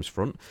video games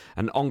front.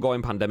 An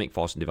ongoing pandemic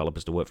forcing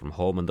developers to work from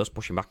home and thus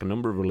pushing back a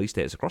number of release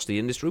dates across the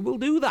industry will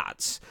do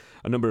that.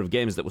 A number of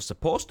games that were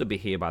supposed to be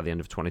here by the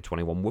end of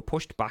 2021 were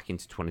pushed back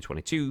into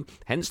 2022,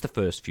 hence the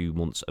first few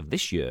months of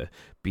this year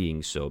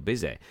being so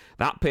busy.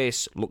 That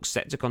pace looks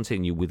set to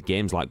continue with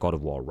games like God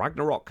of War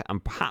Ragnarok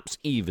and perhaps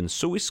even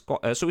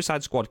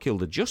Suicide Squad Kill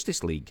the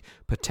Justice League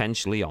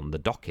potentially on the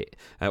docket.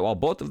 While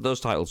both of those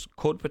titles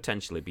could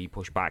potentially be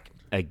pushed back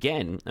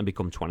again and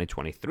become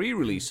 2023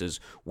 releases,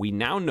 we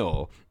now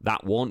know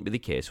that won't be the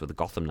case for the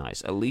Gotham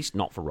Knights, at least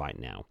not for right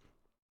now.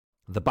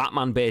 The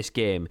Batman-based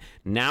game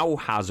now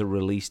has a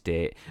release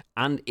date,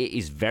 and it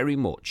is very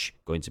much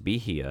going to be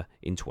here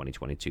in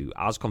 2022.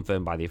 As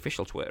confirmed by the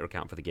official Twitter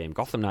account for the game,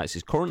 Gotham Knights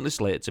is currently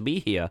slated to be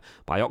here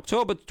by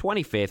October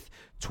 25th,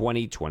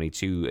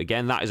 2022.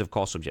 Again, that is, of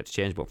course, subject to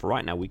change, but for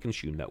right now, we can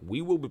assume that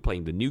we will be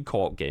playing the new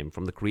co-op game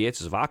from the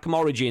creators of Arkham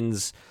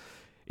Origins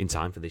in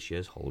time for this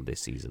year's holiday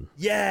season.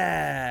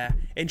 Yeah,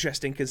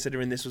 interesting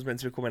considering this was meant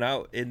to be coming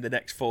out in the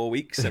next 4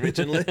 weeks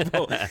originally.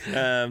 But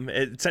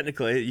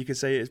technically, you could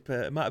say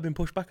it might have been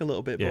pushed back a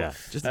little bit. But, yeah,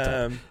 just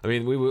I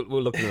mean, we're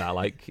looking at that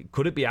like,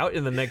 could it be out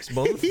in the next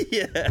month?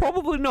 Yeah,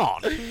 probably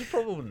not.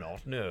 Probably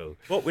not. No.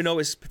 But we know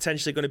it's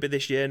potentially going to be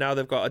this year. Now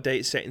they've got a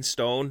date set in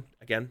stone.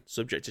 Again,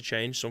 subject to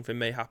change. Something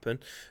may happen.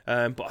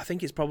 But I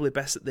think it's probably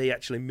best that they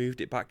actually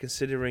moved it back,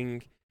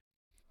 considering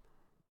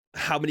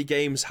how many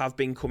games have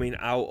been coming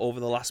out over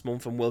the last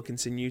month and will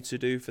continue to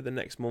do for the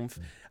next month.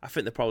 I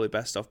think they're probably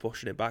best off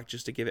pushing it back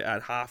just to give it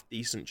a half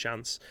decent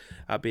chance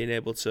at being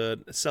able to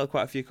sell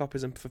quite a few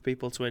copies and for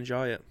people to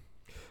enjoy it.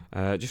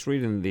 Just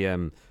reading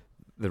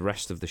the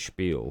rest of the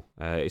spiel,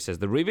 it says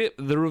the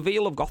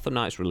reveal of Gotham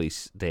Knights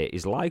release date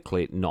is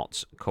likely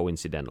not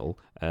coincidental.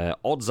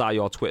 Odds are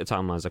your Twitter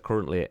timelines are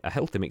currently a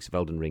healthy mix of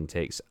Elden Ring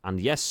takes, and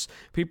yes,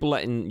 people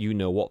letting you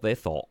know what they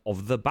thought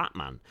of the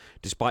Batman.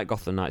 Despite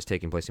Gotham Knights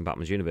taking place in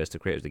Batman's universe, the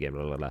creators of the game,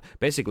 blah, blah, blah.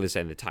 Basically they're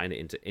saying they're tying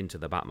it into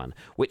the Batman,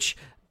 which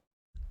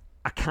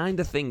I kind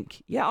of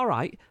think, yeah, all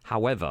right.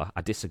 However,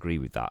 I disagree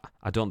with that.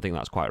 I don't think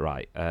that's quite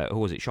right. Who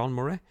was it, Sean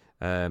Murray?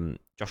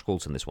 Josh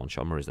Coulson, this one.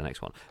 Sean Murray's the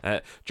next one.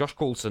 Josh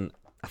Coulson,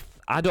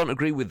 I don't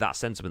agree with that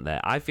sentiment there.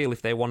 I feel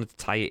if they wanted to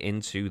tie it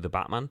into the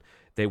Batman,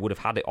 they would have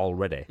had it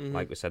already. Mm-hmm.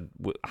 Like we said,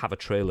 have a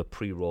trailer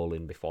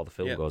pre-rolling before the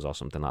film goes or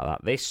something like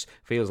that. This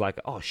feels like,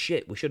 oh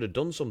shit, we should have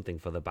done something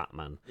for the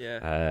Batman.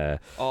 Yeah.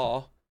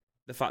 Or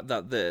the fact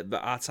that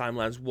our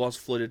timelines was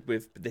flooded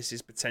with this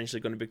is potentially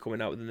going to be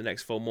coming out within the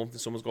next 4 months, and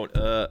someone's going,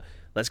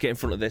 let's get in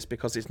front of this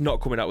because it's not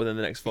coming out within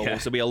the next 4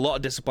 months. There'll be a lot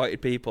of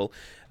disappointed people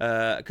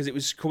because it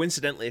was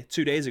coincidentally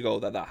 2 days ago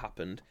that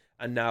happened.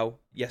 And now,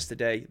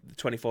 yesterday,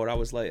 24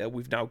 hours later,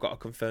 we've now got a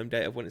confirmed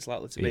date of when it's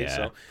likely to be. Yeah.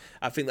 So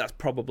I think that's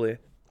probably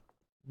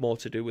more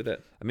to do with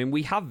it. I mean,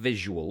 we have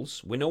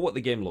visuals. We know what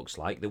the game looks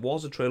like. There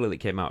was a trailer that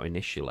came out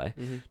initially.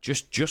 Mm-hmm.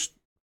 Just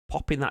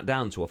popping that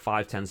down to a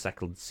 5-10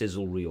 second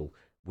sizzle reel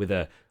with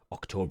a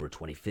October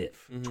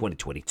 25th,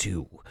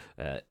 2022,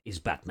 is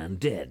Batman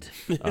dead?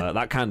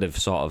 That kind of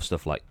sort of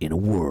stuff, like, in a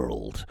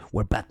world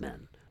where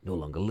Batman no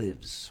longer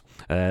lives.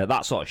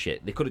 That sort of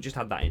shit. They could have just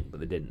had that in, but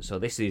they didn't. So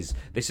this is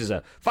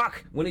a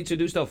fuck, we need to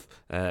do stuff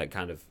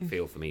kind of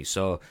feel for me.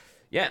 So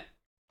yeah,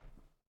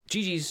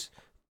 GG's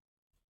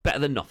better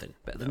than nothing.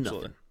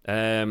 Absolutely.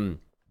 Nothing.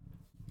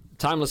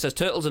 Timeless says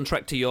Turtles and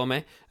Trek to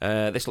Yomi.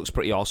 This looks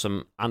pretty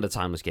awesome and a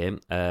timeless game.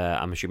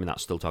 I'm assuming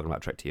that's still talking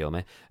about Trek to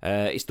Yomi.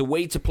 It's the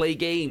way to play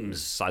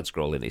games. Side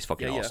scrolling. It's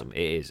fucking awesome. It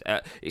is.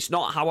 It's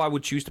not how I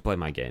would choose to play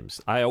my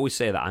games. I always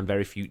say that I'm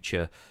very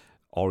future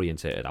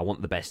orientated. I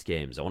want the best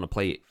games. I want to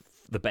play it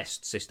the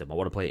best system. I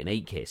want to play it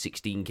in 8K,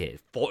 16K,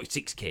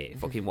 46K,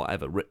 fucking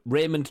whatever.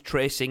 Raymond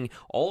tracing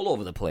all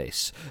over the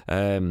place.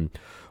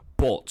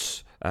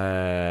 But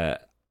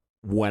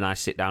when I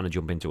sit down and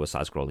jump into a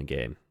side-scrolling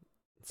game,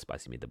 it's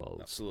spicy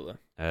meatballs. Absolutely.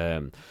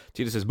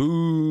 Tina says,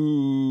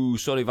 boo,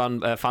 sorry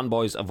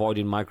fanboys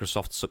avoiding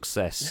Microsoft's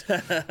success.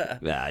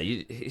 Yeah,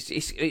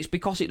 it's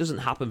because it doesn't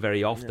happen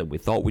very often. Yeah. We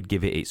thought we'd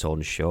give it its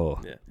own show.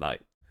 Yeah.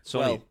 Like,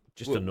 sorry. Well,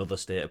 just another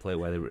state of play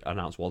where they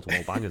announce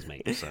wall-to-wall bangers,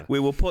 mate. So. We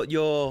will put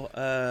your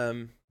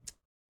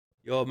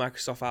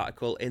Microsoft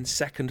article in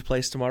second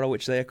place tomorrow,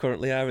 which they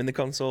currently are in the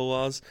console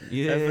wars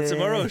for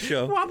tomorrow's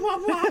show.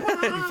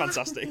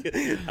 Fantastic.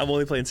 I'm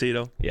only playing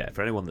Tito. Yeah,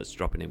 for anyone that's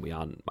dropping in, we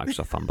aren't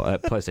Microsoft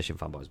PlayStation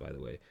fanboys, by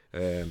the way.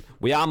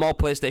 We are more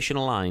PlayStation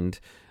aligned,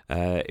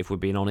 if we're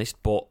being honest,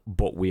 but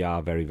we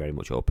are very, very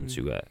much open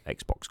to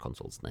Xbox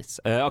consoles. Nice.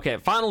 Okay,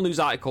 final news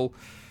article.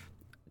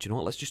 Do you know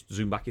what? Let's just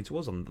zoom back into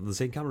us on the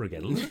same camera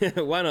again.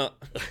 Why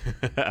not?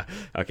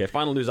 Okay,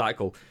 final news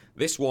article.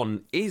 This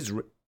one is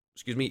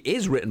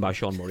written by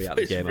Sean Murray at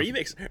the game.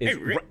 Remix.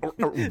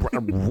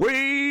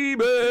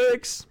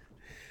 Remix.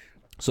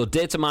 So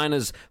data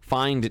miners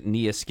find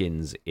Nia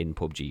skins in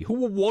PUBG. Who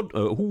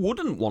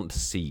wouldn't want to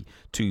see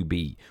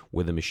 2B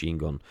with a machine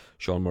gun?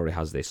 Sean Murray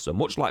has this. So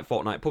much like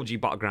Fortnite, PUBG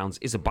Battlegrounds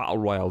is a battle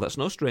royale that's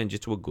no stranger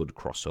to a good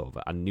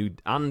crossover.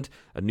 And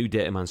a new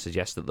data mine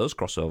suggests that those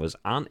crossovers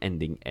aren't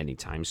ending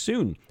anytime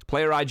soon.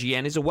 Player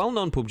IGN is a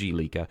well-known PUBG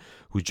leaker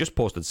who's just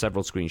posted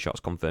several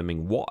screenshots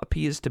confirming what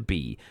appears to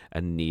be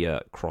a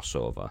Nia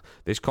crossover.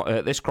 This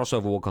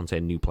crossover will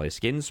contain new player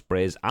skins,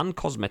 sprays, and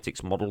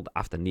cosmetics modelled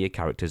after Nia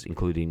characters,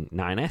 including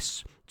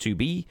 9S,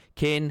 2B,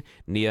 Kane,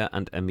 Nia,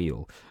 and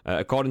Emil.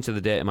 According to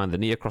the data mine, the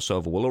Nia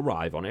crossover will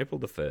arrive on April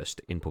the 1st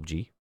in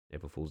PUBG.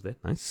 April Fool's Day,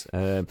 nice.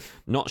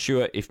 Not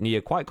sure if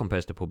Nier quite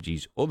compares to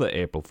PUBG's other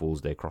April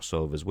Fool's Day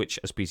crossovers, which,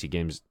 as PC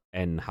Games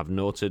N have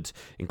noted,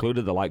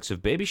 included the likes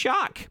of Baby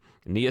Shark.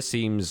 Nier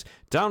seems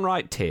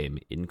downright tame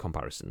in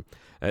comparison.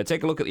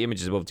 Take a look at the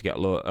images above to get a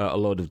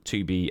load of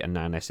 2B and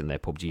 9S in their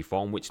PUBG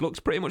form, which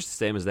looks pretty much the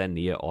same as their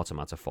Nier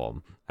Automata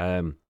form.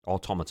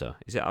 Automata,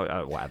 is it?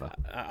 Whatever.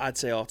 I'd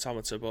say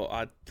Automata,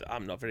 but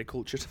I'm not very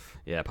cultured.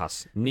 Yeah,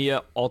 pass.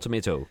 Nier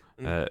Automato.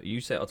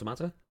 You say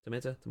Automata?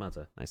 Tomato?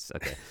 Nice,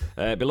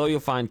 okay. Below you'll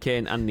find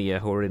Kane and Nier,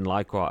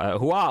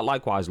 who are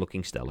likewise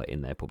looking stellar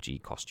in their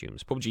PUBG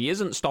costumes. PUBG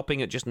isn't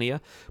stopping at just Nier.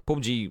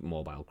 PUBG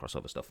mobile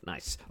crossover stuff.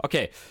 Nice.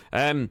 Okay,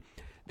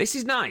 this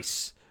is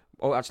nice.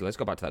 Oh, actually, let's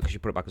go back to that because you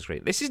put it back on the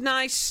screen. This is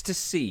nice to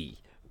see.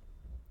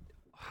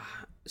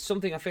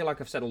 Something I feel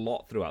like I've said a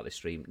lot throughout this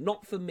stream.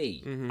 Not for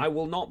me. I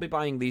will not be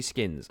buying these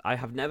skins. I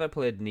have never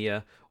played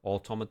Nier or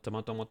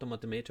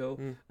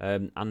Tomato,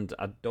 and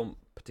I don't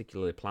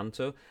particularly plan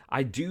to.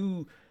 I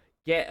do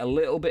get a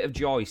little bit of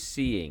joy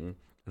seeing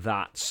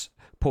that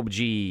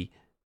PUBG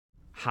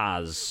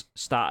has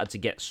started to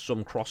get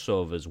some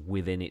crossovers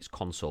within its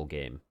console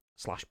game /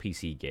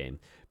 PC game,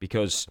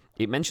 because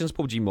it mentions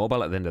PUBG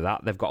Mobile at the end of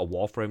that. They've got a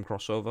Warframe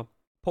crossover.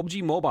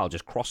 PUBG Mobile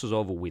just crosses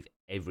over with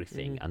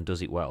everything and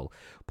does it well.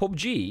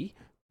 PUBG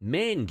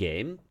main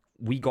game,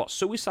 we got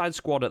Suicide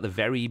Squad at the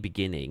very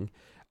beginning,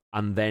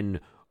 and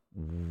then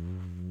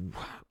I'm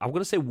going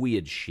to say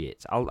weird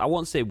shit. I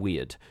won't say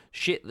weird.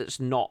 Shit that's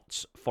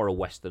not for a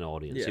Western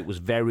audience. Yeah. It was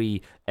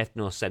very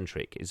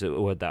ethnocentric, is a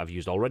word that I've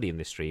used already in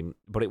this stream,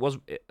 but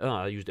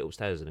I used it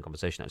upstairs in a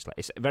conversation actually.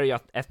 It's very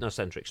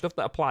ethnocentric, stuff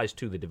that applies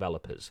to the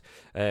developers.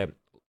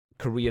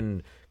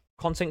 Korean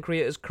content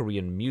creators,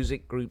 Korean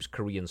music groups,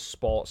 Korean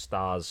sports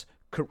stars.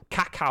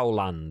 Cacao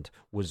Land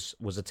was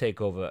a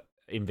takeover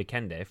in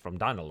Vikende from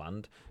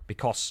Dinoland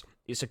because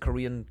it's a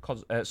Korean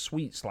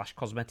sweet /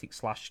 cosmetic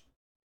 /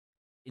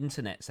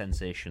 internet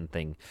sensation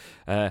thing.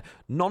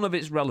 None of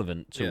it's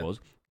relevant to us.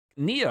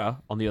 Nier,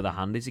 on the other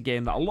hand, is a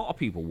game that a lot of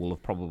people will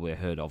have probably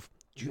heard of.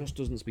 Just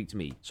doesn't speak to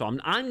me. So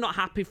I'm not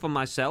happy for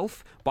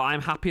myself, but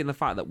I'm happy in the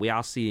fact that we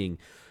are seeing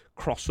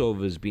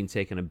crossovers being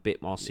taken a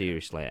bit more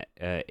seriously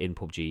in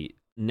PUBG.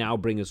 Now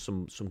bring us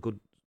some good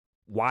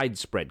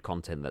widespread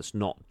content that's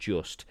not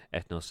just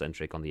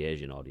ethnocentric on the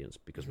Asian audience,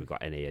 because we've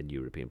got NA and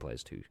European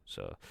players too.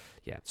 So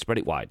yeah, spread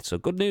it wide. So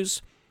good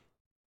news,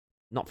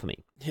 not for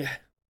me. Yeah.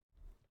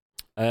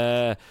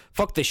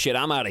 Fuck this shit,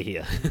 I'm out of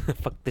here.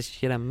 Fuck this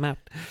shit, I'm out.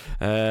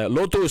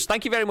 Lotus,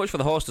 thank you very much for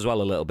the host as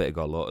well a little bit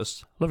ago,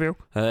 Lotus. Love you.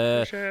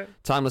 Sure.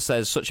 Timeless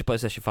says, such a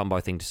PlayStation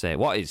fanboy thing to say.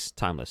 What is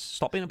Timeless?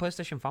 Stop being a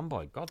PlayStation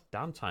fanboy. God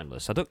damn,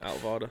 Timeless. I don't. Out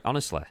of order.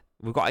 Honestly,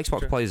 we've got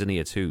Xbox players in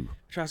here too.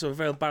 Try to have a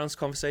very balanced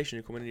conversation.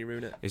 You come in and you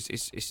ruin it.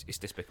 It's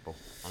despicable,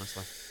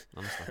 honestly.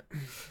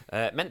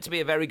 Meant to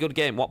be a very good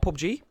game. What,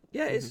 PUBG?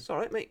 Yeah, it is. It's all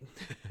right, mate.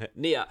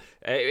 Nier.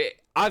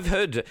 I've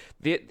heard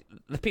the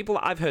people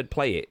that I've heard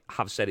play it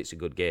have said it's a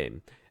good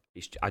game.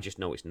 I just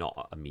know it's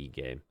not a me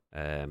game.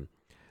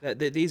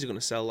 These are going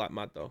to sell like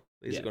mad though.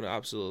 These are going to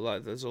absolutely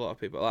like. There's a lot of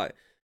people like.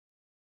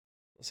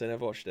 I'm saying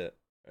I've watched it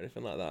or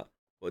anything like that.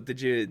 But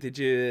did you?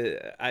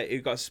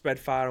 It got spread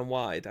far and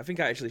wide. I think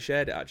I actually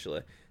shared it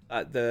actually.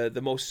 Like the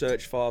most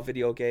searched for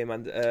video game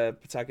and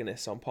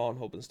protagonists on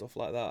Pornhub and stuff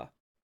like that.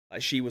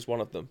 Like she was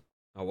one of them.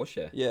 Oh, was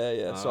she?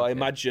 Yeah. Oh, so okay. I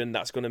imagine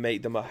that's going to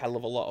make them a hell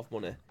of a lot of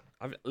money.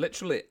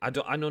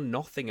 I know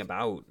nothing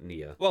about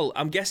Nier. Well,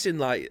 I'm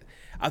guessing I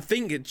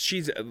think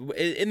she's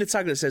in the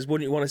tag that says,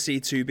 "Wouldn't you want to see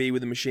 2B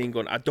with a machine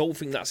gun?" I don't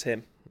think that's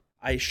him.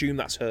 I assume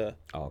that's her.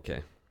 Oh,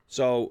 okay.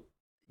 So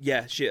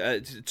yeah, she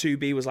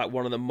 2B was like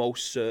one of the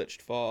most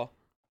searched for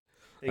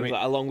things,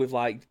 along with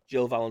like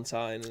Jill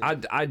Valentine.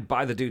 I'd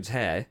buy the dude's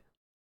hair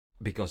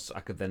because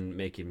I could then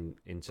make him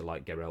into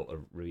like Geralt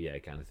or Rui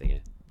kind of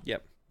thing.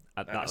 Yep.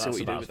 That's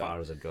about as far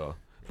as I'd go.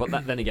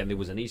 But then again, there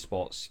was an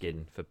esports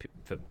skin for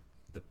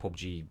the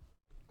PUBG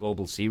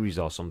Global Series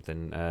or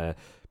something,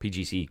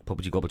 PGC,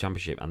 PUBG Global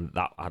Championship, and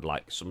that had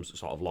like some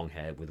sort of long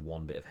hair with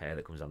one bit of hair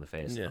that comes down the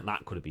face. Yeah. And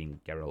that could have been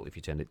Geralt if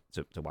you turned it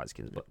to white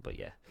skins, but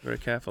yeah. Very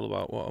careful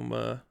about what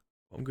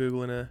I'm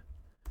Googling here.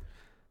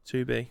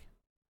 2B.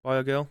 Boy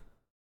or girl?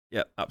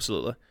 Yeah,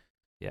 absolutely.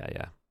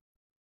 Yeah.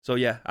 So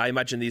yeah, I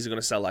imagine these are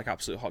going to sell like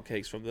absolute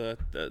hotcakes from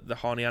the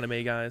horny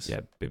anime guys.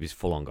 Yeah, Bibby's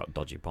full on got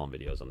dodgy porn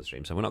videos on the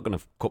stream, so we're not going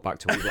to cut back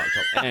to his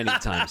laptop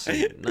anytime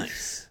soon.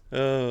 Nice.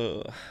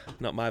 Oh,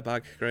 not my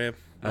bag, Graham.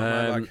 Not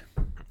my bag.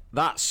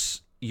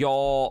 That's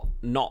your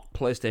not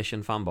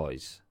PlayStation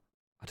fanboys.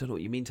 I don't know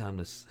what you mean,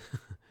 Timeless.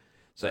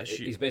 So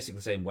he's basically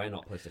saying we're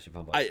not PlayStation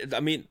fanboys. I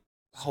mean,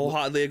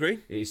 wholeheartedly agree.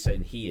 He's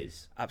saying he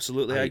is.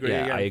 Absolutely, I agree.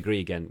 Yeah, I agree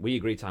again. We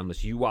agree,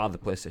 Timeless. You are the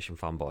PlayStation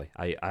fanboy.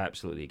 I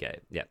absolutely get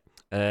it. Yeah.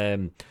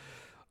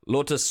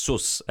 Lotus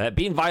Sus.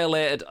 Being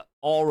violated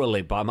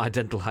orally by my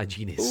dental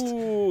hygienist.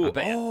 Ooh,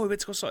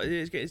 it's got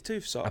he's getting his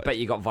tooth sorted. I bet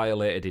you got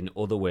violated in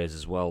other ways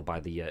as well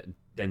by the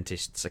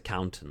dentist's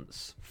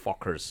accountants.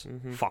 Fuckers.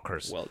 Mm-hmm.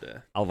 Fuckers. Well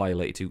done. I'll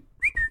violate you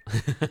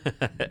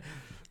too.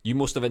 You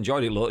must have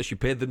enjoyed it, Lotus. You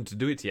paid them to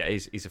do it. Yeah,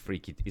 he's a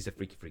freaky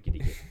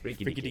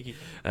dicky.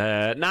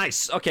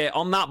 Nice. Okay,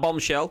 on that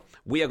bombshell,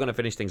 we are going to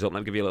finish things up.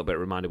 Let me give you a little bit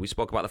of a reminder. We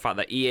spoke about the fact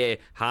that EA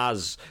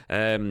has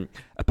a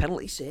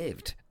penalty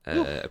saved.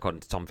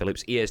 According to Tom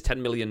Phillips, EA's €10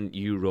 million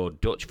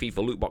Dutch FIFA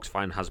loot box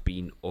fine has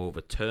been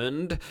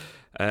overturned.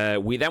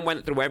 We then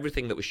went through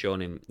everything that was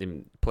shown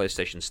in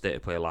PlayStation State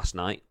of Play last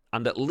night,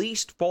 and at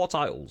least 4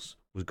 titles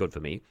was good for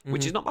me,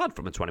 which is not bad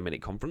from a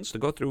 20-minute conference to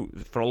go through.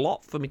 For a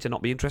lot for me to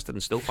not be interested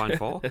and still find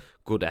 4.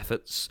 Good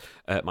efforts.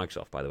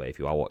 Microsoft, by the way, if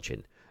you are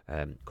watching,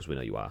 because we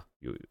know you are.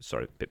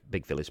 Sorry,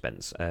 Big Philly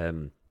Spence.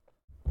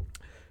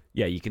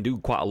 Yeah, you can do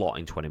quite a lot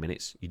in 20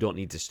 minutes. You don't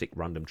need to stick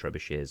random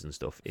trebuchets and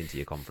stuff into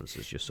your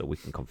conferences just so we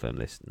can confirm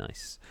this.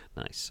 Nice.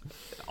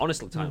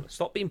 Honestly, Tyler,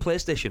 stop being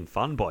PlayStation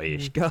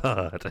fanboyish.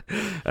 God.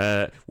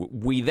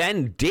 We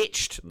then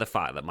ditched the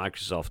fact that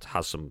Microsoft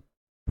has some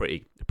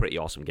pretty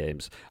awesome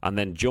games, and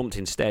then jumped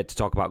instead to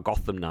talk about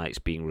Gotham Knights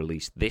being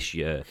released this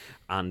year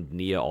and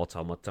Nier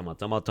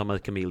Automata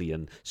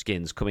Chameleon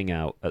skins coming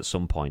out at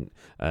some point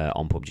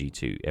on PUBG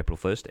 2. April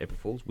 1st, April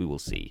Fools, we will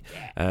see.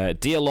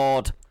 Dear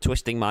Lord,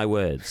 twisting my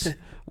words.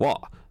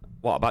 What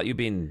about you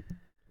being...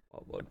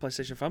 What,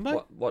 PlayStation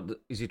fanboy? What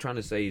is he trying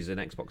to say? He's an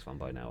Xbox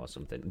fanboy now or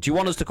something? Do you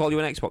want us to call you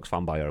an Xbox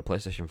fanboy or a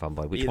PlayStation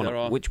fanboy?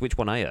 Which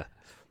one are you?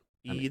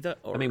 Either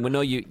or. I mean, we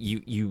know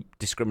you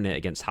discriminate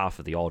against half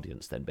of the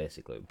audience then,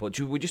 basically. But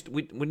we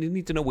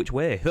need to know which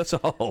way. That's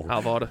all. Out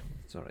of order.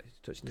 Sorry,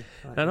 touching you.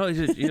 No,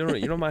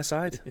 you're on my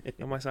side.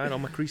 You're on my side,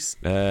 on my crease.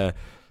 Look,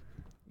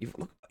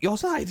 your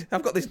side.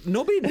 I've got this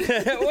nubbin.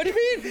 What do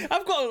you mean?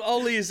 I've got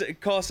all these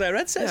Corsair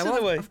headsets in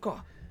the way. I've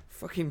got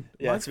fucking...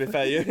 Yeah, to be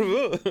fair,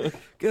 you...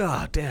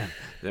 God damn.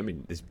 I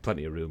mean, there's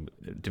plenty of room.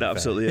 That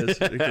absolutely is.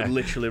 We could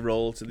literally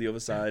roll to the other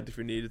side if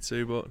we needed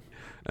to, but...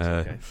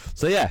 Okay.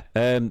 So yeah,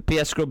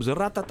 PS Scrubs.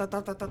 Thank you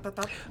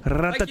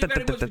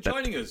very much for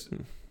joining us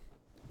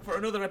for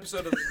another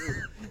episode of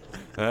the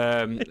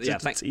group.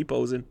 Just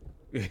T-posing.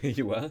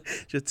 You were?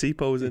 Just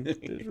T-posing.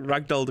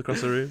 Ragdolled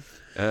across the room.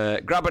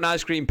 Grab an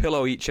ice cream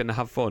pillow each and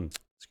have fun.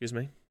 Excuse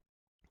me.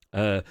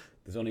 There's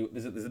a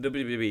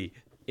WWE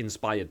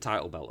inspired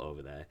title belt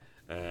over there.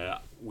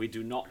 We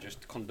do not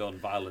just condone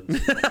violence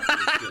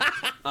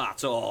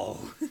at all.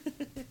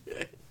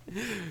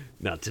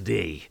 Not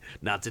today.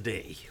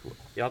 If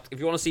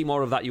you want to see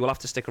more of that, you will have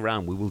to stick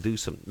around. We will do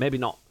some, maybe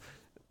not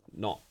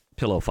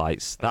pillow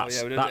fights. We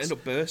don't end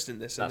up bursting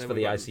this. That's for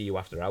the ICU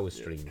after hours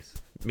streams.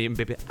 Me and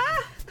Bibi.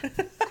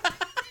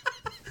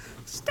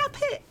 Stop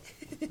it!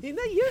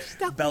 No, you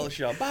stop. Belt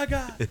shot,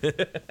 bagger.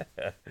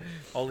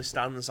 Only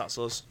stands. That's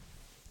us.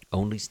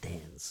 Only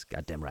stands.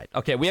 Goddamn right.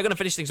 Okay, we are going to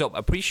finish things up.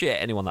 Appreciate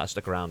anyone that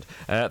stuck around.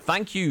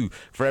 Thank you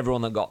for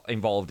everyone that got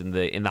involved in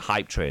the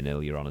hype train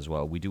earlier on as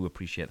well. We do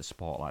appreciate the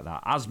support like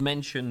that. As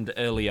mentioned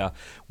earlier,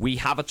 we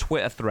have a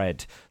Twitter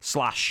thread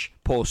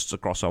 / posts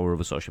across our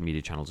other social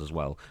media channels as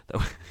well.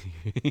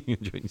 You're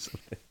enjoying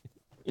something.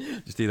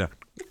 Just do that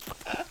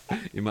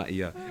in my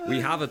ear.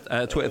 We have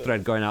a Twitter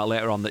thread going out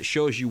later on that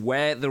shows you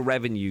where the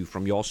revenue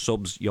from your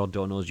subs, your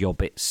donos, your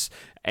bits,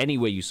 any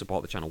way you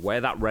support the channel, where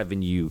that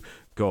revenue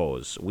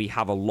goes. We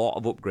have a lot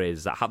of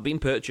upgrades that have been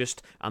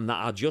purchased and that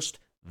are just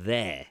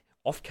there.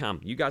 Off cam.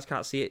 You guys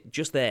can't see it,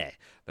 just there.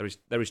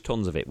 There is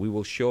tons of it. We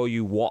will show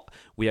you what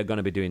we are going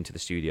to be doing to the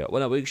studio.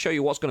 Well, no, we'll show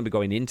you what's going to be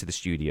going into the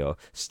studio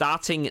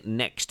starting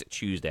next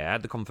Tuesday. I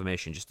had the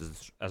confirmation just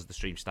as the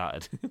stream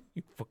started.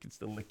 You fucking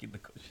still licking the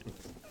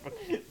cushions.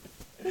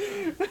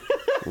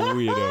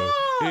 Weirdo.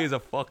 He's a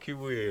fucking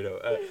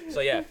weirdo.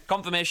 So yeah,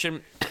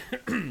 confirmation.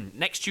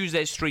 Next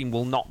Tuesday's stream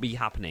will not be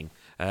happening.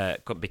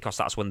 Because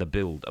that's when the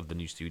build of the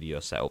new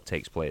studio setup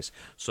takes place.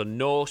 So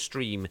no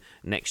stream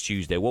next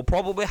Tuesday. We'll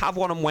probably have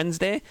one on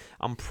Wednesday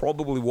and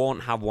probably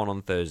won't have one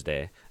on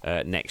Thursday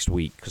next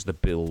week because the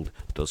build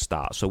does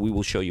start. So we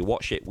will show you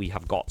what shit we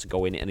have got to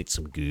go in it, and it's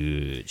some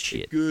good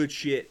shit. Good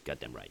shit.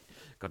 Goddamn right.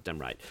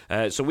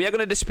 So we are going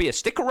to disappear.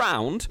 Stick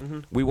around. Mm-hmm.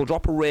 We will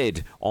drop a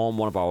raid on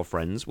one of our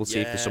friends. We'll see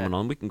if there's someone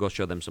on. We can go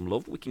show them some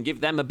love. We can give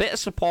them a bit of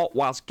support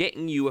whilst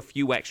getting you a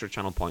few extra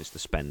channel points to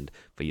spend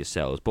for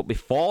yourselves. But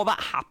before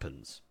that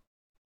happens,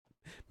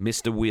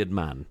 Mr. Weird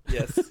Man.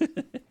 Yes.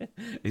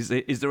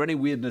 Is there any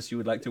weirdness you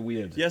would like to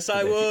weird? Yes,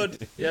 I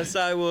would. Yes,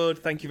 I would.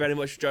 Thank you very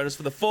much for joining us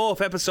for the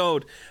 4th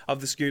episode of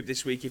The Scoop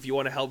this week. If you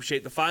want to help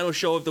shape the final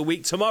show of the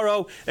week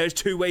tomorrow, there's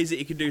 2 ways that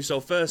you can do so.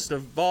 First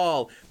of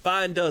all,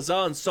 find us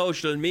on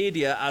social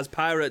media as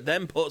Pirate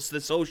then puts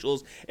the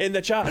socials in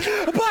the chat.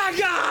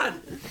 Bang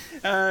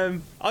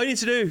on! All you need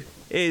to do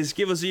is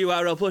give us a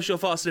URL plus your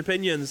thoughts and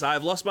opinions.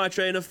 I've lost my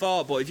train of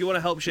thought, but if you want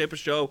to help shape a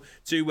show,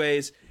 2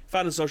 ways.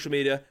 Find us on social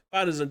media,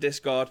 find us on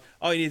Discord.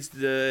 All you need to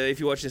do, if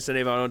you're watching this on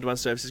any of our on-demand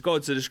services, go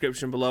to the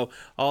description below.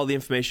 All the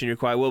information you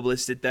require will be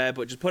listed there,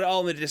 but just put it all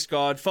in the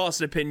Discord,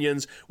 thoughts and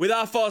opinions. With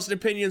our thoughts and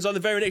opinions on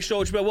the very next show,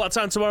 which will be what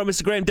time tomorrow,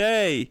 Mr. Graham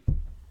Day?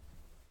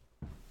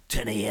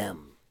 10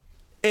 a.m.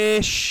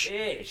 Ish.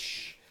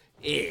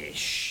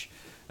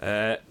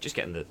 Just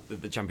getting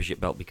the championship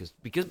belt because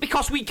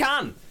we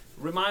can.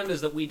 Remind us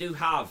that we do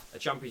have a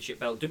championship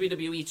belt.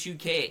 WWE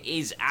 2K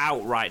is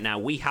out right now.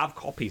 We have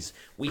copies.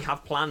 We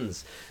have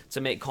plans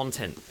to make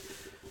content.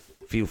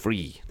 Feel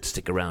free to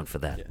stick around for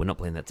that. Yeah. We're not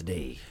playing that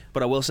today.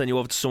 But I will send you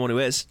over to someone who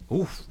is.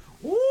 Oof.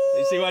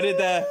 You see what I did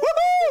there?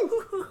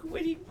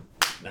 Woohoo!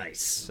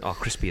 Nice. Oh,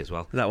 crispy as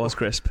well. That was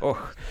crisp.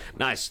 Oh,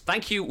 nice.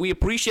 Thank you. We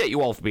appreciate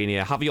you all for being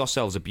here. Have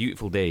yourselves a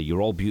beautiful day.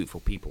 You're all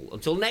beautiful people.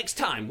 Until next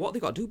time, what have they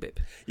got to do, Bib?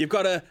 You've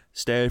got to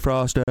stay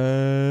frosty.